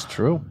 It's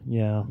true.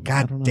 Yeah.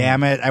 God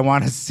damn it. I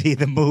want to see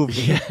the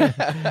movie.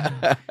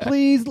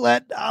 Please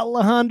let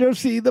Alejandro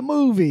see the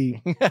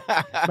movie.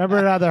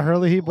 Remember the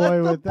Hurley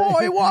boy with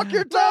boy walk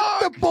your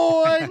dog. Let the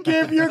boy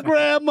give your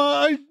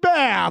grandma a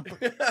bath.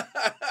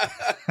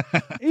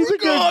 He's a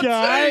good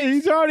guy.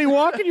 He's already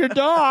walking your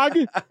dog.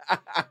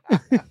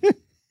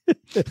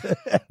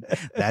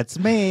 That's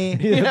me.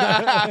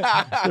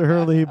 The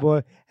Hurley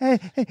boy. Hey,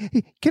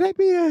 can I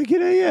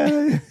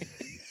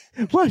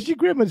wash your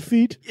grandma's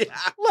feet? Yeah.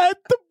 Let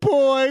the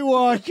boy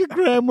wash your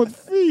grandma's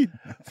feet.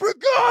 For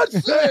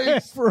God's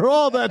sake. For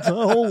all that's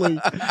holy.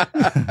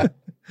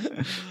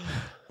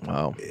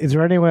 Wow. Is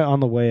there any way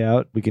on the way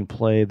out we can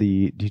play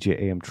the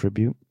DJ AM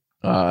tribute?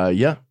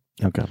 Yeah.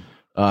 Okay.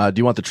 Do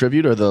you want the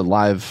tribute or the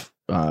live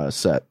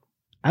set?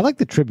 I like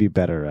the tribute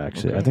better,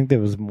 actually. Okay. I think there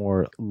was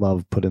more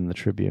love put in the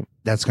tribute.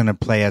 That's going to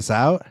play us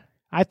out?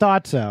 I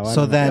thought so.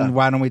 So then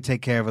why don't we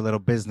take care of a little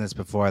business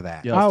before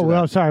that?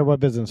 Yeah, sorry. What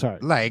business? Sorry.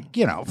 Like,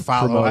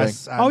 follow Promoting.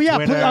 us on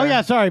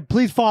Twitter. Sorry.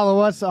 Please follow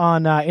us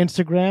on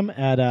Instagram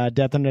at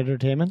Death and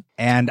Entertainment.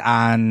 And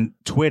on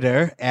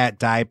Twitter at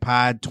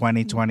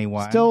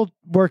DiePod2021. Still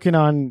working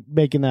on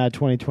making that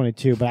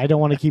 2022, but I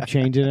don't want to keep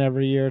changing it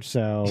every year.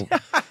 So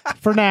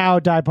for now,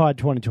 DiePod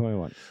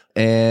 2021.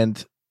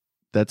 And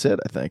that's it,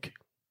 I think.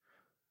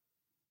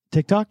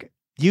 TikTok?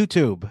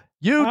 YouTube.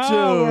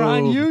 Oh, we're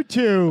on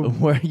YouTube.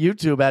 We're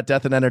YouTube at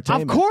Death and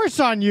Entertainment. Of course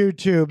on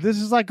YouTube. This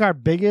is like our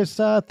biggest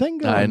thing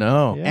going. I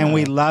know. Yeah. And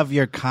we love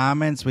your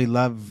comments. We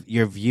love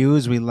your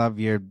views. We love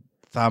your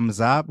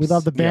thumbs up. We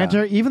love the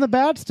banter, even the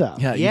bad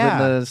stuff. Yeah, even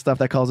the stuff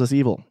that calls us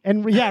evil.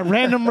 And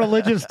random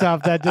religious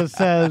stuff that just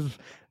says,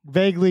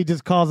 vaguely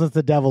just calls us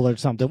the devil or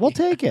something. We'll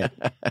take it.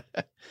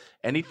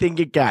 Anything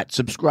you got.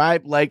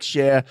 Subscribe, like,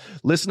 share.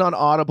 Listen on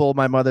Audible,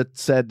 my mother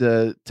said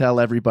to tell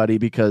everybody,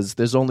 because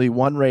there's only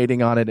one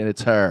rating on it, and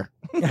it's her.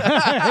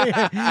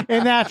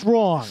 And that's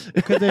wrong,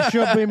 because there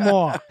should be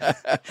more.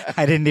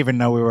 I didn't even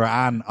know we were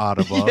on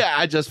Audible. Yeah,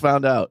 I just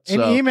found out.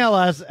 And email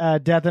us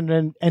at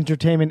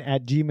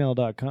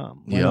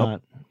deathandentertainment@gmail.com. Why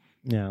not?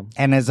 Yeah.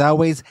 And as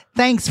always,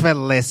 thanks for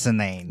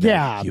listening.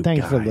 Yeah, You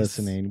thanks for guys.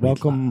 listening.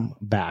 Welcome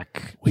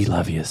back. We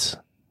love yous.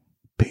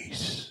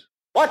 Peace.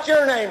 What's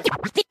your name?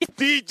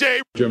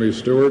 DJ Jimmy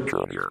Stewart.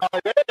 Where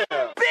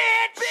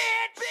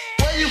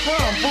you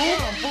from, fool?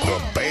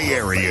 The Bay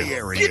Area.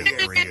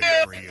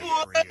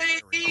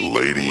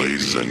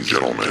 Ladies and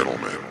gentlemen,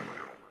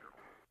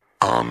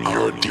 I'm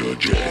your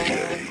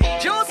DJ.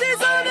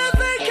 Josie's on the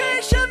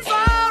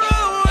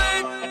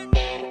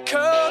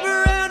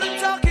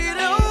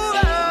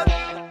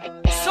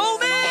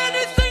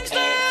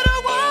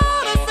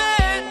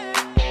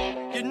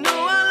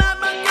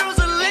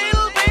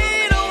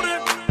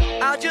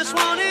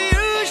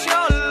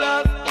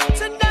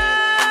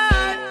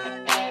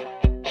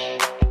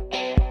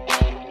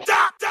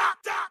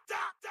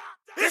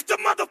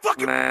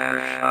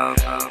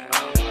Smash up.